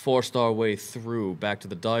forced our way through back to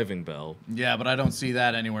the diving bell? Yeah, but I don't see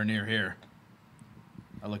that anywhere near here.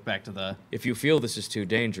 I look back to the... If you feel this is too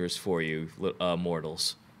dangerous for you,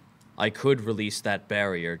 mortals, I could release that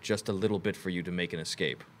barrier just a little bit for you to make an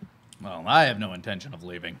escape. Well, I have no intention of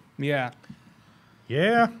leaving. Yeah.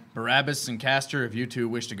 Yeah. Barabbas and Castor, if you two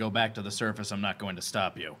wish to go back to the surface, I'm not going to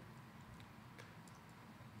stop you.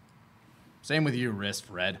 Same with you, Riss,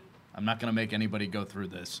 Fred. I'm not going to make anybody go through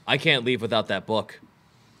this. I can't leave without that book.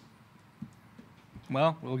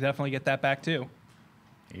 Well, we'll definitely get that back, too.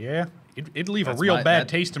 Yeah. It'd leave That's a real my- bad that-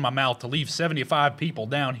 taste in my mouth to leave 75 people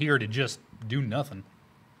down here to just do nothing.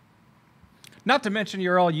 Not to mention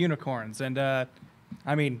you're all unicorns, and,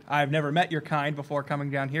 I mean, I've never met your kind before coming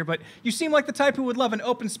down here, but you seem like the type who would love an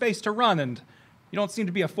open space to run, and you don't seem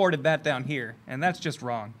to be afforded that down here, and that's just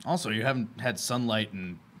wrong. Also, you haven't had sunlight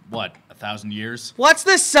in, what, 1,000 years? What's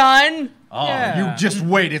the sun? Oh, Yeah. you just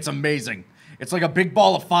wait. It's amazing. It's like a big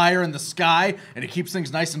ball of fire in the sky, and it keeps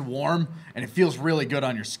things nice and warm, and it feels really good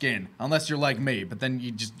on your skin. Unless you're like me, but then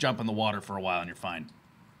you just jump in the water for a while and you're fine.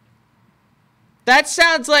 That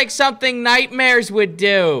sounds like something nightmares would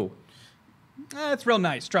do. It's real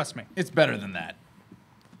nice, trust me. It's better than that.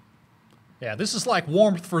 Yeah, this is like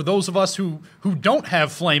warmth for those of us who don't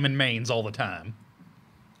have flaming mains all the time.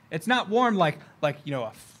 It's not warm like you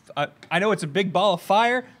know, I know it's a big ball of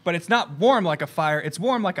fire, but it's not warm like a fire. It's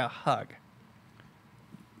warm like a hug.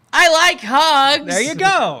 I like hugs. There you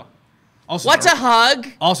go. Also, What's a hug?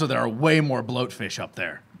 Also, there are way more bloatfish up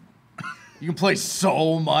there. You can play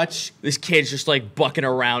so much. This kid's just like bucking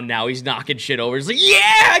around now. He's knocking shit over. He's like, yeah,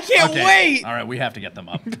 I can't wait. All right, we have to get them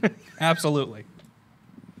up. Absolutely.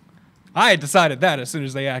 I had decided that as soon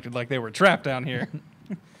as they acted like they were trapped down here.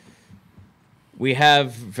 We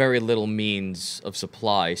have very little means of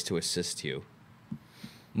supplies to assist you.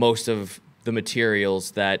 Most of the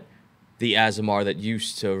materials that the Azamar that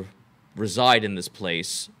used to reside in this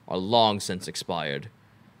place are long since expired.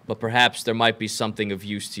 But perhaps there might be something of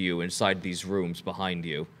use to you inside these rooms behind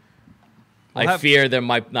you. I fear there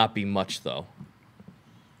might not be much, though.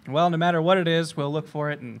 Well, no matter what it is, we'll look for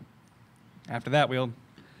it, and after that,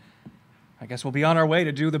 I guess we'll be on our way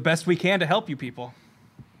to do the best we can to help you people.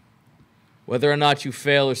 Whether or not you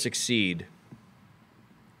fail or succeed,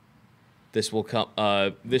 this will come.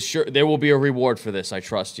 There will be a reward for this. I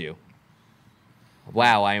trust you.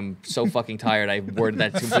 Wow, I am so fucking tired. I worded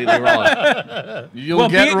that completely wrong. You'll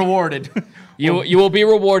get rewarded. You will be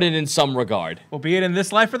rewarded in some regard. Well, be it in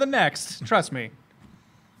this life or the next. Trust me.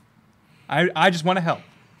 I just want to help.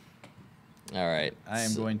 All right. I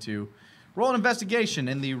am going to roll an investigation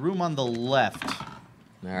in the room on the left.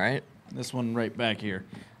 All right. This one right back here.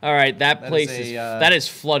 All right, that place is is a, that is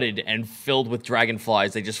flooded and filled with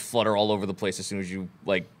dragonflies. They just flutter all over the place as soon as you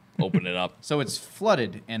like open it up. So it's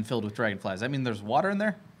flooded and filled with dragonflies. I mean, there's water in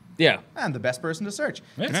there? Yeah. I'm the best person to search.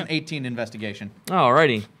 It's an 18 investigation.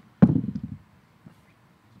 Alrighty.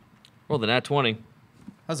 Roll the nat 20.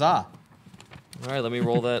 Huzzah. All right, let me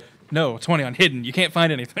roll that. No, 20 on hidden. You can't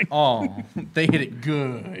find anything. Oh, they hit it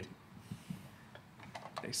good.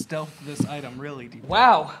 They stealthed this item really deep.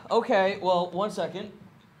 Wow. Okay. Well, 1 second.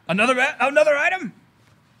 Another item?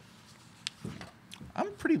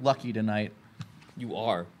 I'm pretty lucky tonight. You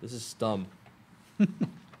are. This is dumb.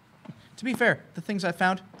 To be fair, the things I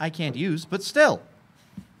found, I can't use, but still.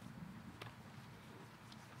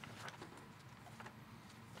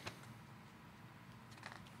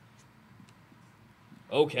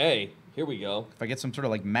 Okay. Here we go. If I get some sort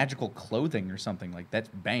of like magical clothing or something like that's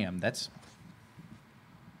bam, that's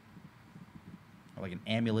or like an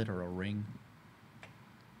amulet or a ring.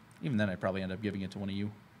 Even then I'd probably end up giving it to one of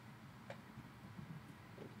you.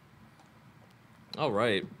 All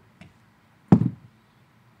right.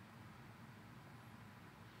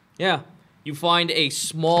 Yeah. You find a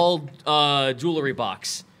small jewelry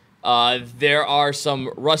box. There are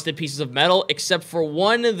some rusted pieces of metal, except for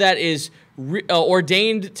one that is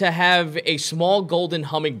ordained to have a small golden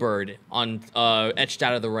hummingbird on etched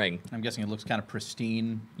out of the ring. I'm guessing it looks kind of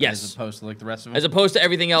pristine Yes. as opposed to like the rest of it. As opposed to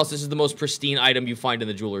everything else, this is the most pristine item you find in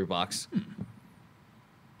the jewelry box. And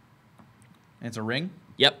it's a ring.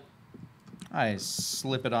 Yep. I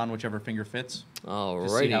slip it on whichever finger fits. Alrighty.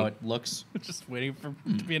 To see how it looks. Just waiting for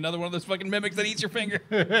to be another one of those fucking mimics that eats your finger.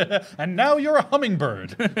 And now you're a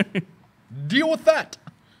hummingbird. Deal with that.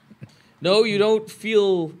 No, you don't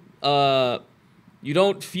feel. You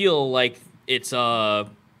don't feel like it's.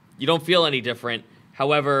 You don't feel any different.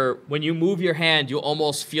 However, when you move your hand, you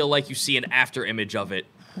almost feel like you see an after image of it.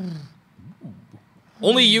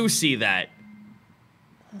 Only you see that.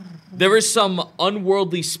 There is some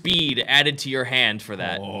unworldly speed added to your hand for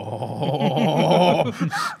that.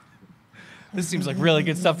 This seems like really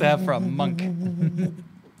good stuff to have for a monk.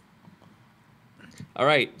 All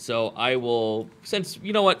right, so I will, since,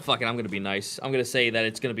 you know what, fuck it, I'm going to be nice. I'm going to say that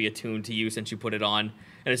it's going to be attuned to you since you put it on,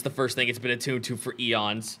 and it's the first thing it's been attuned to for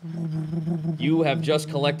eons. You have just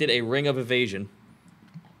collected a ring of evasion.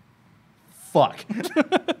 Fuck.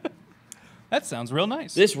 That sounds real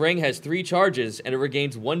nice. This ring has 3 charges, and it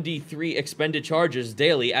regains 1d3 expended charges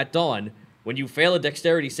daily at dawn. When you fail a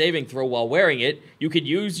dexterity saving throw while wearing it, you could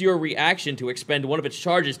use your reaction to expend one of its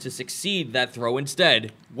charges to succeed that throw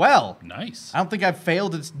instead. Well, Nice. I don't think I've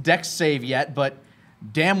failed its dex save yet, but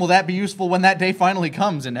damn will that be useful when that day finally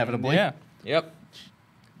comes, inevitably. Yeah. Yep.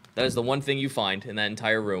 That is the one thing you find in that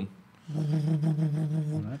entire room.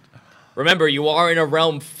 Remember, you are in a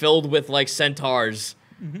realm filled with, like, centaurs.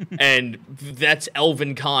 And that's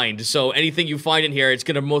elven kind, so anything you find in here, it's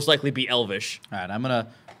gonna most likely be elvish. All right, I'm going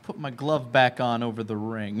to put my glove back on over the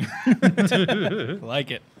ring.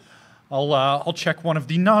 Like it. I'll check one of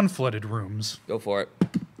the non-flooded rooms. Go for it.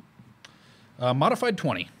 Modified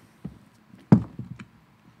 20.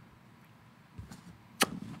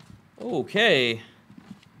 Okay.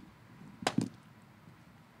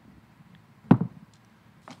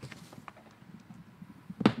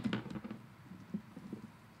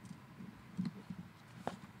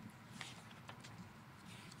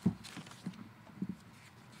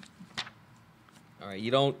 Alright,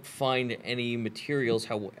 you don't find any materials,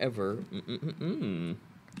 however...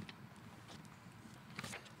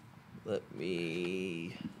 Let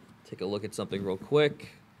me take a look at something real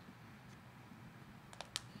quick.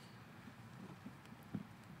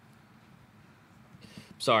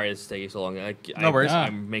 Sorry, it's taking so long. No worries.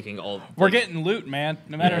 I'm making all... We're getting loot, man.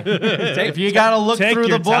 No matter. If you got to look take through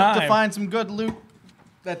your the book to time. find some good loot,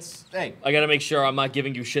 that's, hey. I gotta make sure I'm not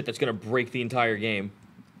giving you shit that's gonna break the entire game.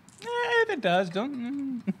 If it does,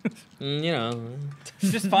 don't. You know.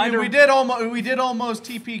 Just find we did almost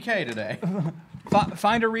TPK today.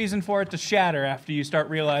 find a reason for it to shatter after you start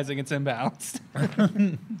realizing it's imbalanced.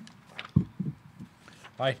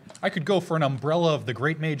 I could go for an umbrella of the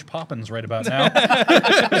Great Mage Poppins right about now.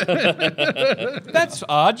 That's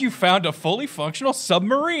odd. You found a fully functional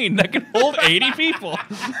submarine that can hold 80 people.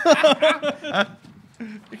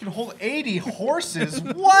 It can hold 80 horses.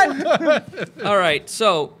 What? All right,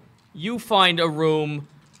 so you find a room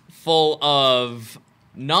full of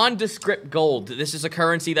nondescript gold. This is a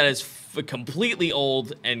currency that is completely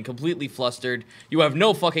old and completely flustered. You have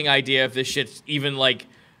no fucking idea if this shit's even, like,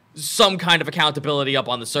 some kind of accountability up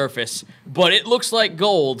on the surface. But it looks like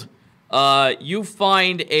gold. You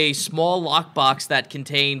find a small lockbox that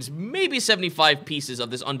contains maybe 75 pieces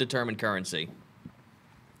of this undetermined currency.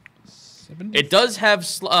 It does have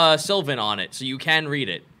Sylvan on it, so you can read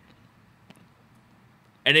it.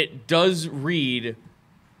 And it does read,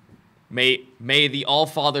 May the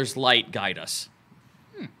All-Father's light guide us.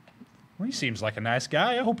 Well, he seems like a nice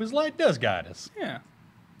guy. I hope his light does guide us. Yeah.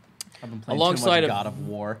 I've been playing Alongside too of- much God of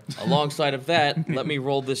War. Alongside of that, let me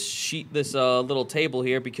roll this little table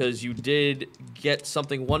here because you did get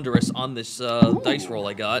something wondrous on this dice roll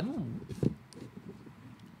I got.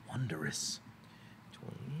 Wondrous.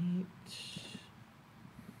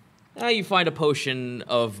 28. You find a potion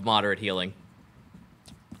of moderate healing.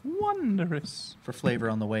 Wondrous. For flavor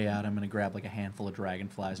on the way out, I'm going to grab like a handful of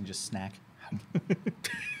dragonflies and just snack.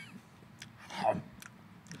 I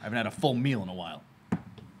haven't had a full meal in a while.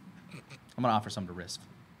 I'm going to offer some to Risk.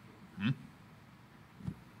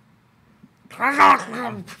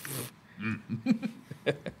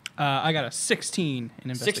 I got a 16 in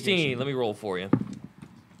investigation. 16. Let me roll for you.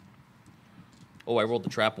 Oh, I rolled the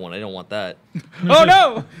trap one. I don't want that. Oh,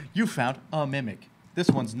 no! You found a mimic. This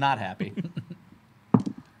one's not happy.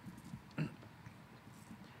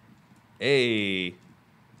 A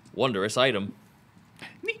wondrous item.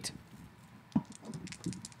 Neat.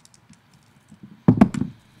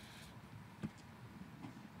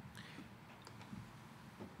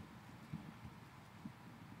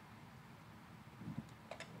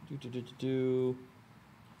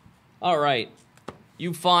 All right.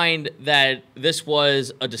 You find that this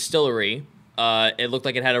was a distillery. It looked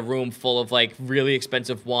like it had a room full of, like, really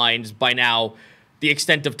expensive wines. By now, the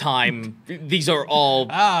extent of time, these are all...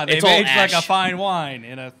 They've it's all aged like ash. a fine wine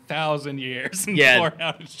in 1,000 years. And Yeah. poured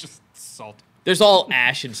out, it's just salt. There's all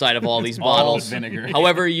ash inside of all these all bottles. vinegar.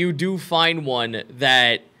 However, you do find one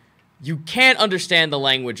that you can't understand the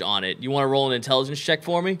language on it. You want to roll an intelligence check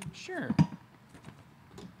for me? Sure.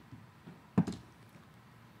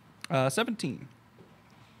 17.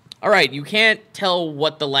 All right, you can't tell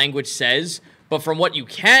what the language says, but from what you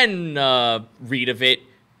can read of it,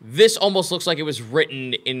 this almost looks like it was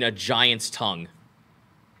written in a giant's tongue.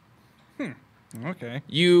 Okay.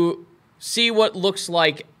 You see what looks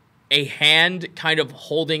like a hand kind of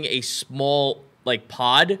holding a small, like,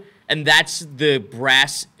 pod, and that's the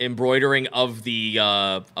brass embroidering of the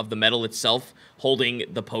metal itself holding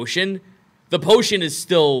the potion. The potion is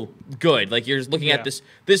still good. Like, you're looking at this.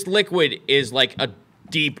 This liquid is like a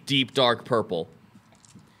deep, deep, dark purple.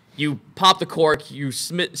 You pop the cork, you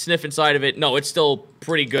sniff inside of it. No, it's still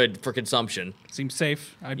pretty good for consumption. Seems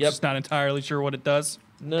safe. I'm Yep. just not entirely sure what it does.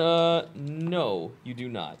 No, you do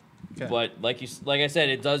not. Okay. But like I said,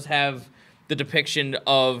 it does have the depiction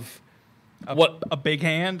of A big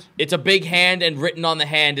hand? It's a big hand, and written on the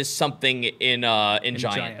hand is something in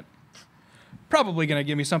giant. Probably going to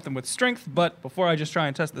give me something with strength, but before I just try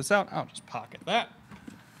and test this out, I'll just pocket that.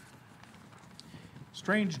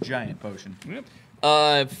 Strange giant potion. Yep.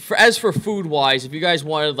 As for food-wise, if you guys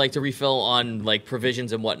wanted like to refill on like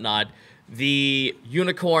provisions and whatnot, the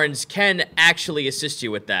unicorns can actually assist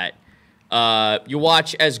you with that. You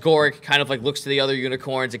watch as Goric kind of like looks to the other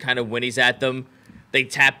unicorns and kind of whinnies at them. They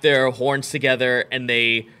tap their horns together and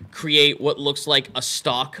they create what looks like a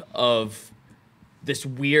stalk of this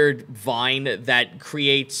weird vine that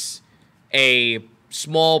creates a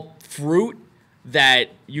small fruit that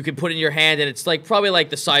you can put in your hand, and it's like probably like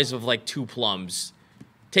the size of like 2 plums.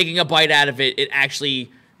 Taking a bite out of it, it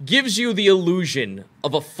actually gives you the illusion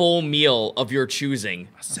of a full meal of your choosing.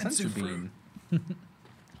 Sensu bean.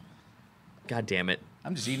 God damn it.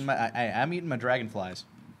 I'm just eating I'm eating my dragonflies.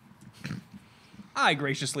 I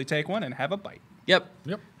graciously take one and have a bite. Yep.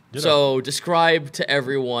 Yep. So describe to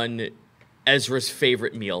everyone Ezra's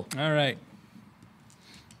favorite meal. All right.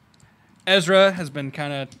 Ezra has been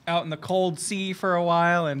kind of out in the cold sea for a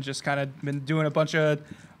while and just kind of been doing a bunch of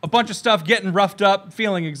stuff, getting roughed up,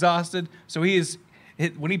 feeling exhausted. So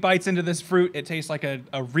when he bites into this fruit, it tastes like a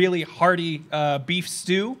really hearty beef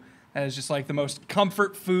stew. That is just like the most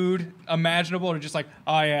comfort food imaginable. Or just like,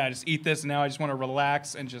 oh yeah, just eat this and now I just want to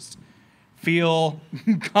relax and just feel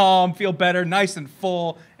calm, feel better, nice and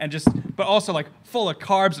full, and but also like full of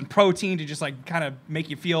carbs and protein to just like kind of make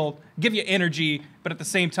you give you energy, but at the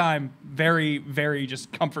same time, very, very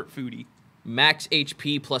just comfort foody. Max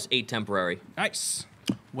HP plus 8 temporary. Nice.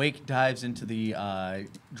 Wake dives into the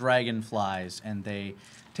dragonflies, and they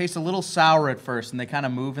taste a little sour at first, and they kind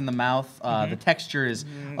of move in the mouth. The texture is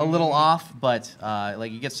a little off, but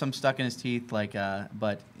like you get some stuck in his teeth. Like,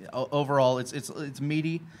 but overall, it's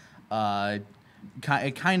meaty. Kind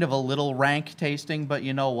of a little rank tasting, but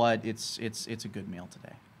you know what? It's a good meal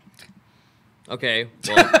today. Okay,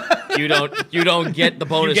 well, you don't get the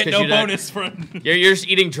bonus. You get no you're not- bonus for. You're just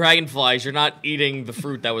eating dragonflies. You're not eating the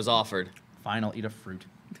fruit that was offered. Fine, I'll eat a fruit.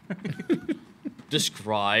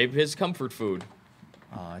 Describe his comfort food.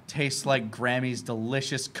 It tastes like Grammy's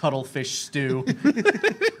delicious cuttlefish stew.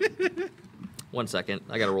 1 second.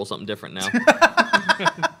 I gotta roll something different now.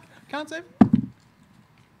 Con save.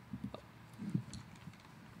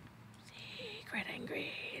 Secret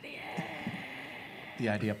ingredient. The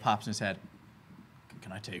idea pops in his head.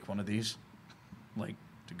 Can I take one of these? Like,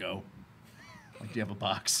 to go? Like, do you have a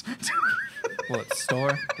box? Will it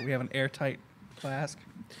store? Do we have an airtight flask?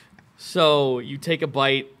 So you take a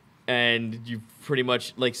bite, and you pretty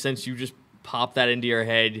much like since you just pop that into your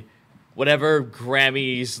head, whatever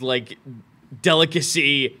Grammy's like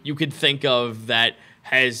delicacy you could think of that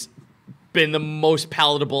has been the most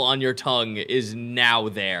palatable on your tongue is now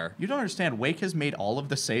there. You don't understand. Wake has made all of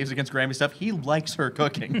the saves against Grammy stuff. He likes her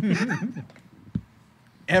cooking.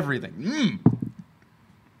 Everything.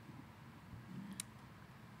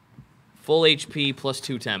 Full HP plus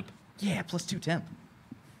 2 temp. Yeah, plus 2 temp.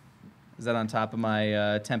 Is that on top of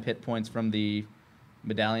my temp hit points from the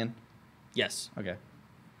medallion? Yes. Okay.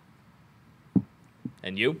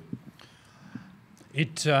 And you?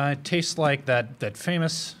 It tastes like that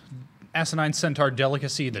famous asinine centaur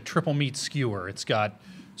delicacy, the triple meat skewer. It's got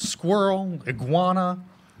squirrel, iguana,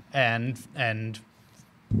 and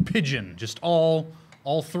pigeon, just all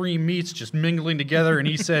three meats just mingling together. And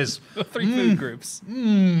he says, 3 food groups.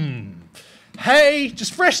 "Hay,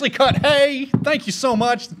 just freshly cut hay. Thank you so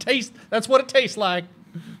much. That's what it tastes like."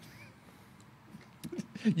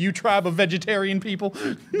 You tribe of vegetarian people.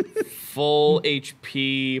 Full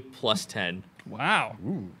HP plus 10. Wow.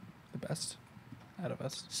 The best out of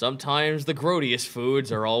us. Sometimes the grodiest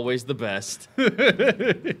foods are always the best.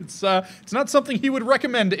 It's not something he would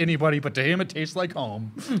recommend to anybody, but to him it tastes like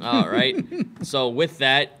home. All right. So with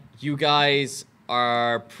that, you guys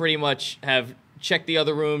are pretty much have checked the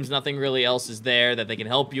other rooms. Nothing really else is there that they can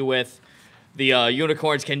help you with. The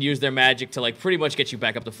unicorns can use their magic to like pretty much get you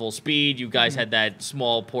back up to full speed. You guys had that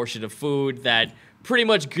small portion of food that pretty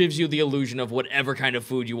much gives you the illusion of whatever kind of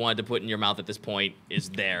food you wanted to put in your mouth at this point is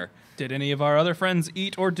there. Did any of our other friends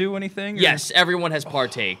eat or do anything? Or? Yes, everyone has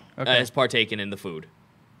has partaken in the food.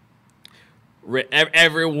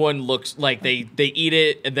 Everyone looks like they eat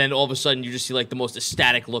it, and then all of a sudden you just see like the most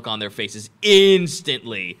ecstatic look on their faces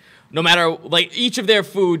instantly. No matter, like, each of their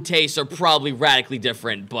food tastes are probably radically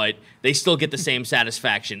different, but they still get the same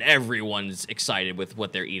satisfaction. Everyone's excited with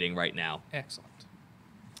what they're eating right now. Excellent.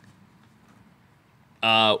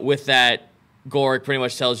 With that, Gorik pretty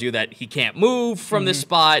much tells you that he can't move from this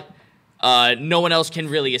spot. No one else can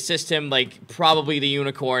really assist him. Like, probably the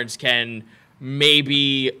unicorns can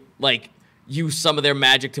maybe, like, use some of their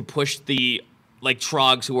magic to push the, like,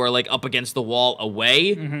 trogs who are, like, up against the wall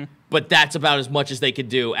away. But that's about as much as they could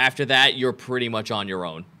do. After that, you're pretty much on your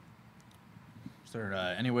own. Is there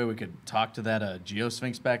any way we could talk to that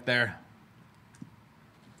Geosphinx back there?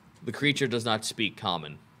 The creature does not speak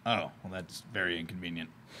common. Oh, well, that's very inconvenient.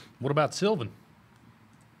 What about Sylvan?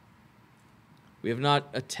 We have not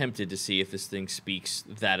attempted to see if this thing speaks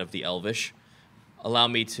that of the Elvish. Allow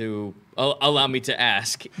me to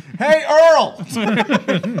ask. Hey, Earl!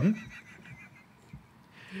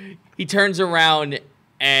 He turns around,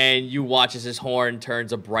 and you watch as his horn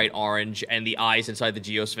turns a bright orange, and the eyes inside the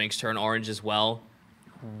Geosphinx turn orange as well.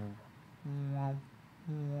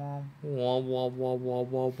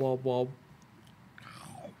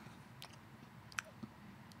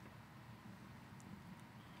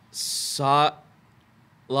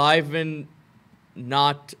 Live and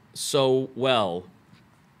not so well.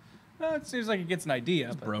 Well, it seems like it gets an idea.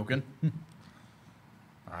 But Broken.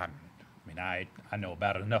 I mean, I know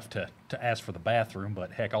about it enough to ask for the bathroom,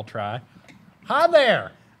 but heck, I'll try. Hi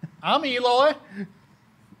there. I'm Eloy.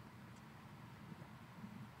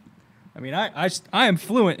 I mean, I am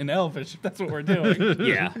fluent in Elvish, if that's what we're doing.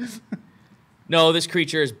 Yeah. No, this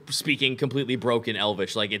creature is speaking completely broken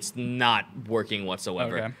Elvish. Like, it's not working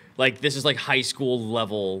whatsoever. Okay. Like, this is like high school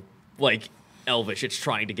level, like, Elvish it's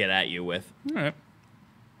trying to get at you with. All right.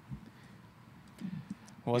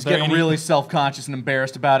 Was He's there getting really self-conscious and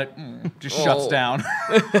embarrassed about it. Just shuts down.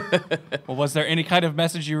 Well, was there any kind of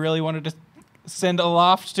message you really wanted to send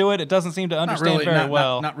aloft to it? It doesn't seem to understand very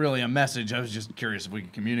well. Not really a message. I was just curious if we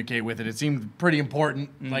could communicate with it. It seemed pretty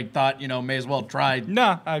important. Like, thought, may as well try.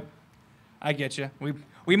 No, I get you.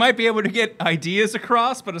 We might be able to get ideas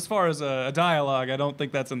across, but as far as a dialogue, I don't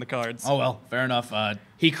think that's in the cards. Oh well, fair enough.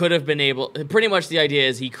 He could have been able. Pretty much the idea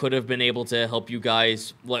is he could have been able to help you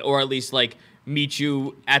guys, or at least like meet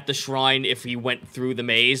you at the shrine if he went through the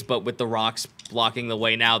maze. But with the rocks blocking the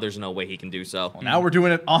way now, there's no way he can do so. Well, now we're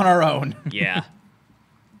doing it on our own. Yeah.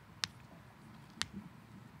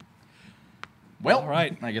 Well, All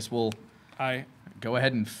right. I guess we'll I go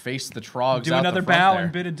ahead and face the trogs. do out another the front bow there.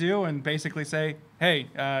 and bid adieu and basically say, hey,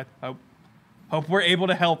 hope we're able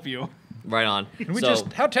to help you. Right on. Can we So-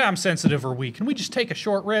 just, how time sensitive are we? Can we just take a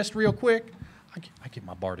short rest real quick? I get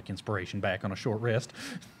my bardic inspiration back on a short rest.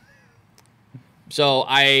 So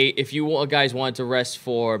if you guys want to rest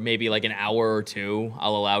for maybe like an hour or two,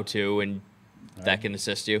 I'll allow 2, and that can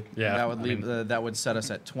assist you. Yeah, That would leave. That would set us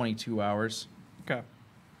at 22 hours. Okay.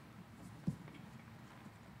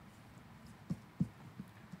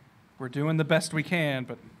 We're doing the best we can,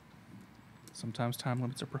 but sometimes time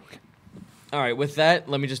limits are broken. All right, with that,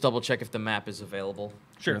 let me just double check if the map is available.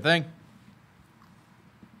 Sure thing.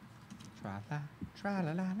 Tra-la,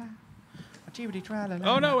 tra-la-la-la. Achievity-tra-la-la.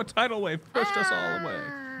 Oh no, a tidal wave pushed us all away.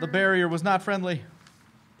 The barrier was not friendly.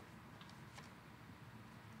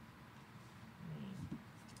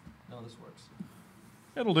 No, this works.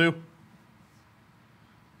 It'll do.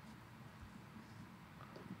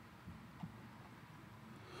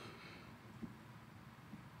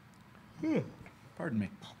 Pardon me.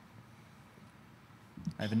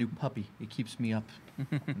 I have a new puppy. It keeps me up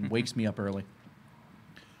and wakes me up early.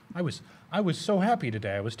 I was so happy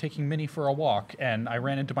today. I was taking Minnie for a walk, and I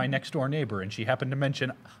ran into my next door neighbor, and she happened to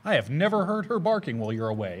mention, I have never heard her barking while you're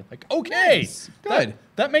away. Like, okay, Nice. Good.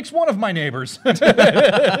 That makes one of my neighbors.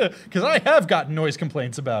 Because I have gotten noise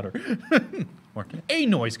complaints about her. Or a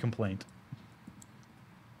noise complaint.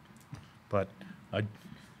 But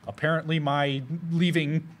apparently my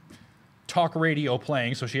leaving talk radio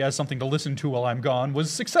playing so she has something to listen to while I'm gone was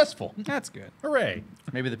successful. That's good. Hooray.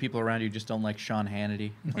 Maybe the people around you just don't like Sean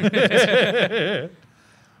Hannity.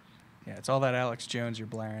 Yeah, it's all that Alex Jones you're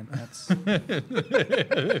blaring. That's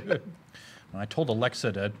I told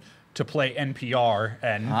Alexa to play NPR,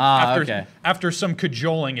 and okay. after some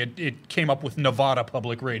cajoling, it came up with Nevada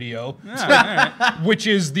Public Radio, all right. which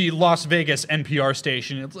is the Las Vegas NPR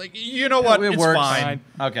station. It's like, you know what? It It's works. fine.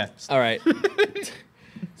 Okay. All right.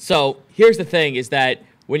 So here's the thing: is that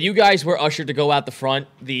when you guys were ushered to go out the front,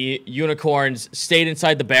 the unicorns stayed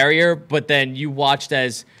inside the barrier, but then you watched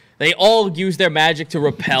as they all used their magic to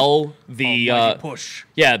repel the Push.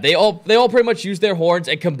 Yeah, they all pretty much used their horns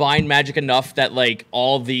and combined magic enough that like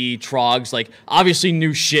all the trogs like obviously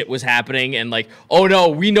knew shit was happening and like, oh no,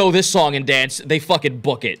 we know this song and dance. They fucking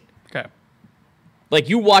book it. Okay. Like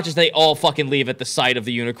you watch as they all fucking leave at the sight of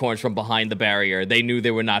the unicorns from behind the barrier. They knew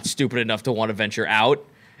they were not stupid enough to want to venture out,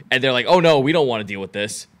 and they're like, oh no, we don't want to deal with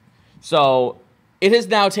this. So it has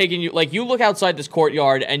now taken you, like, you look outside this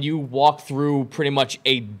courtyard and you walk through pretty much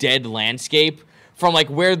a dead landscape from, like,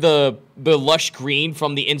 where the lush green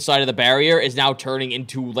from the inside of the barrier is now turning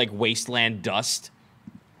into, like, wasteland dust.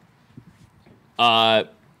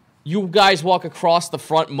 You guys walk across the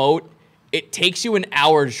front moat. It takes you an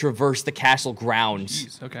hour to traverse the castle grounds.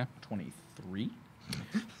 Jeez, okay. 23?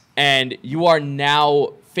 And you are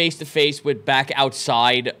now face to face with back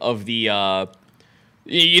outside of the,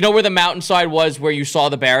 you know where the mountainside was where you saw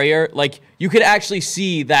the barrier? Like, you could actually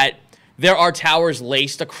see that there are towers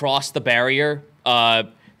laced across the barrier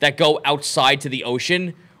that go outside to the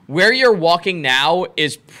ocean. Where you're walking now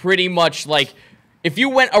is pretty much like, if you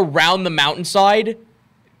went around the mountainside,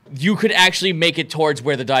 you could actually make it towards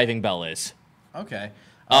where the diving bell is. Okay.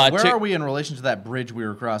 Uh, Where to- are we in relation to that bridge we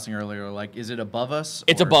were crossing earlier? Like, is it above us?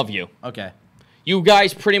 It's or- above you. Okay. You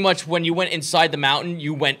guys pretty much, when you went inside the mountain,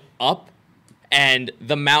 you went up, and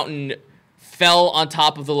the mountain fell on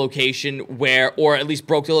top of the location where, or at least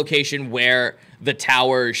broke the location where the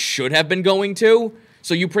tower should have been going to.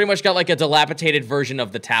 So you pretty much got like a dilapidated version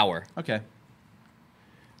of the tower. Okay.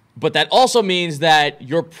 But that also means that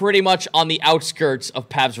you're pretty much on the outskirts of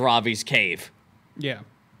Pavzravi's cave. Yeah.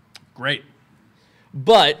 Great.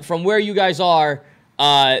 But from where you guys are,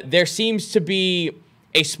 there seems to be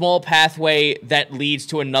a small pathway that leads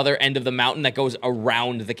to another end of the mountain that goes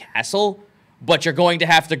around the castle. But you're going to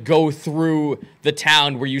have to go through the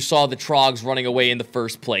town where you saw the trogs running away in the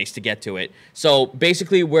first place to get to it. So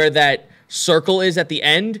basically where that circle is at the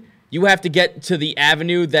end, you have to get to the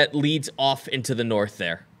avenue that leads off into the north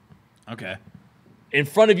there. Okay. In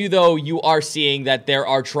front of you, though, you are seeing that there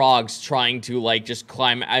are trogs trying to, like, just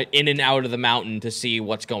climb in and out of the mountain to see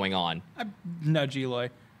what's going on. I nudge Eloy.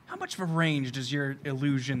 How much of a range does your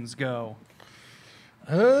illusions go?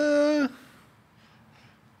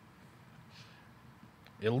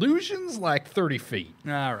 Illusion's like 30 feet.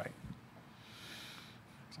 All right.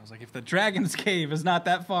 So I was like, if the dragon's cave is not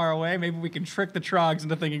that far away, maybe we can trick the trogs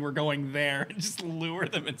into thinking we're going there and just lure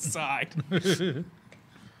them inside.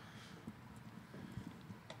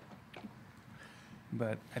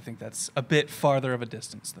 But I think that's a bit farther of a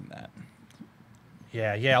distance than that.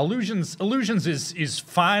 Yeah. Illusions is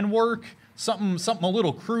fine work. Something a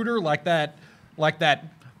little cruder like that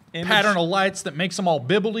Image. pattern of lights that makes them all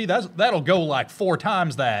bibbly. That'll go like 4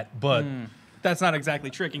 times that. But That's not exactly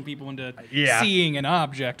tricking people into Yeah. seeing an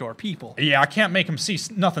object or people. yeah, I can't make them see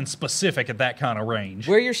nothing specific at that kind of range.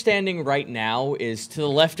 Where you're standing right now is to the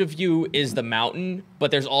left of you is the mountain,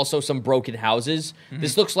 but there's also some broken houses.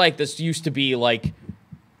 This looks like this used to be like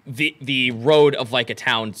the road of like a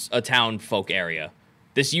town folk area.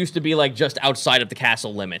 This used to be like just outside of the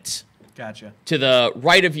castle limits. Gotcha. To the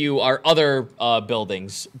right of you are other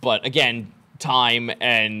buildings, but again, time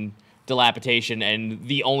and dilapidation, and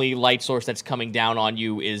the only light source that's coming down on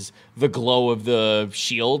you is the glow of the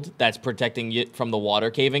shield that's protecting you from the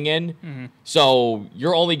water caving in. So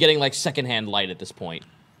you're only getting like secondhand light at this point.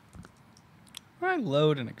 I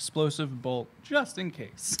load an explosive bolt just in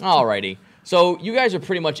case. Alrighty. So you guys are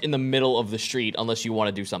pretty much in the middle of the street unless you want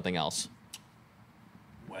to do something else.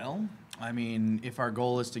 Well, I mean, if our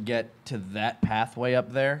goal is to get to that pathway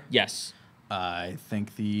up there, Yes. I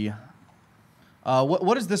think the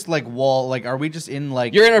what is this like wall? Like, are we just in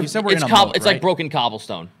like? You're in a. You said we're it's in a moat, it's right? like broken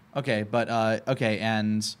cobblestone. Okay, but okay,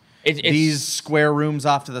 and It's these square rooms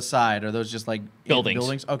off to the side, are those just like Buildings.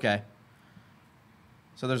 Buildings. Okay.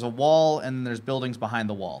 So there's a wall and there's buildings behind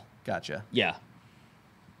the wall. Gotcha. Yeah.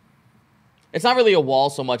 It's not really a wall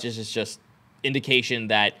so much as it's just indication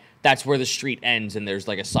that that's where the street ends and there's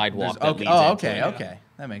like a sidewalk that leads into okay, it. okay.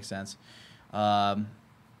 That makes sense.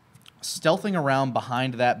 Stealthing around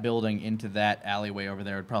behind that building into that alleyway over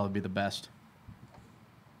there would probably be the best.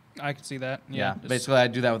 I could see that. Yeah, just- basically I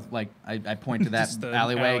do that with like, I point to that Just the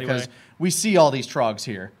alleyway because alleyway. we see all these trogs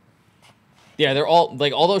here. Yeah, they're all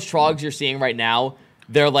like all those trogs you're seeing right now,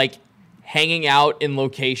 they're like hanging out in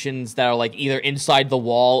locations that are like either inside the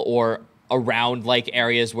wall or around like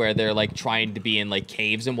areas where they're like trying to be in like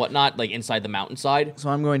caves and whatnot, like inside the mountainside. So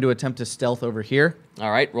I'm going to attempt to stealth over here.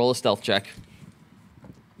 All right, roll a stealth check.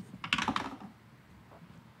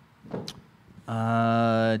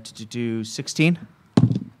 To do 16.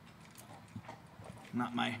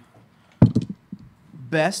 Not my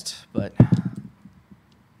best, but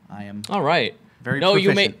I am All right. very No,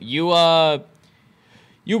 proficient.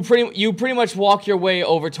 you pretty much walk your way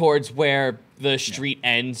over towards where the street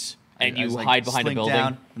ends, and I you just, like, hide behind a slink building.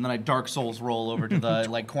 down, and then I Dark Souls roll over to the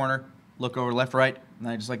like corner, look over left, right, and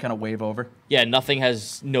then I just like kind of wave over. Yeah, nothing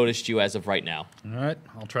has noticed you as of right now. All right,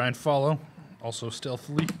 I'll try and follow, also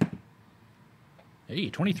stealthily. Hey,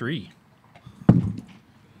 23.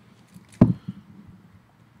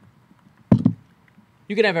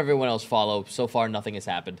 You can have everyone else follow. So far, nothing has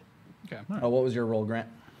happened. Okay. Oh, what was your roll, Grant?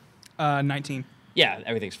 19. Yeah,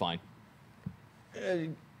 everything's fine.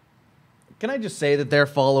 Can I just say that they're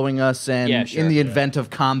following us, and Yeah, sure. in the event of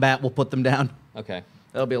combat, we'll put them down. Okay.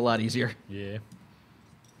 That'll be a lot easier. Yeah.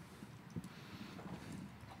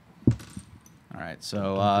 All right,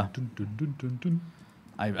 so Dun, dun, dun, dun, dun.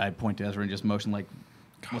 I point to Ezra and just motion like,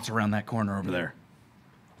 what's around that corner over there?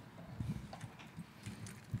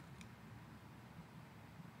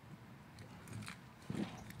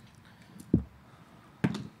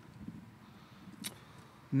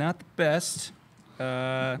 Not the best.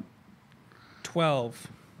 12.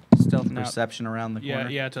 Stealth out. Perception around the corner.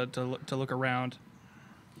 Yeah, to look around.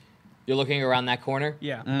 You're looking around that corner?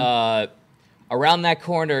 Yeah. Around that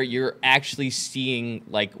corner, you're actually seeing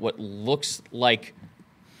like what looks like.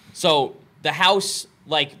 So the house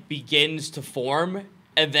like begins to form,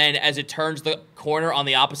 and then as it turns the corner on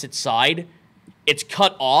the opposite side, it's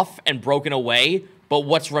cut off and broken away. But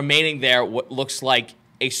what's remaining there, what looks like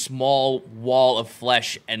a small wall of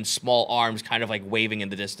flesh and small arms, kind of like waving in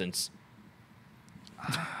the distance.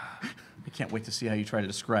 I can't wait to see how you try to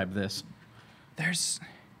describe this. There's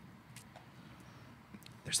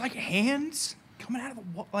like hands coming out of the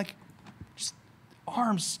wall, like just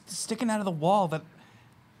arms sticking out of the wall that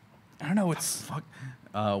I don't know. It's Fuck.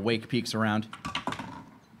 Wake peeks around.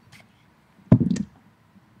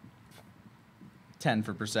 10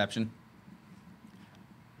 for perception.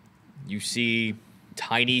 You see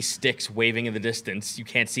tiny sticks waving in the distance. You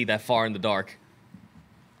can't see that far in the dark.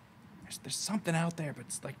 there's something out there, but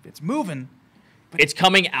it's like it's moving. It's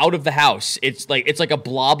coming out of the house. It's like a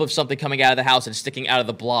blob of something coming out of the house and sticking out of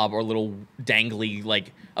the blob, or little dangly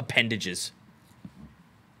like appendages.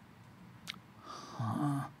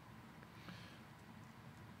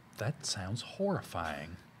 That sounds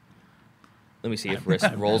horrifying. Let me see if Risk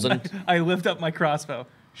rolls in. I lift up my crossbow.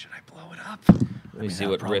 Should I blow it up? Let me see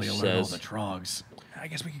what Risk says. The trogs. I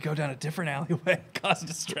guess we could go down a different alleyway, cause a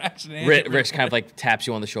distraction. Risk kind of like taps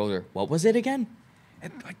you on the shoulder. What was it again?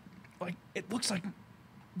 It looks like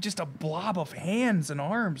just a blob of hands and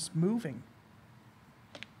arms moving.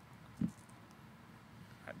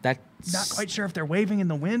 That's Not quite sure if they're waving in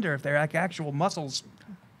the wind or if they're like actual muscles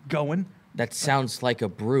going. That sounds like a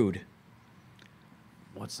brood.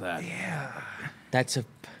 What's that? Yeah. That's a.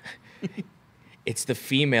 It's the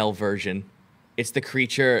female version. It's the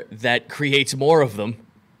creature that creates more of them.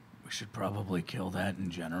 We should probably kill that in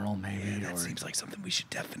general, maybe. That seems like something we should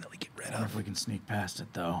definitely get rid I wonder of. if we can sneak past it,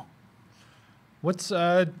 though. What's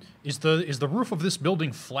is the roof of this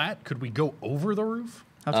building flat? Could we go over the roof?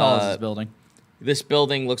 How tall is this building? This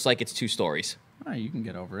building looks like it's 2 stories. Oh, you can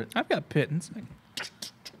get over it. I've got pittance.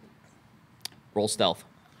 Roll stealth.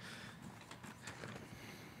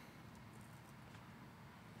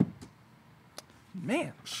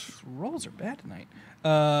 Man, rolls are bad tonight.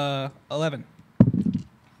 11.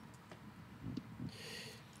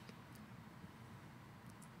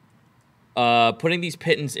 Putting these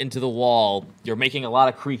pittons into the wall, you're making a lot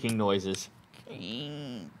of creaking noises.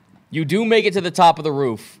 You do make it to the top of the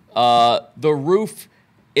roof. The roof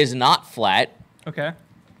is not flat. Okay.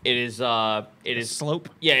 It is Slope.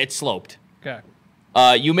 Yeah, it's sloped. Okay.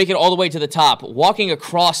 You make it all the way to the top. Walking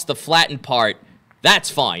across the flattened part, that's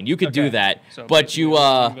fine. You could do Okay. that. So but basically you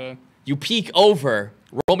lifting the- you peek over.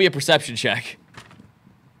 Roll me a perception check.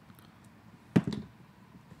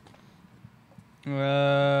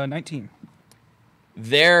 19.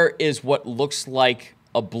 There is what looks like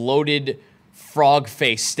a bloated frog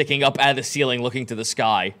face sticking up out of the ceiling looking to the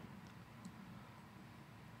sky.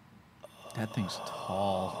 That thing's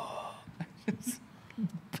tall.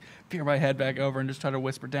 Peer my head back over and just try to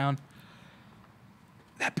whisper down.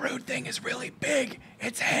 That brood thing is really big.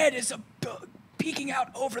 Its head is peeking out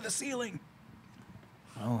over the ceiling.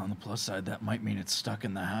 Well, on the plus side, that might mean it's stuck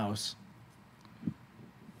in the house.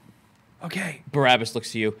 Okay. Barabbas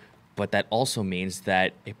looks to you, but that also means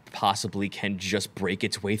that it possibly can just break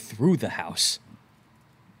its way through the house.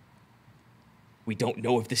 We don't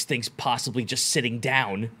know if this thing's possibly just sitting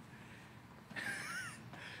down.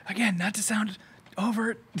 Again, not to sound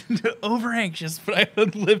over anxious, but I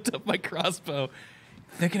would lift up my crossbow.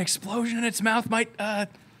 Think an explosion in its mouth might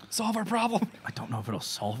solve our problem. I don't know if it'll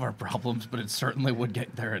solve our problems, but it certainly would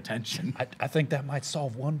get their attention. I think that might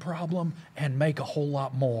solve one problem and make a whole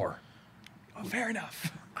lot more. Oh, fair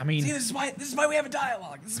enough. I mean, See, this is why we have a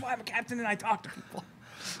dialogue. This is why I'm a captain and I talk to people.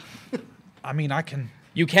 I mean, I can.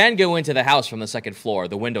 You can go into the house from the second floor.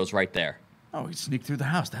 The window's right there. Oh, we sneak through the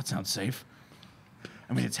house. That sounds safe.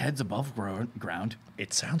 I mean, its head's above ground.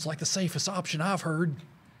 It sounds like the safest option I've heard.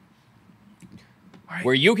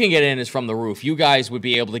 Where you can get in is from the roof. You guys would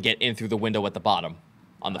be able to get in through the window at the bottom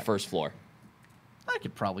on the first floor. I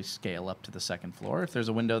could probably scale up to the second floor if there's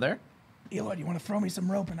a window there. Eloy, you want to throw me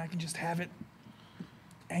some rope and I can just have it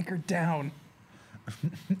anchored down?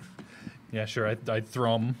 Yeah, sure. I'd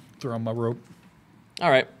throw him a rope. All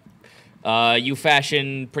right. You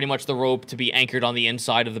fashion pretty much the rope to be anchored on the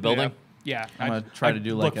inside of the building. Yeah. I'm gonna try to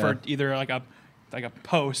do look like for a- either like a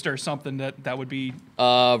post or something that would be.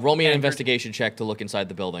 Roll me an Anchored. investigation check to look inside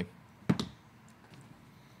the building.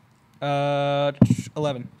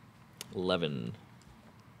 11. 11.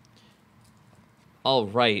 All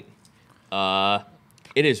right.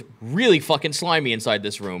 It is really fucking slimy inside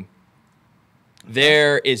this room.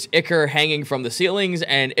 There is ichor hanging from the ceilings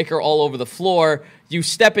and ichor all over the floor. You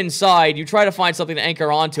step inside. You try to find something to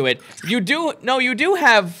anchor onto it. You do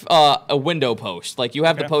have a window post. Like, you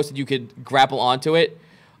have the Okay. post that you could grapple onto it.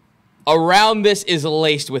 Around this is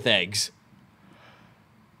laced with eggs.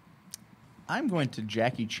 I'm going to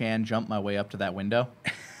Jackie Chan jump my way up to that window.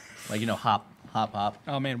 Like, hop, hop, hop.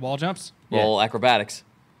 Oh man, wall jumps. Roll acrobatics.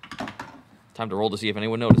 Time to roll to see if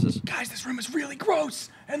anyone notices. Guys, this room is really gross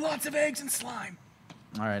and lots of eggs and slime.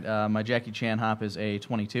 All right, my Jackie Chan hop is a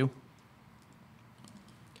 22.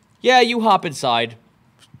 Yeah, you hop inside.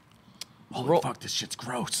 Holy fuck, this shit's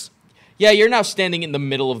gross. Yeah, you're now standing in the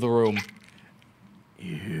middle of the room.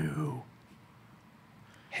 Ew.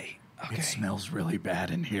 Hey, okay. It smells really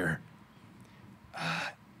bad in here.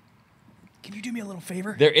 Can you do me a little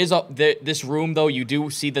favor? There is this room, though. You do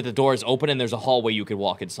see that the door is open and there's a hallway you could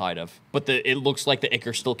walk inside of. But it looks like the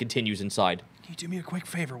ichor still continues inside. Can you do me a quick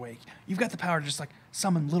favor, Wake? You've got the power to just like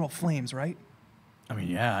summon little flames, right? I mean,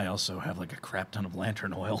 yeah, I also have like a crap ton of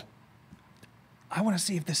lantern oil. I want to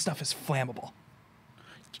see if this stuff is flammable.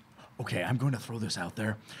 Okay, I'm going to throw this out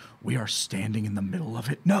there. We are standing in the middle of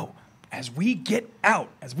it. No, as we get out,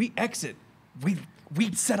 as we exit, we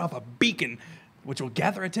set off a beacon, which will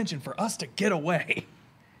gather attention for us to get away,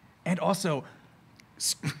 and also,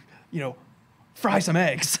 fry some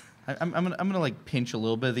eggs. I'm gonna like pinch a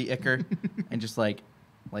little bit of the ichor and just kind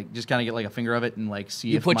of get like a finger of it and like see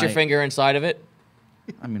You if put your finger inside of it?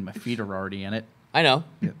 I mean, my feet are already in it. I know.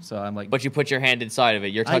 Yeah, so I'm like. But you put your hand inside of it.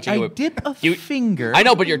 You're touching it I with... dip a finger. I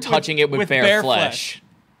know, but you're touching it with bare flesh.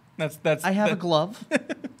 That's. I have a glove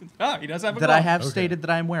Oh, he does have a that glove. I have stated that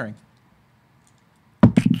I'm wearing.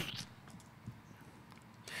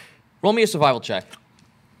 Roll me a survival check.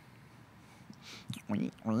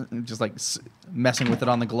 Just like messing with it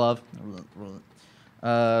on the glove.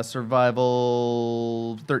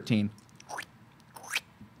 Survival 13.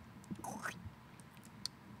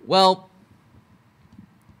 Well...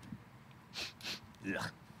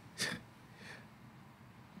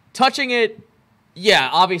 touching it, yeah,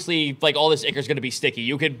 obviously, like, all this ichor's gonna be sticky.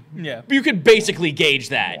 You could basically gauge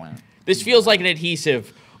that. This feels like an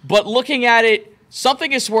adhesive, but looking at it,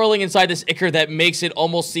 something is swirling inside this ichor that makes it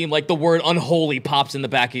almost seem like the word unholy pops in the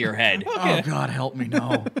back of your head. Oh, God, help me,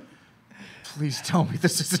 no. Please tell me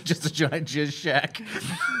this isn't just a giant jizz shack.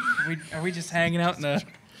 Are we just hanging out in a...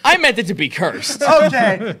 I meant it to be cursed.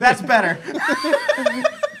 Okay, that's better.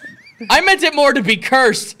 I meant it more to be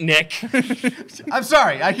cursed, Nick. I'm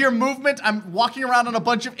sorry. I hear movement. I'm walking around on a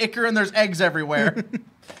bunch of ichor and there's eggs everywhere. You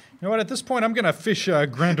know what? At this point, I'm gonna fish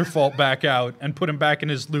Granderfault back out and put him back in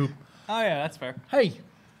his loop. Oh yeah, that's fair. Hey,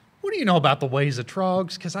 what do you know about the ways of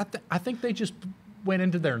Trogs? Because I think they just went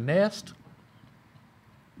into their nest.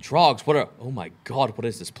 Trogs, oh my God, what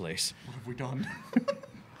is this place? What have we done?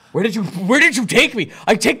 Where did you take me?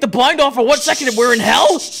 I take the blind off for 1 second and we're in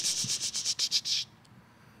hell?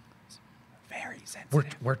 Very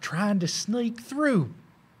sensitive. We're trying to sneak through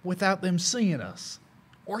without them seeing us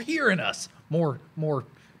or hearing us. More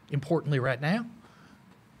importantly, right now.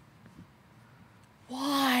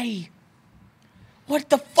 Why? What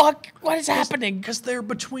the fuck? What is happening? Because they're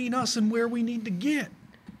between us and where we need to get.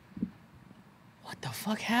 What the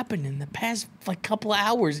fuck happened in the past like couple of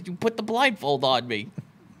hours? You put the blindfold on me.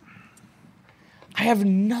 I have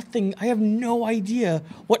no idea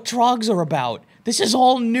what Trogs are about. This is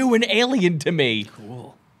all new and alien to me.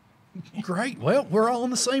 Cool. Great. Well, we're all in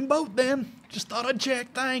the same boat then. Just thought I'd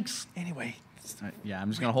check. Thanks. Anyway, Yeah, I'm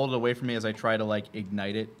just going to hold it away from me as I try to, like,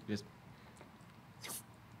 ignite it. Just.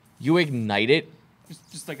 You ignite it.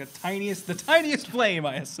 just like the tiniest flame,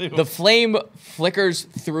 I assume. The flame flickers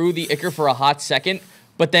through the ichor for a hot second,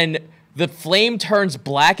 but then the flame turns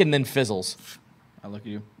black and then fizzles. I look at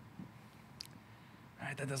you. All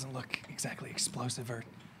right, that doesn't look exactly explosive or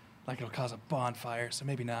like it'll cause a bonfire, so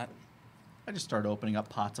maybe not. I just start opening up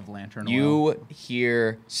pots of lantern oil. You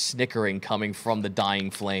hear snickering coming from the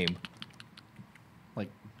dying flame.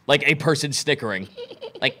 Like a person snickering.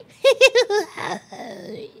 Like,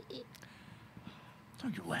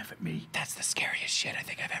 don't you laugh at me. That's the scariest shit I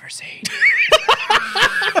think I've ever seen.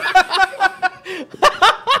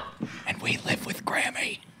 And we live with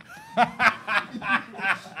Grammy. I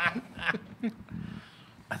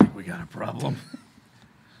think we got a problem.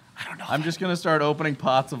 I don't know. I'm just going to start opening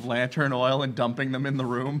pots of lantern oil and dumping them in the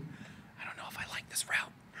room. I don't know if I like this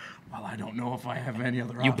route. Well, I don't know if I have any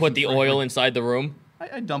other you put the oil inside the room.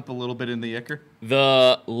 I dump a little bit in the ichor.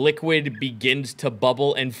 The liquid begins to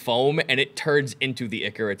bubble and foam, and it turns into the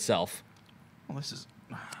ichor itself. Well, that's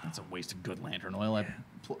a waste of good lantern oil.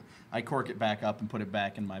 I cork it back up and put it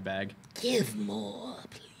back in my bag. Give more,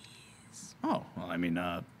 please. Oh, well, I mean,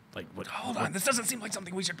 like what? Hold on, this doesn't seem like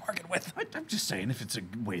something we should bargain with. I'm just saying, if it's a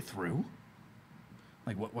way through.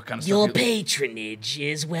 Like what kind of Your stuff? patronage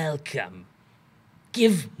is welcome.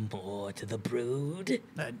 Give more to the brood.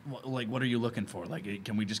 Like, what are you looking for? Like,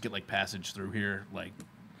 can we just get like passage through here? Like,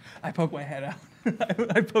 I poke my head out.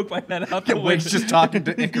 I poke my head out the Wake's window. just talking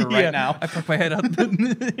to Ichor right now. I poke my head out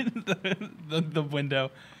the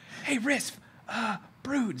window. Hey, Risf,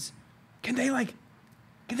 broods, can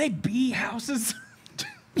they be houses?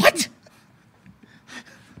 What?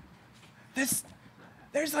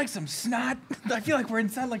 There's like some snot. I feel like we're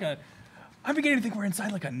inside like a. I'm beginning to think we're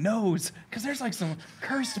inside like a nose, because there's like some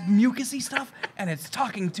cursed mucusy stuff, and it's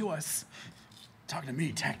talking to us. Talking to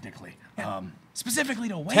me, technically. Specifically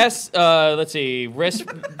to Wake. Tess, let's see.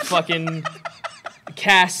 Risk fucking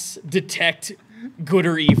casts detect good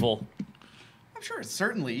or evil. I'm sure it's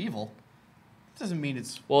certainly evil. Doesn't mean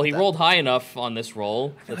it's. Well, he rolled high enough on this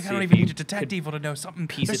roll. I feel like Let's I don't see even if need to detect evil to know something.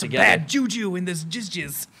 piece There's it some together. bad juju in this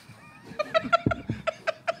jizz.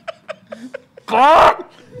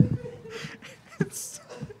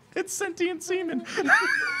 It's sentient semen.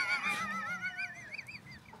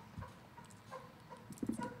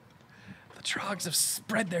 Trogs have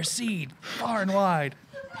spread their seed far and wide.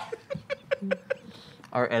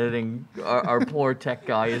 Our poor tech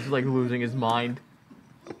guy is like losing his mind.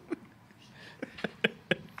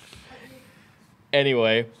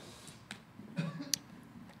 Anyway.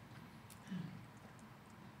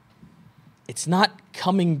 It's not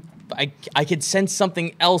coming. I could sense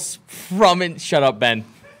something else from it. Shut up, Ben.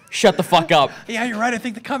 Shut the fuck up. Yeah, you're right. I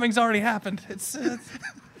think the coming's already happened. It's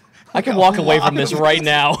I can walk away from this right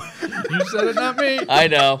now. You said it, not me. I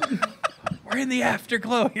know. we're in the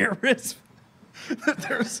afterglow here, Riz.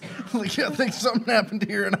 There's, like, I think something happened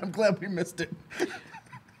here, and I'm glad we missed it.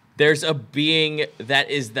 There's a being that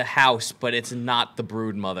is the house, but it's not the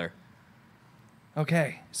brood mother.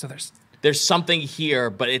 Okay, so There's something here,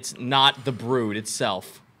 but it's not the brood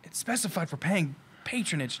itself. it's specified for paying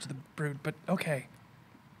patronage to the brood, but okay.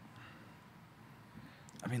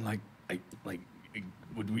 I mean,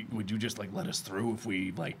 would you just like let us through if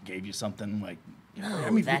we like gave you something like? You know, I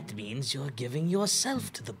mean, that means you're giving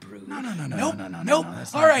yourself to the brood. No. Nope.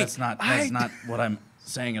 That's All not, right. That's not what I'm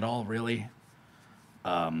saying at all, really.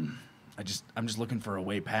 I'm just looking for a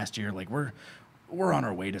way past here. Like we're on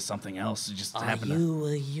our way to something else. It just Are happened. you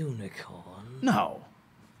a unicorn? No.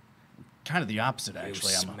 Kind of the opposite,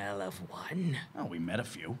 actually. You smell of one. Oh, we met a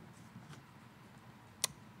few.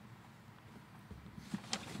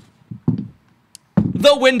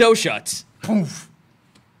 The window shuts. Poof.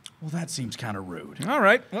 Well, that seems kind of rude. All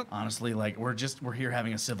right. Well, Honestly, like we're here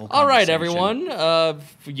having a civil All right, conversation. everyone.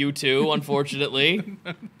 You two, unfortunately.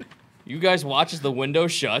 You guys watch as the window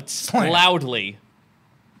shuts loudly.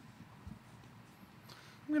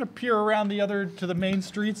 I'm gonna peer around to the main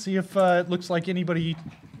street, see if it looks like anybody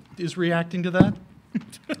is reacting to that.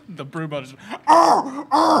 the brood mother's from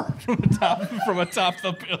atop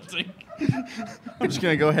the building. I'm just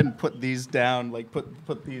gonna go ahead and put these down. Like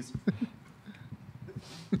put these.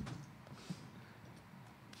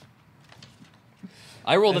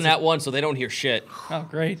 I rolled a nat 1, so they don't hear shit. Oh,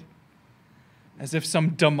 great. As if some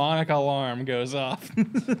demonic alarm goes off.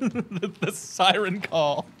 the siren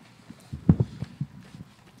call.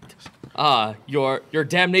 Your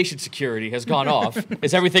damnation security has gone off.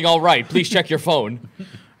 Is everything all right? Please check your phone.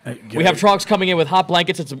 We have Trogs coming in with hot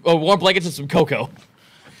blankets and some warm blankets and some cocoa.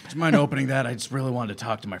 Do you mind opening that? I just really wanted to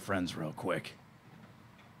talk to my friends real quick.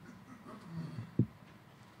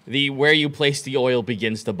 Where you place the oil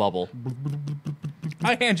begins to bubble.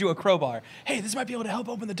 I hand you a crowbar. Hey, this might be able to help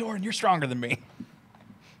open the door, and you're stronger than me.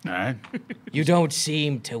 All right. You don't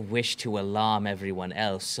seem to wish to alarm everyone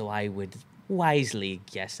else, so I would wisely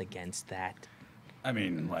guess against that. I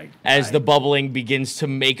mean, like. As the bubbling begins to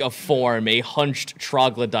make a form, a hunched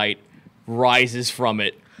troglodyte rises from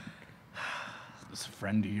it. This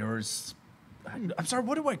friend of yours. I'm sorry.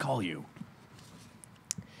 What do I call you?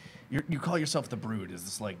 You call yourself the Brood. Is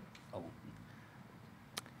this like?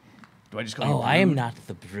 Do I just call you? Oh, I am not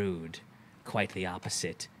the brood. Quite the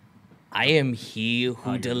opposite. I am he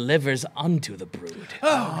who delivers unto the brood.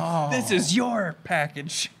 Oh, this is your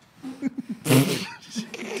package. We've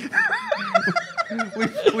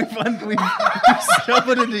shoved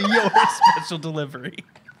it into your special delivery.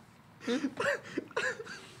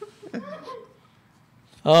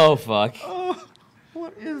 Oh, fuck. Oh,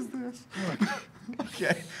 what is this?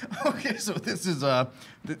 Okay. So this is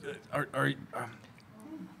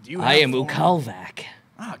do you? I have am form? Ukalvak.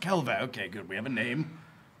 Ah, Kelva. Okay, good. We have a name.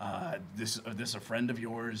 This a friend of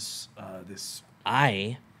yours?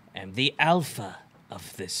 I am the alpha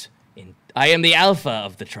of this. I am the alpha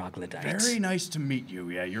of the troglodytes. Very nice to meet you.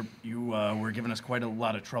 Yeah, you were giving us quite a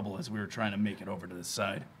lot of trouble as we were trying to make it over to this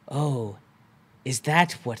side. Oh, is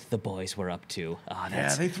that what the boys were up to?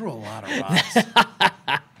 Yeah, they threw a lot of rocks.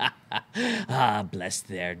 Bless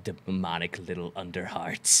their demonic little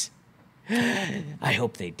underhearts. I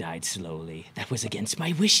hope they died slowly. That was against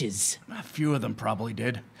my wishes. A few of them probably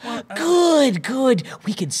did. Good.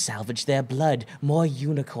 We can salvage their blood. More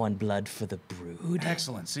unicorn blood for the brood.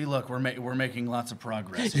 Excellent. See, look, we're making lots of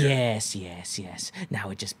progress here. Yes.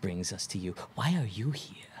 Now it just brings us to you. Why are you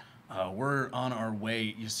here? We're on our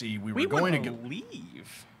way. You see, we We were going want to to go.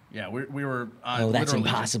 leave. Yeah, we were. Oh, that's literally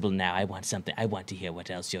impossible now. I want something. I want to hear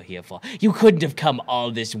what else you're here for. You couldn't have come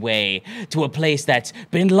all this way to a place that's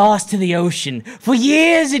been lost to the ocean for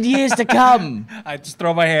years and years to come. I just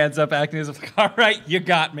throw my hands up, acting as if, all right, you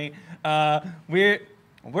got me. We're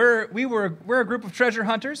a group of treasure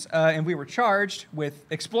hunters, and we were charged with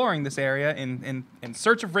exploring this area in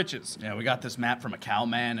search of riches. Yeah, we got this map from a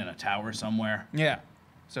cowman in a tower somewhere. Yeah.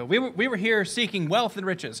 So we were here seeking wealth and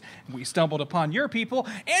riches. We stumbled upon your people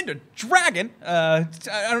and a dragon. I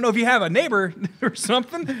don't know if you have a neighbor or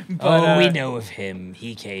something, but We know of him.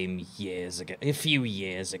 He came a few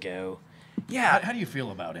years ago. Yeah. How do you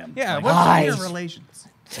feel about him? Yeah. Like, What's your Eyes. relations?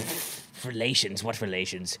 Relations? What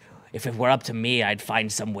relations? If it were up to me, I'd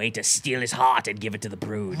find some way to steal his heart and give it to the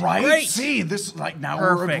brood. right? Great. See, this like now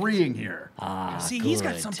we're Perfect. agreeing here. See, he's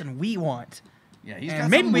got good. something we want. Yeah, he's And got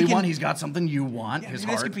maybe something we we can- want. He's got something you want. His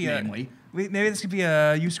Maybe this heart, could be namely. Maybe this could be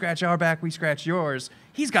a you scratch our back, we scratch yours.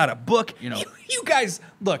 He's got a book. You know- you guys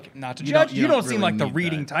look. Not to You judge. don't- You you don't don't seem really like the need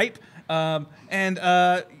reading that. type. And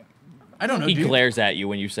I don't know. He dude. glares at you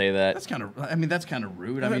when you say that. That's kind of. I mean, that's kind of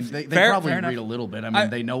rude. I mean, they Fair- probably fair enough. read a little bit. I mean,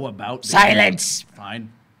 they know about. Silence!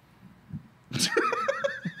 Fine.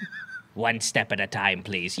 One step at a time,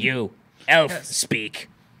 please. You, elf, Yes. speak.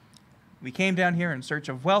 we came down here in search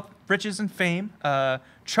of wealth, riches, and fame.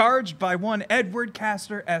 Charged by one Edward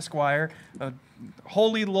Castor Esquire, a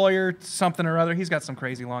holy lawyer, something or other. He's got some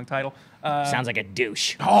crazy long title. Sounds like a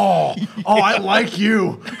douche. Oh, I like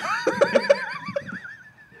you.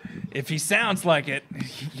 If he sounds like it,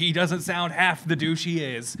 he doesn't sound half the douche he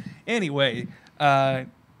is. Anyway, we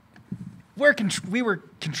were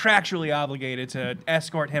contractually obligated to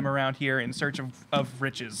escort him around here in search of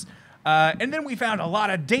riches. And then we found a lot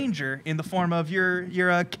of danger in the form of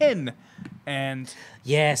your kin. And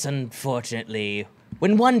Yes, unfortunately.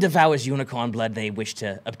 When one devours unicorn blood, they wish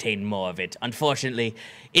to obtain more of it. Unfortunately,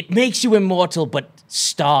 it makes you immortal, but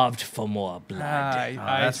starved for more blood. I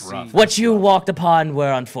that's see. rough. What you walked upon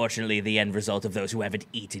were unfortunately the end result of those who haven't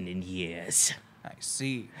eaten in years. I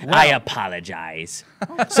see. I apologize.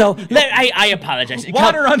 So I apologize.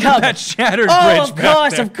 Water under that shattered Oh, bridge.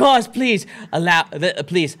 back there. of course. Please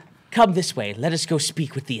please come this way. Let us go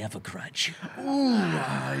speak with the Evergrudge.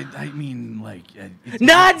 I mean, like.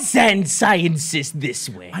 Nonsense! I insist this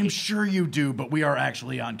way. I'm sure you do, but we are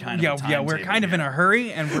actually on kind of. Yeah, we're kind of in a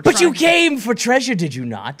hurry, and we're. But you trying- came for treasure, did you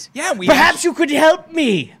not? Yeah, we. Perhaps you could help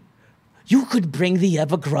me. You could bring the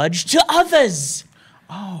Evergrudge to others.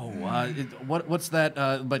 Oh, what's that?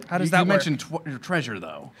 But How does you that work? mentioned your treasure,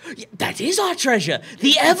 though. That is our treasure,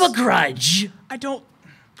 the Evergrudge. I don't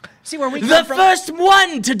see where we The come from. first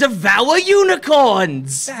one to devour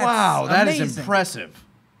unicorns. That's Wow, that is amazing. impressive.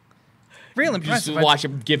 Real You just impressive. watch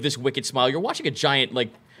him give this wicked smile. You're watching a giant,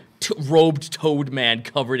 like, robed toad man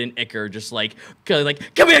covered in ichor, just like,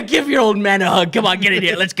 come here, give your old man a hug. Come on, get in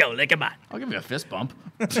here. Let's go. Come on. I'll give you a fist bump.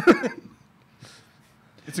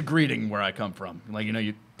 It's a greeting where I come from. Like,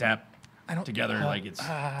 you tap together like it's.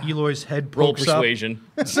 Eloy's head Roll pokes up. persuasion.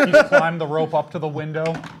 You climb the rope up to the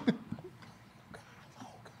window.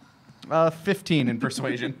 15 in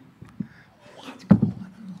persuasion.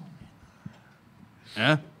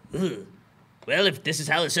 Yeah. Well, if this is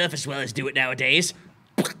how the surface dwellers do it nowadays,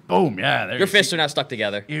 Boom. Yeah. There your fists are now stuck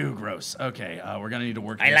together. Ew, gross. Okay, we're gonna need to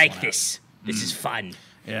work. I this like one out. this. This is fun.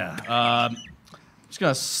 Yeah. Just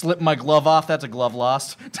gonna slip my glove off. That's a glove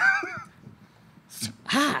lost.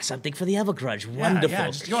 Something for the Evergrudge. Yeah, Wonderful. yeah,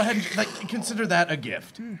 just go ahead and consider that a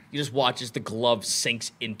gift. You just watch as the glove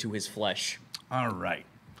sinks into his flesh. All right.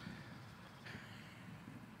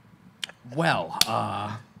 Well,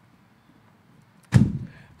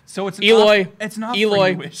 So it's Eloy, It's not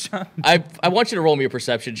Eloy. free wish. I want you to roll me a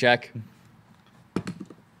perception check.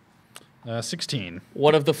 16.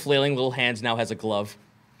 One of the flailing little hands now has a glove.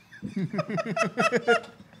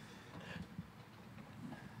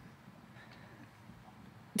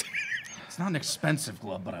 it's not an expensive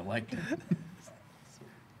glove, but I liked it.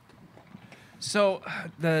 So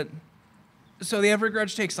the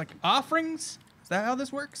Evergrudge takes like offerings. Is that how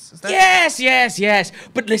this works? Is that Yes.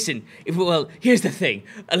 But listen, here's the thing.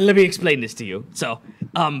 Let me explain this to you. So,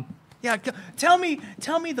 Yeah. Tell me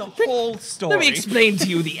the whole story. let me explain to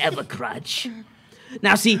you the Evergrudge.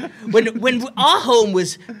 Now, see, when our home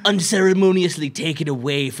was unceremoniously taken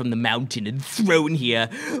away from the mountain and thrown here,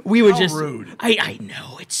 we were How just rude. I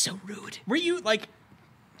know, it's so rude. Were you like?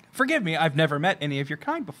 Forgive me, I've never met any of your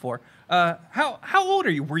kind before. How old are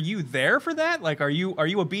you? Were you there for that? Like, are you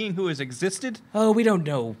a being who has existed? Oh, we don't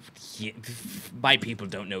know. My people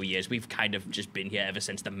don't know years. We've kind of just been here ever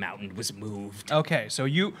since the mountain was moved. Okay, so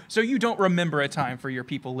you don't remember a time for your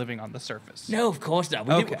people living on the surface. No, of course not.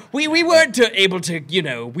 Okay. We weren't able to,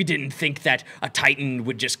 we didn't think that a Titan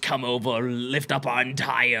would just come over, lift up our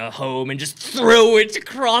entire home, and just throw it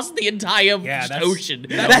across the entire ocean.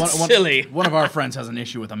 That's silly. One of our friends has an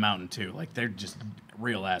issue with a mountain too. Like they're just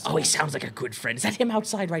real assholes. Oh, he sounds like a good friend. Is that him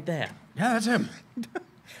outside right there? Yeah, that's him.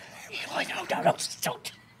 Eloy, no,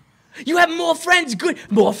 don't. You have more friends. Good.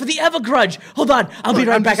 More for the Evergrudge. Hold on. I'll be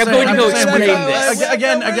right back. I'm going to go just saying, explain we- this.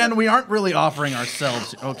 Again, we aren't really offering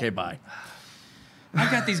ourselves. Okay, bye. I've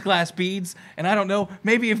got these glass beads, and I don't know,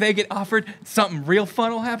 maybe if they get offered, something real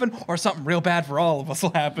fun will happen, or something real bad for all of us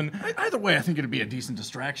will happen. Either way, I think it'd be a decent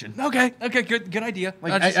distraction. Okay, good idea.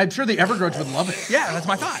 Like, I'm sure the Evergrudge would love it. Yeah, that's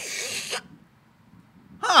my thought.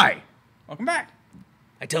 Hi. Welcome back.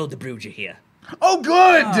 I told the brood you're here. Oh,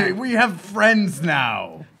 good. We have friends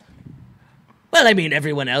now. Well, I mean,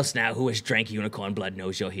 everyone else now who has drank unicorn blood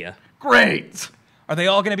knows you're here. Great. Are they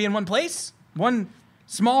all going to be in one place? One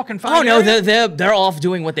small confined Oh, no, area? they're off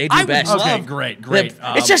doing what they do I would best. love- Okay, great.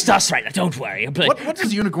 It's just us right now, don't worry. But, What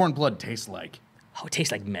does unicorn blood taste like? oh, it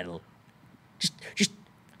tastes like metal.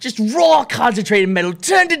 Just raw concentrated metal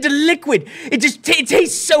turned into liquid. It just it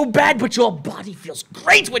tastes so bad, but your body feels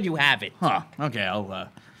great when you have it. Huh. Okay, I'll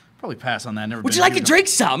probably pass on that. Never Would been you like to unicorn- drink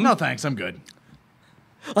some? No, thanks. I'm good.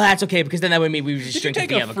 Well, that's okay, because then that would mean we would just Did you drink take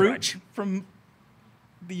the a Evergrudge. fruit from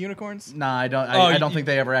the unicorns? Nah, I don't. Oh, I don't you- think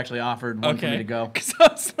they ever actually offered one for me to go. Because I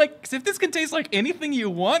was like, 'cause if this can taste like anything you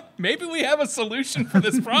want, maybe we have a solution for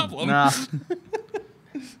this problem. Nah.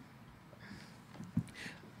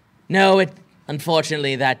 No,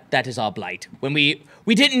 unfortunately that is our blight. When we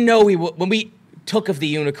didn't know when we took of the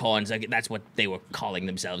unicorns, like, that's what they were calling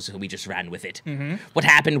themselves, so we just ran with it. What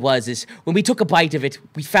happened is when we took a bite of it,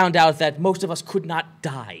 we found out that most of us could not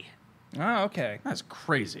die. Oh, okay. That's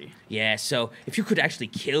crazy. Yeah, so if you could actually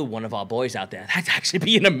kill one of our boys out there, that'd actually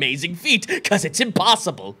be an amazing feat, because it's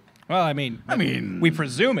impossible. Well, I mean, we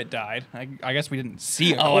presume it died. I guess we didn't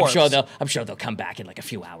see a corpse. I'm sure they'll come back in like a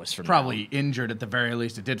few hours from now. Probably injured at the very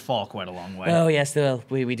least. It did fall quite a long way. Oh, yes,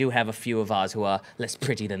 we do have a few of ours who are less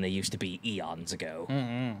pretty than they used to be eons ago.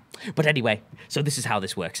 But anyway, so this is how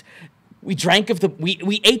this works. We drank of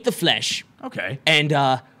we ate the flesh, Okay. and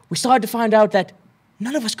we started to find out that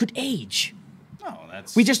none of us could age. Oh,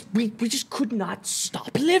 that's. We just could not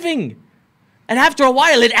stop living. And after a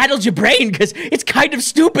while, it addles your brain, because it's kind of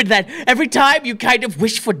stupid that every time you kind of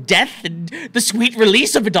wish for death and the sweet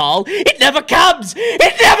release of it all, it never comes!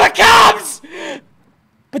 It never comes!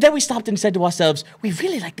 But then we stopped and said to ourselves, we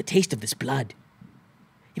really like the taste of this blood.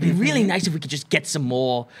 It'd be really nice if we could just get some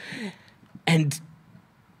more. And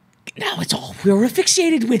now it's all we're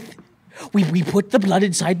asphyxiated with. We put the blood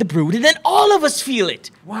inside the brood, and then all of us feel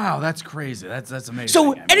it. Wow, that's crazy. That's amazing.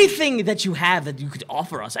 So I mean, anything that you have that you could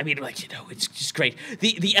offer us, I mean, like, it's just great.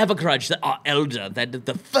 The Evergrudge, our elder,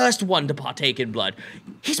 the first one to partake in blood,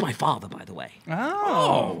 he's my father, by the way.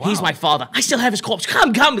 Oh, wow. He's my father. I still have his corpse.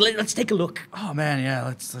 Come, let's take a look. Oh man, yeah.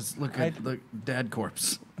 Let's look at the dad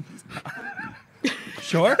corpse.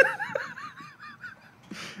 Sure.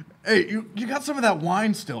 Hey, you got some of that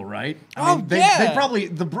wine still, right? Oh, they yeah.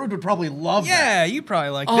 the brood would probably love that. Yeah, you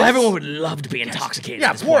probably like Oh, this. everyone would love to be intoxicated. Yeah,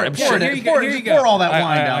 at this pour point, it, I'm pour sure. it. Here you go. Pour all that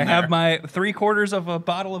wine down I there. have my 3/4 of a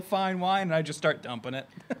bottle of fine wine, and I just start dumping it.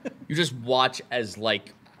 You just watch as,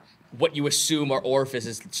 like, what you assume are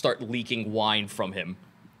orifices start leaking wine from him.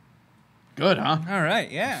 Good, huh? All right,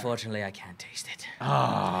 yeah. Unfortunately, I can't taste it.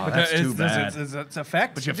 Oh, that's too bad. It's a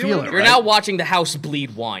fact. But you Doing feel it, You're right? now watching the house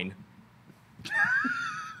bleed wine.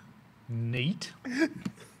 Nate?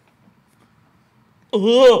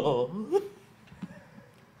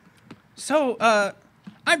 So,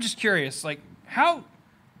 I'm just curious, like, how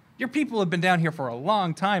your people have been down here for a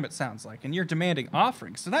long time, it sounds like, and you're demanding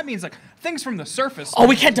offerings. So that means, like, things from the surface. Oh,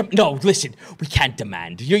 we can't. No, listen. We can't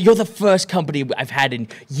demand. You're the first company I've had in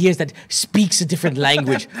years that speaks a different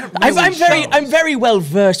language. I'm very well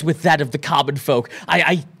versed with that of the common folk.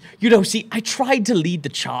 See, I tried to lead the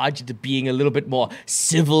charge into being a little bit more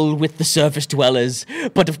civil with the surface dwellers,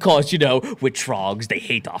 but of course, we're trogs. They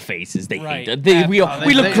hate our faces. They Right. hate us.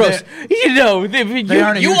 We look gross. You aren't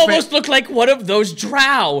a huge almost look like one of those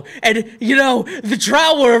drow, and the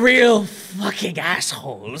drow were real fucking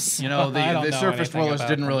assholes. You know, I don't the know surface anything dwellers about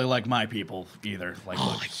didn't them. really like my people either. Like,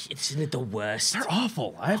 Oh, look, isn't it the worst? they're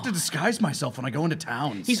awful. I have to disguise myself when I go into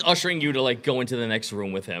towns. He's ushering you to, like, go into the next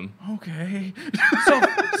room with him. okay.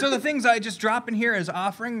 So the things I just drop in here as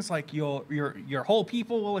offerings, like your whole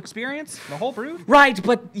people will experience, the whole brood? Right,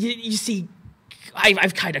 but you see,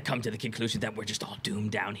 I've kind of come to the conclusion that we're just all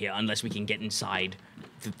doomed down here unless we can get inside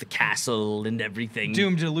the castle and everything.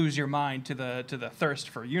 Doomed to lose your mind to the thirst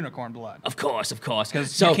for unicorn blood. Of course.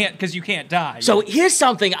 Because you can't die. So here's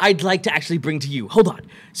something I'd like to actually bring to you. Hold on.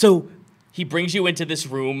 So He brings you into this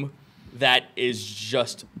room that is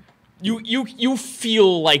just... You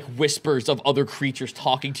feel like whispers of other creatures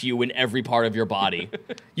talking to you in every part of your body.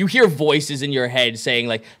 You hear voices in your head saying,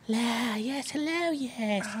 like, La, yes, hello,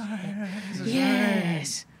 yes,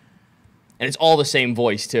 yes. and it's all the same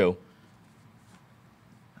voice too.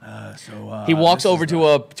 So He walks this over is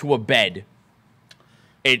to a bed.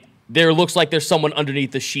 there looks like there's someone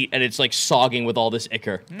underneath the sheet, and it's like sogging with all this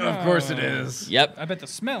ichor. Of course it is. Yep. I bet the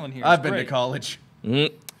smell in here. I've is been to great. college.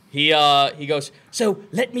 He goes, So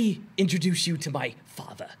let me introduce you to my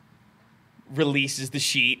father. releases the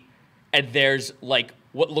sheet, and there's like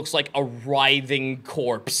what looks like a writhing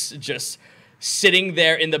corpse just sitting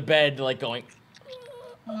there in the bed, like going.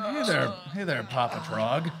 Hey there, Papa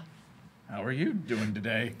Trog. How are you doing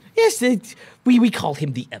today? Yes, we call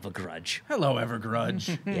him the Evergrudge. Hello,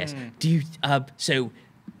 Evergrudge. Yes. Do you, so,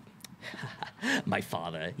 my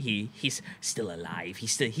father, he's still alive.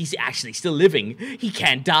 He's actually still living. He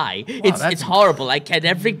can't die. It's horrible. I can't,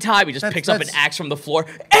 every time he just picks up an axe from the floor.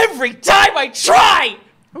 Every time I try!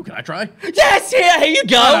 Oh, can I try? Yes, here you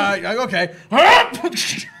go! Okay. I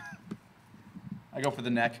go for the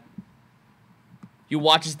neck. You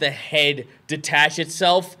watch as the head detach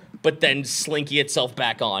itself, but then slinky itself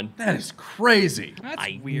back on. That is crazy. That's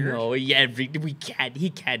I weird. know, yeah, he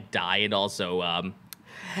can't die, and also, I'm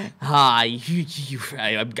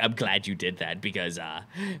glad you did that, because,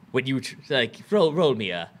 when you, roll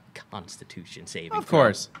me a Constitution saving. Of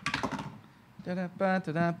course. That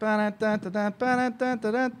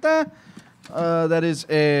is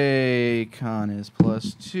a con is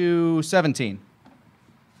 +2, 17.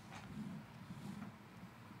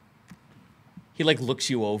 He, like, looks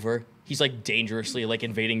you over. He's, like, dangerously, like,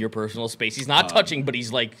 invading your personal space. He's not touching, but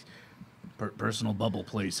he's, like... Personal bubble,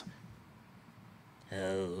 please.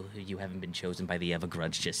 Oh, you haven't been chosen by the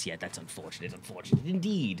Evergrudge just yet. That's unfortunate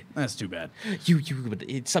indeed. That's too bad.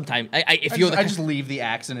 Sometimes, I just leave the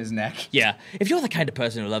axe in his neck. Yeah, if you're the kind of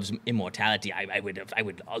person who loves immortality, I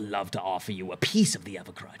would love to offer you a piece of the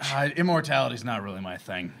Evergrudge. Immortality's not really my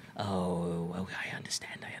thing. Oh, I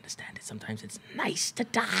understand it. Sometimes it's nice to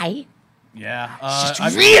die. Yeah.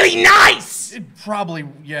 It's really nice! It probably,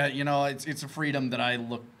 yeah, you know, it's a freedom that I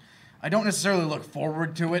don't necessarily look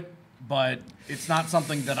forward to it, but it's not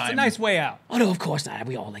something that It's a nice way out. Oh, no, of course not.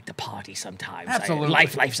 We all like to party sometimes. Absolutely.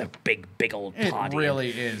 Life's a big old party. It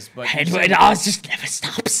really is, but And it all just never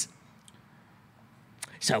stops.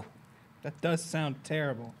 So, That does sound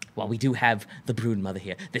terrible. well, we do have the Broodmother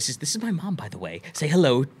here. This is my mom, by the way. Say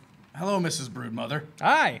hello. hello, Mrs. Broodmother.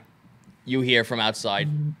 Hi. You hear from outside.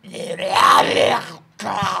 And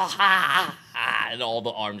all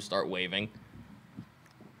the arms start waving.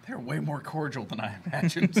 They're way more cordial than I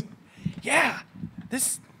imagined. Yeah.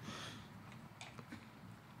 This.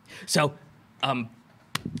 So, I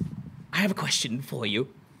have a question for you.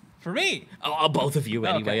 For me. Both of you,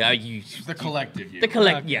 anyway. Okay. The collective you.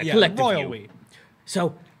 Collective royal you. we.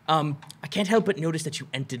 So, I can't help but notice that you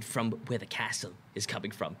entered from where the castle is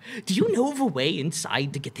coming from. Do you know of a way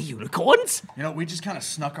inside to get the unicorns? You know, we just kind of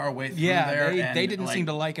snuck our way through Yeah, there. they and, didn't like, seem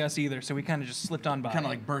to like us either, so we kind of just slipped on by. kind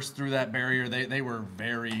of like burst through that barrier. They were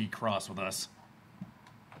very cross with us.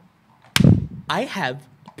 I have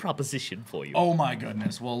a proposition for you. Oh my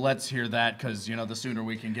goodness. Well, let's hear that, because, you know, the sooner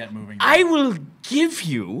we can get moving. I will give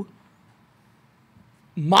you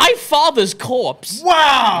my father's corpse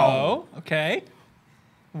Wow! Oh, okay.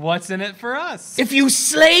 What's in it for us? if you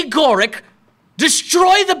slay Goric,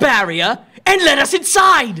 destroy the barrier, and let us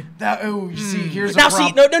inside. You see, here's Now, a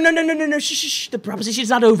see, no, shh. The proposition's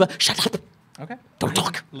not over. Shut up. Okay. Don't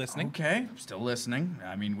talk. Listening. Okay, still listening.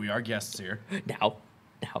 I mean, we are guests here. Now,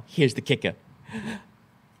 here's the kicker.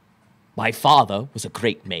 My father was a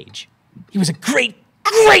great mage. He was a great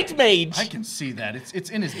mage. I can see that. It's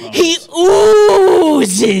in his bones. He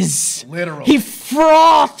oozes. Literally. He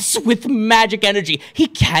froths with magic energy. He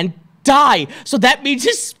can't die. So that means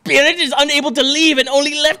his spirit is unable to leave and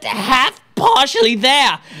only left half partially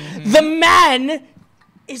there. The man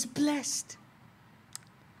is blessed.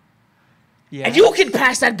 Yeah. And you can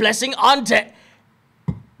pass that blessing on to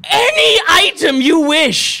any item you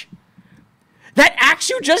wish. That axe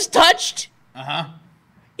you just touched.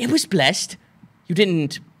 It was blessed. You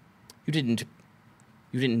didn't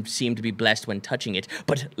seem to be blessed when touching it,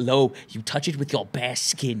 but lo, you touch it with your bare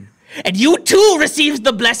skin. And you too receives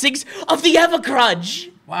the blessings of the Evergrudge.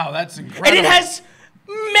 Wow, that's incredible. And it has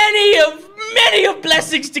many of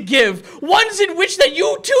blessings to give. Ones in which that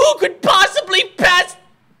you too could possibly pass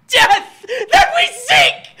death that we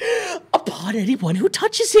seek upon anyone who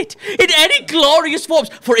touches it in any glorious forms.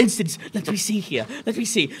 For instance, let me see here. Let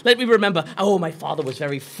me remember. Oh, my father was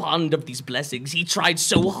very fond of these blessings. He tried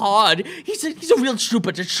so hard. He's a real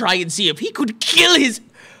trooper to try and see if he could kill his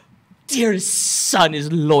dearest son,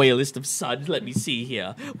 his loyalist of sons. Let me see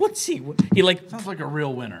here. What's he? He like. Sounds like a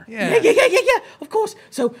real winner. Yeah. Of course.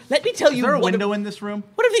 So let me tell you. Is there a what window in this room?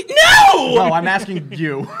 What if he? No! No, I'm asking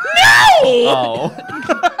you. No! Oh.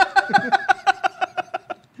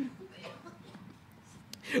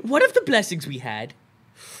 One of the blessings we had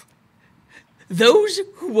those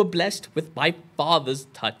who were blessed with my father's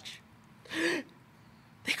touch.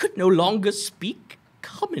 They could no longer speak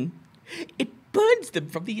common. It burns them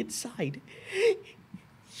from the inside.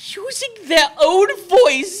 Using their own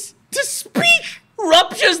voice to speak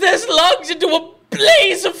ruptures their lungs into a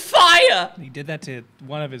blaze of fire. He did that to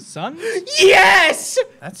one of his sons? Yes!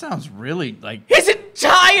 That sounds really like. His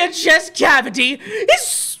entire chest cavity is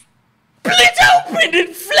split open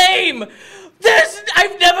in flame.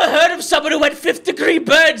 I've never heard of someone who had fifth-degree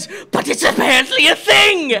burns, but it's apparently a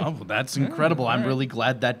thing. Oh, that's incredible. I'm really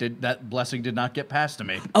glad that blessing did not get past to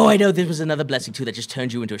me. Oh, I know. There was another blessing, too, that just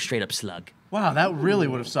turned you into a straight-up slug. Wow, that really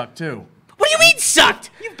would have sucked, too. What do you mean,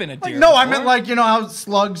 sucked? You've been a Like, deer. no, I before. meant like, you know how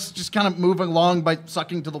slugs just kind of move along by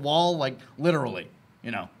sucking to the wall? Like, literally,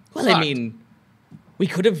 you know. Well, Sucked. I mean, we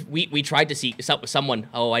could have, we tried to see someone,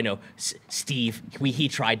 oh, I know, Steve, he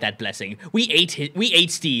tried that blessing. We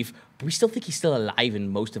ate Steve, but we still think he's still alive in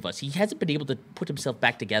most of us. He hasn't been able to put himself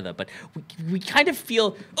back together, but we kind of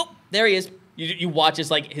feel, oh, there he is. You watch as,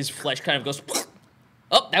 like, his flesh kind of goes,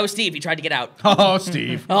 oh, that was Steve, he tried to get out. Oh,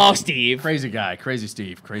 Steve. Oh, Steve. Crazy guy. Crazy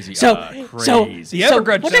Steve. Crazy. So- crazy. The So,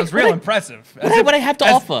 Evergrudge what sounds I- real what I- impressive. what I have to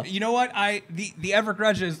offer. You know what? The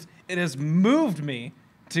Evergrudge it has moved me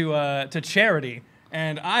to charity,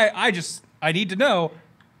 and I need to know.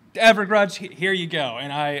 Evergrudge, here you go.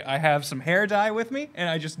 And I have some hair dye with me, and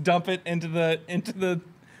I just dump it into the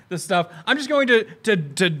stuff. I'm just going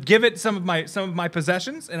to give it some of my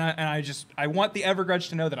possessions, and I want the Evergrudge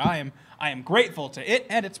to know that I am grateful to it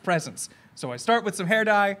and its presence. So I start with some hair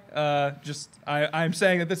dye. I'm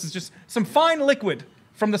saying that this is just some fine liquid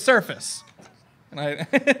from the surface, and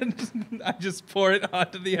I just pour it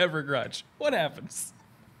onto the Evergrudge. What happens?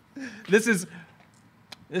 This is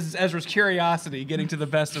Ezra's curiosity getting to the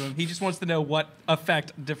best of him. He just wants to know what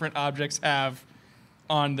effect different objects have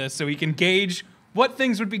on this, so he can gauge what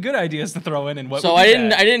things would be good ideas to throw in and what. So would be I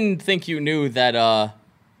bad. didn't think you knew that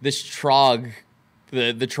this Trog,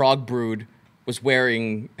 the Trog brood,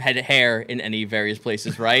 had hair in any various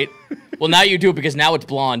places, right? Well, now you do because now it's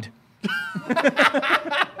blonde.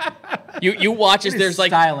 You watch as there's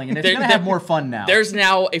like styling, and it's gonna have more fun now. There's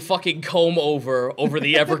now a fucking comb over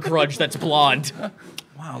the Evergrudge that's blonde.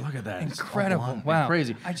 Wow, look at that. It's all Incredible. blonde and Wow.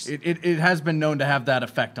 Crazy. I just- It has been known to have that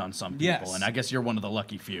effect on some people, Yes. and I guess you're one of the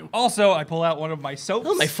lucky few. Also, I pull out one of my soaps.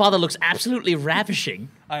 Oh, my father looks absolutely ravishing.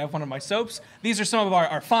 I have one of my soaps. These are some of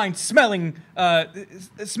our fine smelling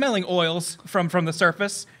oils from the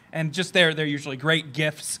surface, and just they're usually great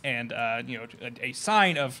gifts and a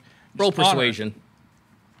sign of Roll just honor. persuasion.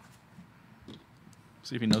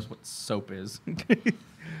 See if he knows what soap is.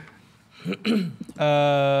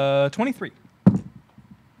 23.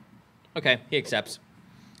 Okay, he accepts.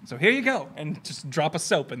 So here you go, and just drop a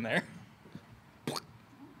soap in there.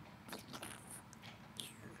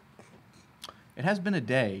 It has been a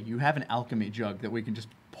day. You have an alchemy jug that we can just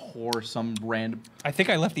pour some random. I think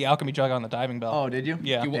I left the alchemy jug on the diving bell. Oh, did you?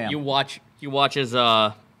 Yeah. Damn. You watch as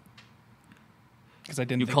because I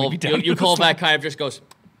didn't think we'd be done you with call this one. back kind of just goes.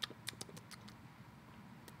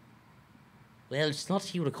 Well, it's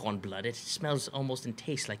not unicorn blood. It smells almost and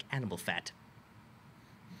tastes like animal fat.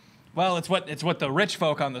 Well, it's what the rich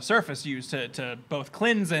folk on the surface use to both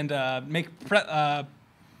cleanse and make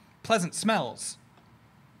pleasant smells.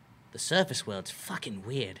 The surface world's fucking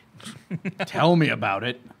weird. Tell me about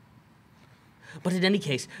it. But in any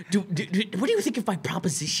case, what do you think of my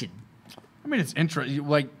proposition? I mean, it's interesting.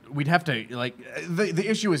 Like, we'd have to, like, the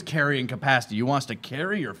issue is carrying capacity. You want us to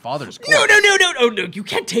carry your father's corpse? No. You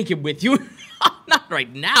can't take him with you. Not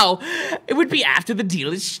right now. It would be after the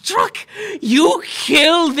deal is struck. You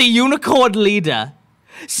kill the unicorn leader,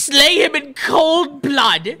 slay him in cold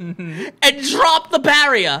blood, and drop the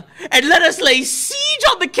barrier, and let us lay siege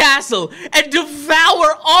on the castle and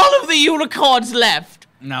devour all of the unicorns left.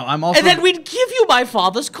 Now, I'm also... And then we'd give you my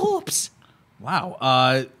father's corpse. Wow.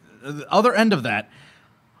 The other end of that,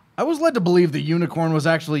 I was led to believe the unicorn was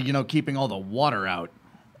actually, keeping all the water out.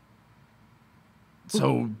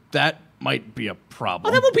 So that might be a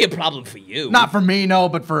problem. Oh, that won't be a problem for you. Not for me, no,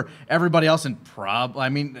 but for everybody else. And I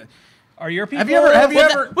mean, Are your people? have you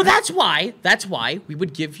ever? Well, that's why we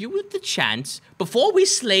would give you the chance before we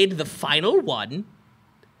slayed the final one.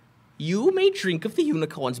 You may drink of the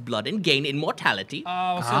unicorn's blood and gain immortality,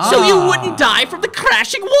 so you wouldn't die from the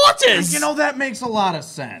crashing waters. That makes a lot of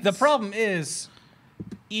sense. The problem is,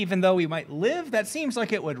 even though we might live, that seems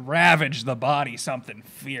like it would ravage the body something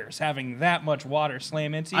fierce, having that much water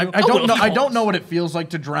slam into you. I don't know. of I don't course. know what it feels like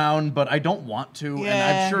to drown, but I don't want to, and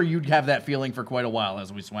Yeah. I'm sure you'd have that feeling for quite a while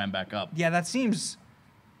as we swam back up. Yeah, that seems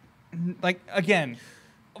like, again,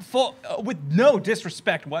 with no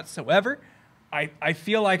disrespect whatsoever, I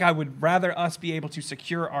feel like I would rather us be able to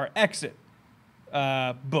secure our exit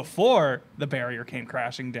before the barrier came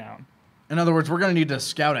crashing down. In other words, we're going to need to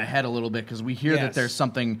scout ahead a little bit because we hear that Yes. there's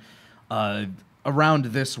something around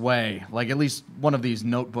this way. Like at least one of these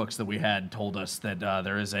notebooks that we had told us that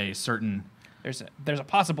there is a certain, There's a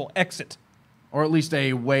possible exit. or at least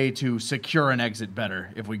a way to secure an exit better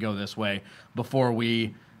if we go this way before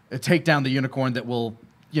we take down the unicorn that will,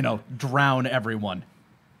 you know, drown everyone.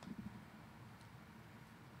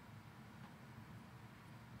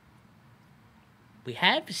 We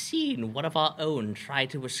have seen one of our own try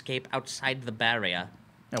to escape outside the barrier.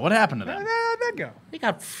 Yeah, what happened to them? That go. They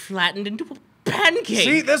got flattened into a pancake.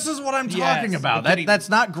 See, this is what I'm talking Yes, about. but he- That's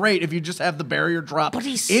not great if you just have the barrier drop But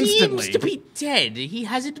he instantly. seems to be dead. He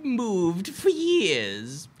hasn't moved for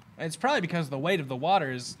years. It's probably because the weight of the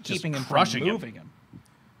water is keeping him from crushing him. moving him.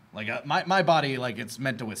 Like my body, like it's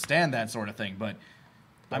meant to withstand that sort of thing, but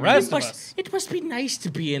The I mean, rest It of must, us. it must be nice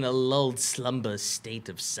to be in a lulled slumber state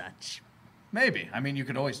of such. maybe. I mean, you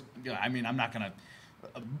could always. You know, I mean, I'm not gonna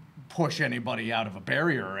push anybody out of a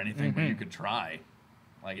barrier or anything, but you could try.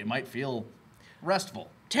 Like it might feel restful.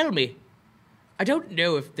 Tell me, I don't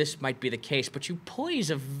know if this might be the case, but you pose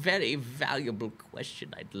a very valuable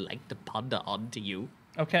question I'd like to ponder onto you.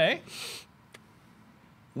 Okay.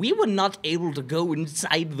 We were not able to go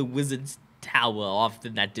inside the wizard's tower off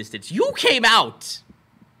in that distance. You came out!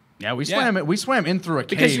 Yeah, we Yeah. swam. We swam in through a cave.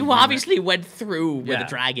 Because you we were- obviously went through where Yeah. the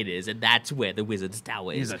dragon is, and that's where the wizard's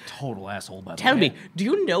tower He's is. a total asshole. By the Tell way. me, do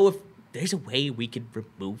you know if there's a way we can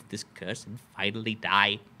remove this curse and finally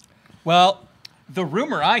die? Well, the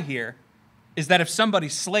rumor I hear is that if somebody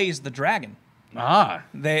slays the dragon, Ah,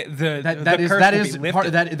 the that is curse that will is be part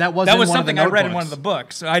lifted. that was That in was one something of I the read in one of the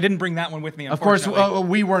notebooks. books. I didn't bring that one with me. Of course, Unfortunately.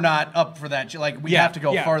 we were not up for that. Like we have to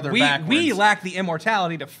go farther backwards. We lack the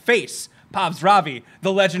immortality to face Pabs Ravi,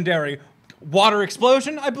 the legendary water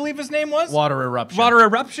explosion, I believe his name was. water eruption. Water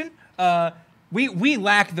eruption. We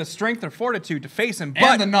lack the strength or fortitude to face him. But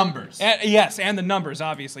and the numbers. yes, and the numbers,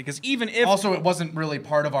 obviously, because even if Also, it wasn't really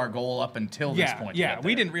part of our goal up until this point. to yeah, get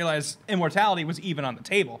we there. didn't realize immortality was even on the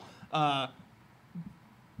table.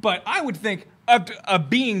 But I would think a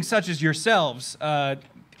being such as yourselves,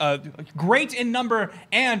 great in number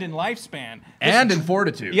and in lifespan, And in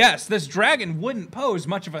fortitude. yes, this dragon wouldn't pose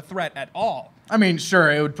much of a threat at all. I mean,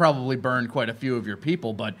 sure, it would probably burn quite a few of your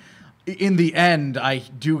people, but in the end, I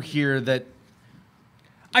do hear that.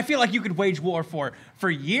 I feel like you could wage war for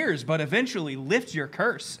years, but eventually lift your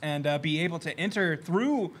curse and be able to enter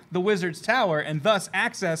through the wizard's tower and thus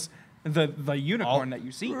access the unicorn that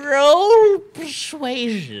you seek. Roll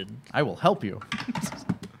persuasion. I will help you.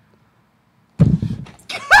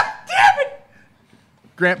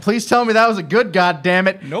 Grant, please tell me that was a good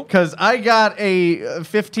goddammit. Nope. Because I got a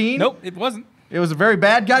 15. Nope, it wasn't. It was a very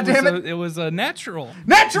bad goddammit. It was a natural.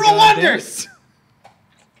 Natural wonders!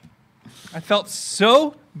 I felt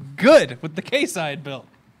so good with the case I had built.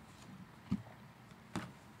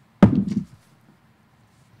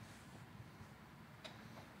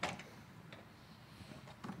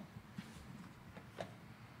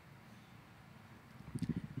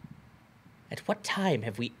 At what time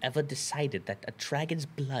have we ever decided that a dragon's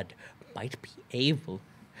blood might be able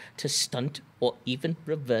to stunt or even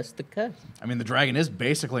reverse the curse? I mean, the dragon is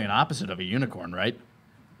basically an opposite of a unicorn, right?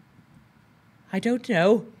 I don't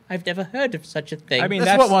know. I've never heard of such a thing. I mean,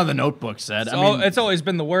 That's what one of the notebooks said. I mean, it's always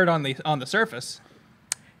been the word on the surface.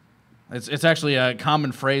 it's actually a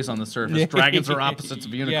common phrase on the surface. Dragons are opposites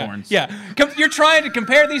of unicorns. Yeah. You're trying to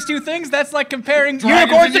compare these two things? That's like comparing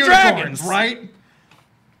Dragons unicorns and to dragons. right?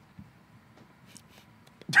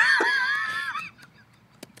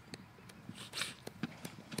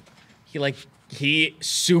 He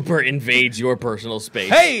super invades your personal space.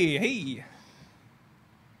 Hey!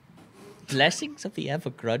 Blessings of the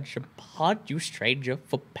Evergrudge upon you, stranger,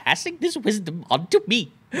 for passing this wisdom on to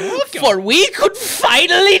me. For we could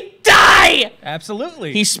finally die!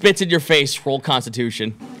 Absolutely. He spits in your face. Roll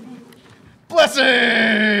Constitution.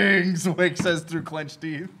 Blessings! Wake says through clenched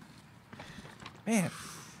teeth. Man.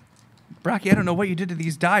 Brocky, I don't know what you did to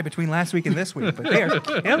these die between last week and this week, but they are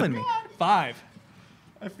killing me. 5.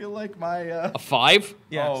 I feel like my. A 5?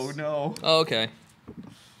 Yes. Oh no. Oh, okay.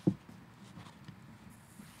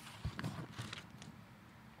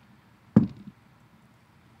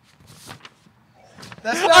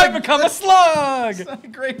 That's I've become a slug! That's not a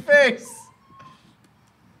great face.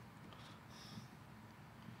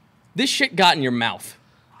 This shit got in your mouth.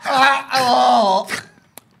 Oh.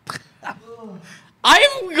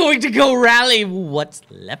 I'm going to go rally what's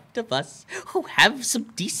left of us who have some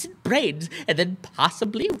decent brains, and then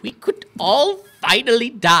possibly we could all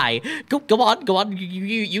finally die. Go on.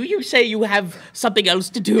 You say you have something else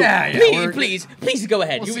to do. Yeah, Please go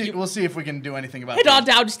ahead. We'll see if we can do anything about Head this. on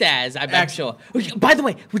downstairs, I'm sure. By the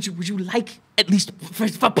way, would you like, at least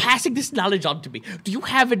for passing this knowledge on to me, do you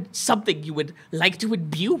have something you would like to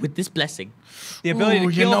imbue with this blessing? The ability to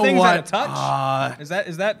you kill know things what? at a touch?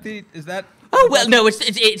 Is that? Oh, well, no,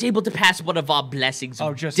 it's able to pass one of our blessings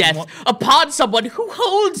of just death one- upon someone who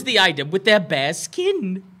holds the item with their bare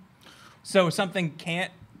skin. So something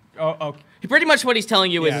can't. Oh. Pretty much what he's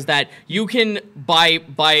telling you is that you can,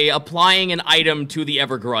 by applying an item to the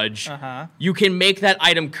Evergrudge, you can make that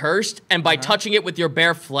item cursed, and by touching it with your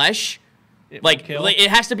bare flesh, like it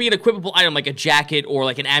has to be an equipable item, like a jacket or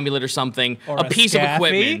like an amulet or something, Or a a piece of scaffy?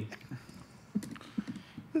 equipment.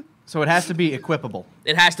 So it has to be equipable.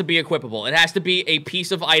 It has to be equipable. It has to be a piece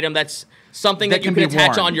of item that's something That that you can can be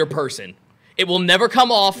attach worn. on your person. It will never come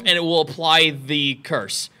off, and it will apply the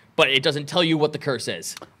curse, but it doesn't tell you what the curse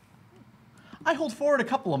is. I hold forward a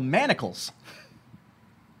couple of manacles.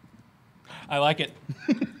 I like it.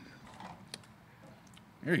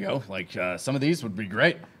 Here you go. Like some of these would be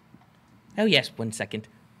great. Oh yes, 1 second.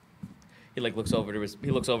 He looks over to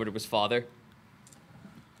his father.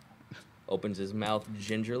 Opens his mouth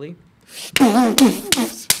gingerly.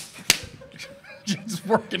 Just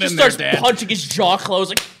working Just in there, starts Dad. punching his jaw closed,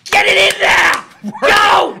 like, get it in there!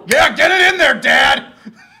 Go! Yeah, get it in there, Dad.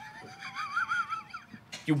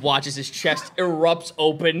 You watch as his chest erupts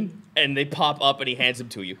open, and they pop up, and he hands them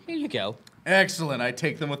to you. Here you go. Excellent. I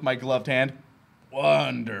take them with my gloved hand.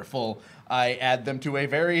 Wonderful. I add them to I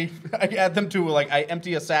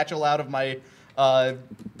empty a satchel out of my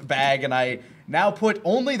bag, and I now put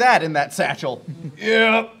only that in that satchel.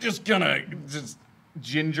 Yep, just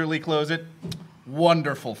gingerly close it.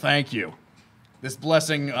 Wonderful, thank you. This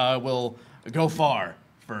blessing will go far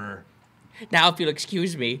for... Now, if you'll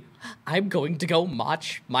excuse me, I'm going to go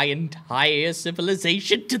march my entire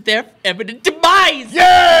civilization to their evident demise!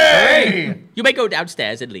 Yay! You may go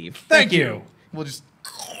downstairs and leave. Thank you. We'll just...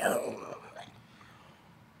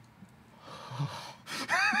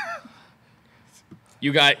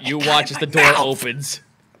 You watch as the door opens,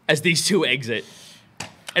 as these two exit.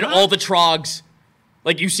 And all the trogs,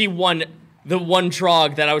 like you see the one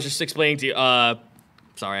trog that I was just explaining to you,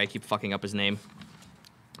 sorry, I keep fucking up his name.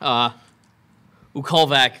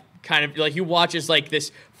 Ukolvak, kind of, like, you watch as, like,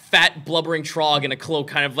 this fat, blubbering trog in a cloak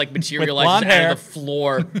kind of, like, materializes blonde out hair. of the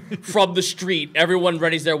floor from the street. Everyone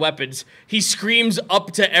readies their weapons. He screams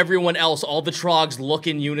up to everyone else. All the trogs look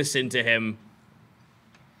in unison to him.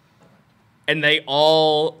 And they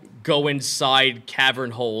all go inside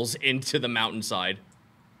cavern holes into the mountainside.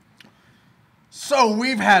 So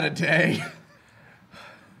we've had a day.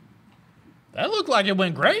 That looked like it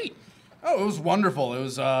went great. Oh, it was wonderful. It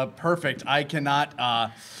was perfect. I cannot...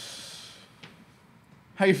 How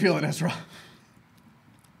you feeling, Ezra?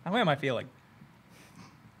 How am I feeling?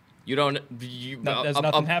 You don't... Has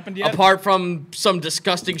nothing happened yet? Apart from some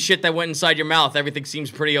disgusting shit that went inside your mouth, everything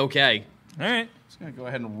seems pretty okay. All right. Just gonna go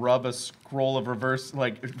ahead and rub a scroll of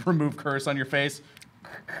remove curse on your face.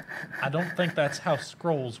 I don't think that's how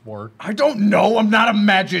scrolls work. I don't know. I'm not a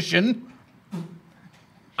magician.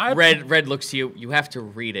 Red looks to you. You have to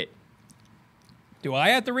read it. Do I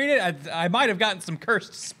have to read it? I might have gotten some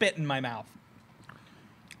cursed spit in my mouth.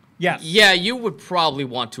 Yes. Yeah, you would probably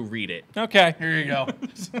want to read it. Okay. Here you go.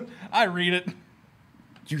 I read it.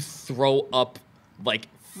 You throw up like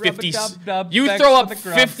 50. Rub-a-dub-dub, You thanks throw for up the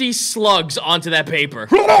grub. 50 slugs onto that paper.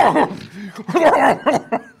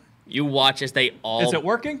 You watch as they all. Is it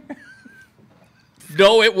working?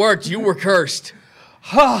 No, it worked. You were cursed.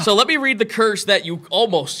 So let me read the curse that you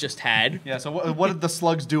almost just had. Yeah, so what did the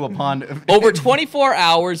slugs do upon... Over 24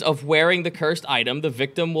 hours of wearing the cursed item, the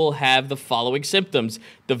victim will have the following symptoms.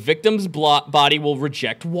 The victim's body will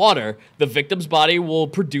reject water. The victim's body will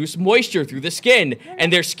produce moisture through the skin,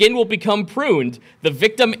 and their skin will become pruned. The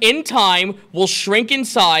victim, in time, will shrink in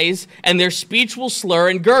size, and their speech will slur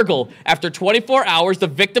and gurgle. After 24 hours, the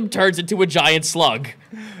victim turns into a giant slug.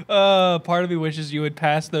 Part of me wishes you would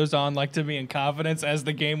pass those on like to me in confidence as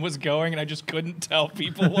the game was going, and I just couldn't tell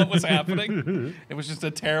people what was happening. It was just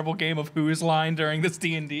a terrible game of Who's Line during this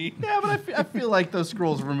D&D. Yeah, but I feel like those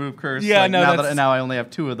scrolls remove curse. Yeah, like, no, now I only have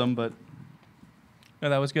 2 of them, but... No,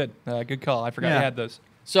 that was good. Good call. I forgot Yeah. you had those.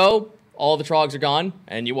 So, all the trogs are gone,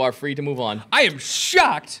 and you are free to move on. I am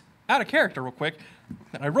shocked, out of character real quick,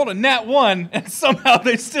 that I rolled a nat 1, and somehow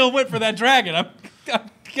they still went for that dragon. I'm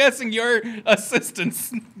guessing your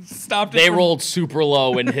assistants stopped it. They rolled super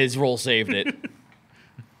low, and his roll saved it.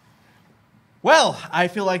 Well, I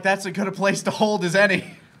feel like that's as good a place to hold as any,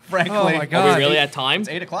 frankly. Oh my Are God. we really at time? It's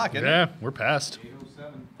 8 o'clock, isn't it? Yeah, we're past.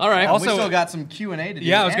 All right. We Also- still got some Q&A to do.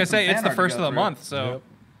 Yeah, I was and gonna some say fan it's the art to first go of the through. month, so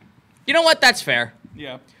You know what? That's fair.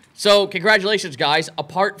 yeah. So, congratulations, guys.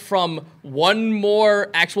 Apart from one more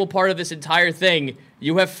actual part of this entire thing,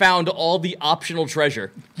 you have found all the optional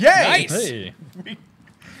treasure. Yay! Nice. Hey.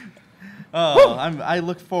 Oh, I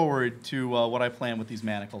look forward to what I plan with these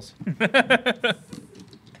manacles.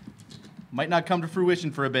 Might not come to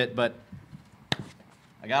fruition for a bit, but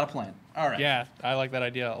I got a plan. All right. Yeah, I like that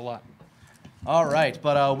idea a lot. All right,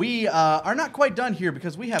 but we are not quite done here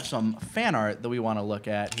because we have some fan art that we want to look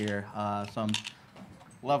at here. Some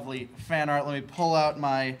lovely fan art. Let me pull out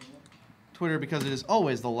my Twitter because it is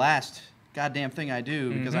always the last goddamn thing I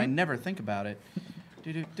do because I never think about it.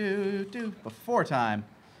 Before time.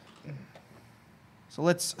 So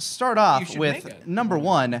let's start off should make with it. number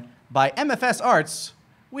 1 by MFS Arts.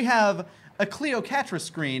 We have a Cleopatra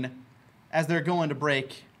screen as they're going to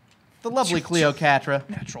break. The lovely Cleopatra.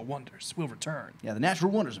 Natural wonders will return. Yeah, the natural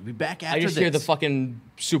wonders will be back after I this. just hear the fucking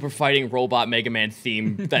super fighting robot Mega Man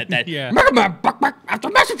theme. That Yeah. Mega Man back after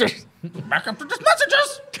messages. Back after these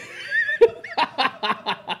messages.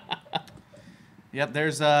 Yep,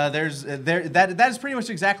 that is pretty much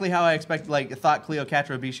exactly how I thought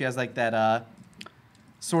Cleopatra would be. She has like that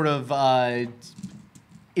sort of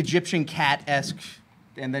Egyptian cat-esque,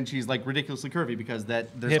 and then she's like ridiculously curvy because there's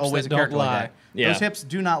Hips always that a don't character like lie. that. Yeah. Those hips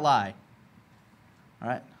do not lie. All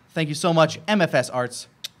right, thank you so much, MFS Arts,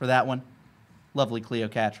 for that one. Lovely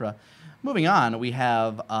Cleopatra. Moving on, we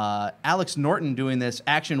have Alex Norton doing this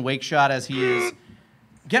action wake shot as he is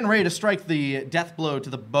getting ready to strike the death blow to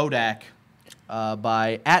the Bodak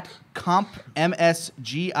by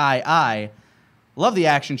 @CompMSGII. Love the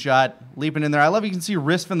action shot, leaping in there. I love you can see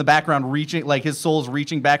Riff in the background reaching, like his soul's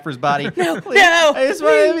reaching back for his body. No, I just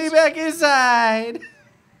want to be back inside.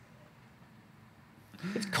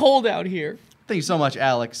 It's cold out here. Thank you so much,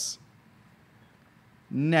 Alex.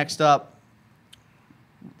 Next up,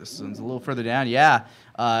 this one's a little further down. Yeah,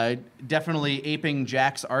 definitely aping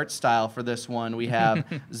Jack's art style for this one. We have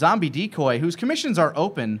Zombie Decoy, whose commissions are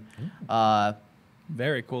open.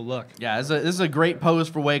 Very cool look. Yeah, this is a great pose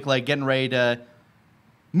for Wake, like getting ready to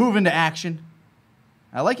move into action.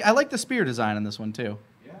 I like the spear design on this one too.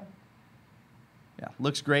 Yeah,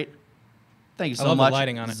 looks great. Thank you so love the much.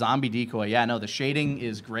 lighting on it. Zombie Decoy. Yeah, no, the shading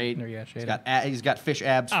is great. Oh, yeah, shading. He's got fish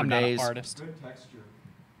abs I'm for not days. an artist.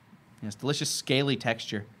 Yes, delicious scaly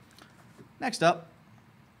texture. Next up,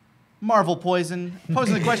 Marvel Poison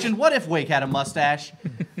posing the question: what if Wake had a mustache?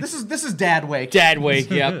 This is Dad Wake. Dad Wake,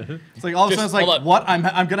 yep. It's like all of a Just sudden it's like, hold up. what?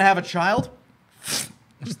 I'm gonna have a child?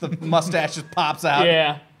 Just the mustache just pops out.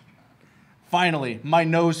 Yeah. Finally, my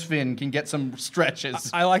nose fin can get some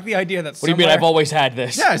stretches. I like the idea that What do you mean I've always had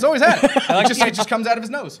this? Yeah, he's always had it. It just comes out of his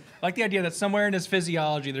nose. I like the idea that somewhere in his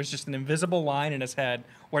physiology, there's just an invisible line in his head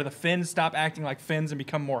where the fins stop acting like fins and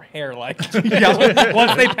become more hair-like.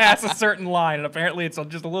 Once they pass a certain line, and apparently it's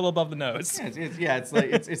just a little above the nose. It's like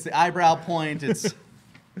it's the eyebrow point. It's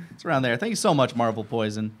around there. Thank you so much, Marvel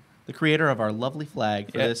Poison, the creator of our lovely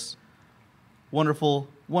flag, for Yep. this wonderful,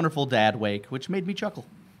 wonderful Dad Wake, which made me chuckle.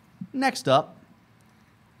 Next up,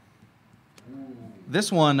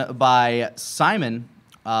 this one by Simon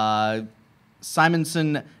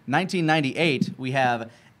Simonson, 1998. We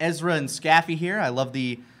have Ezra and Scaffy here. I love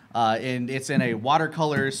the and it's in a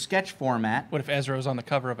watercolor sketch format. What if Ezra was on the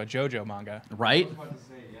cover of a JoJo manga? Right?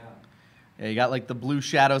 Yeah, you got like the blue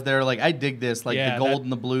shadows there. Like I dig this, like Yeah, the gold that-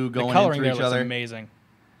 and the blue going the in coloring through there each looks other. amazing.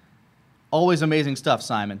 Always amazing stuff,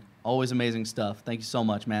 Simon. Always amazing stuff. Thank you so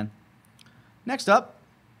much, man. Next up,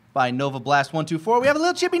 by Nova Blast 124, we have a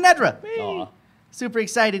little Chippy Nedra. Aw. Super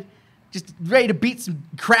excited, just ready to beat some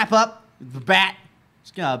crap up with the bat.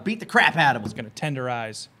 Just gonna beat the crap out of him. It's gonna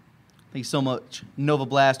tenderize. Thank you so much, Nova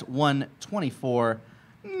Blast 124.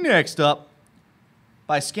 Next up,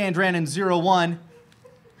 by Scandranin01,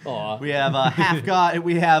 Aw. we have half god.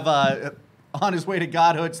 We have on his way to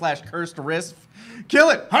godhood / cursed Riff. Kill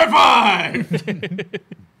it! High five!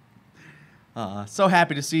 So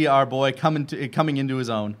happy to see our boy coming into his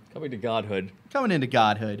own, Coming to godhood. coming into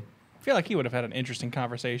godhood. I feel like he would have had an interesting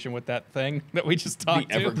conversation with that thing that we just talked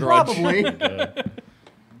The to. Evergrudge.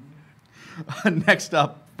 Probably. Next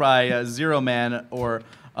up, by Zero Man or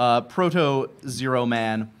Proto Zero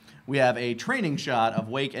Man, we have a training shot of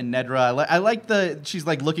Wake and Nedra. I like she's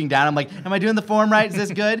like looking down. I'm like, am I doing the form right? Is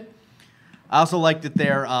this good? I also like that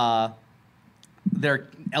their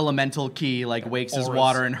elemental key, like Wake's is Auras.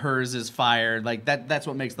 water and hers is fire. Like that's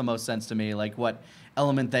what makes the most sense to me. Like what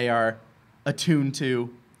element they are attuned to.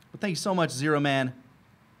 But thank you so much, Zero Man.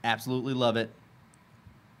 Absolutely love it.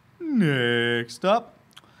 Next up,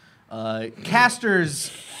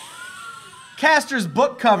 Castor's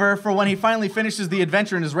book cover for when he finally finishes the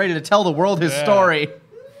adventure and is ready to tell the world his story.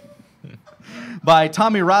 By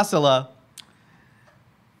Tommy Rossela.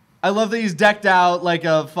 I love that he's decked out like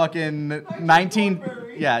a fucking 19.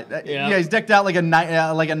 Yeah, he's decked out like a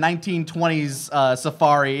 1920s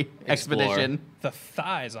safari expedition. The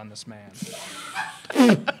thighs on this man.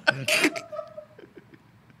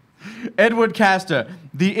 Edward Castor,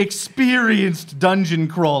 the experienced dungeon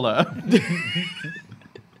crawler.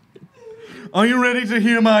 Are you ready to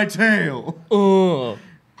hear my tale?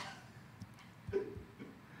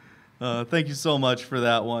 Thank you so much for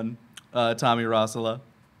that one, Tommy Rossela.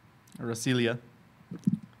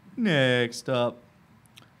 Next up,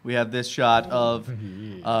 we have this shot of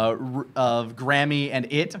Grammy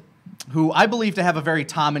and It, who I believe to have a very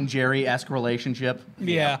Tom and Jerry-esque relationship.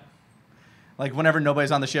 Yeah. Like, whenever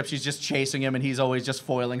nobody's on the ship, she's just chasing him, and he's always just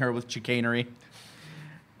foiling her with chicanery.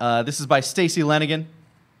 This is by Stacy Lenigan.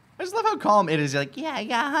 I just love how calm It is. He's like,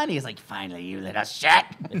 yeah, honey. He's like, finally, you little shit.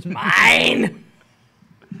 It's mine.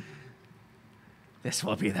 This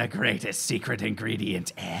will be the greatest secret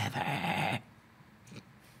ingredient ever.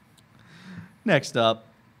 Next up.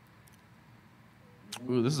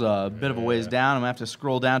 Ooh, this is a bit of a ways down. I'm going to have to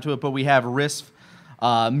scroll down to it. But we have Risf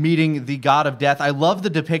meeting the God of Death. I love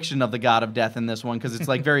the depiction of the God of Death in this one because it's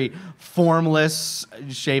like very formless,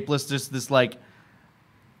 shapeless, just this like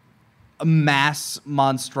mass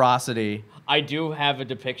monstrosity. I do have a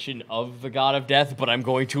depiction of the God of Death, but I'm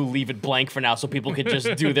going to leave it blank for now so people can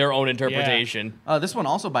just do their own interpretation. This one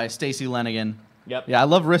also by Stacy Lenigan. Yep. Yeah, I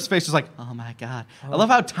love Risk's face. Just like, oh my god. I love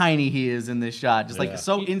how tiny he is in this shot. Just like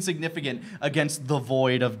so insignificant against the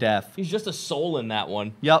void of death. He's just a soul in that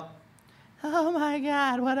one. Yep. Oh my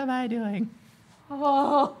god, what am I doing?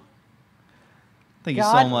 Oh, Thank you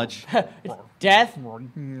so much. Death.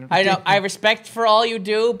 I know. I have respect for all you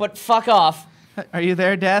do, but fuck off. Are you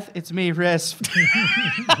there, Death? It's me, Risk.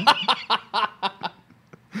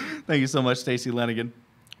 Thank you so much, Stacy Lenigan.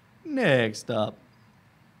 Next up,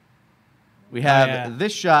 we have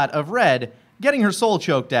this shot of Red getting her soul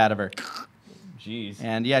choked out of her. Jeez.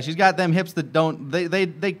 And yeah, she's got them hips that don't,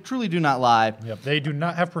 they truly do not lie. Yep, they do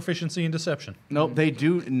not have proficiency in deception. Nope, they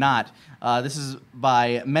do not. This is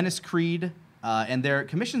by Menace Creed, and their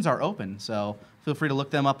commissions are open, so feel free to look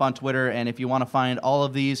them up on Twitter, and if you want to find all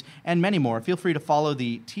of these and many more, feel free to follow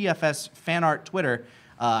the TFS Fan Art Twitter.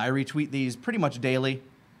 I retweet these pretty much daily,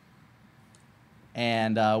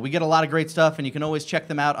 and we get a lot of great stuff, and you can always check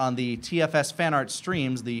them out on the TFS Fan Art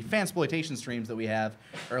streams, the fansploitation streams that we have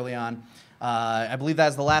early on. I believe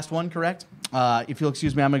that's the last one, correct? If you'll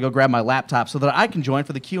excuse me, I'm going to go grab my laptop so that I can join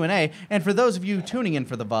for the Q&A. And for those of you tuning in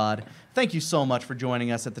for the VOD, thank you so much for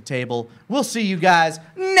joining us at the table. We'll see you guys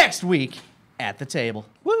next week at the table.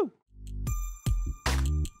 Woo!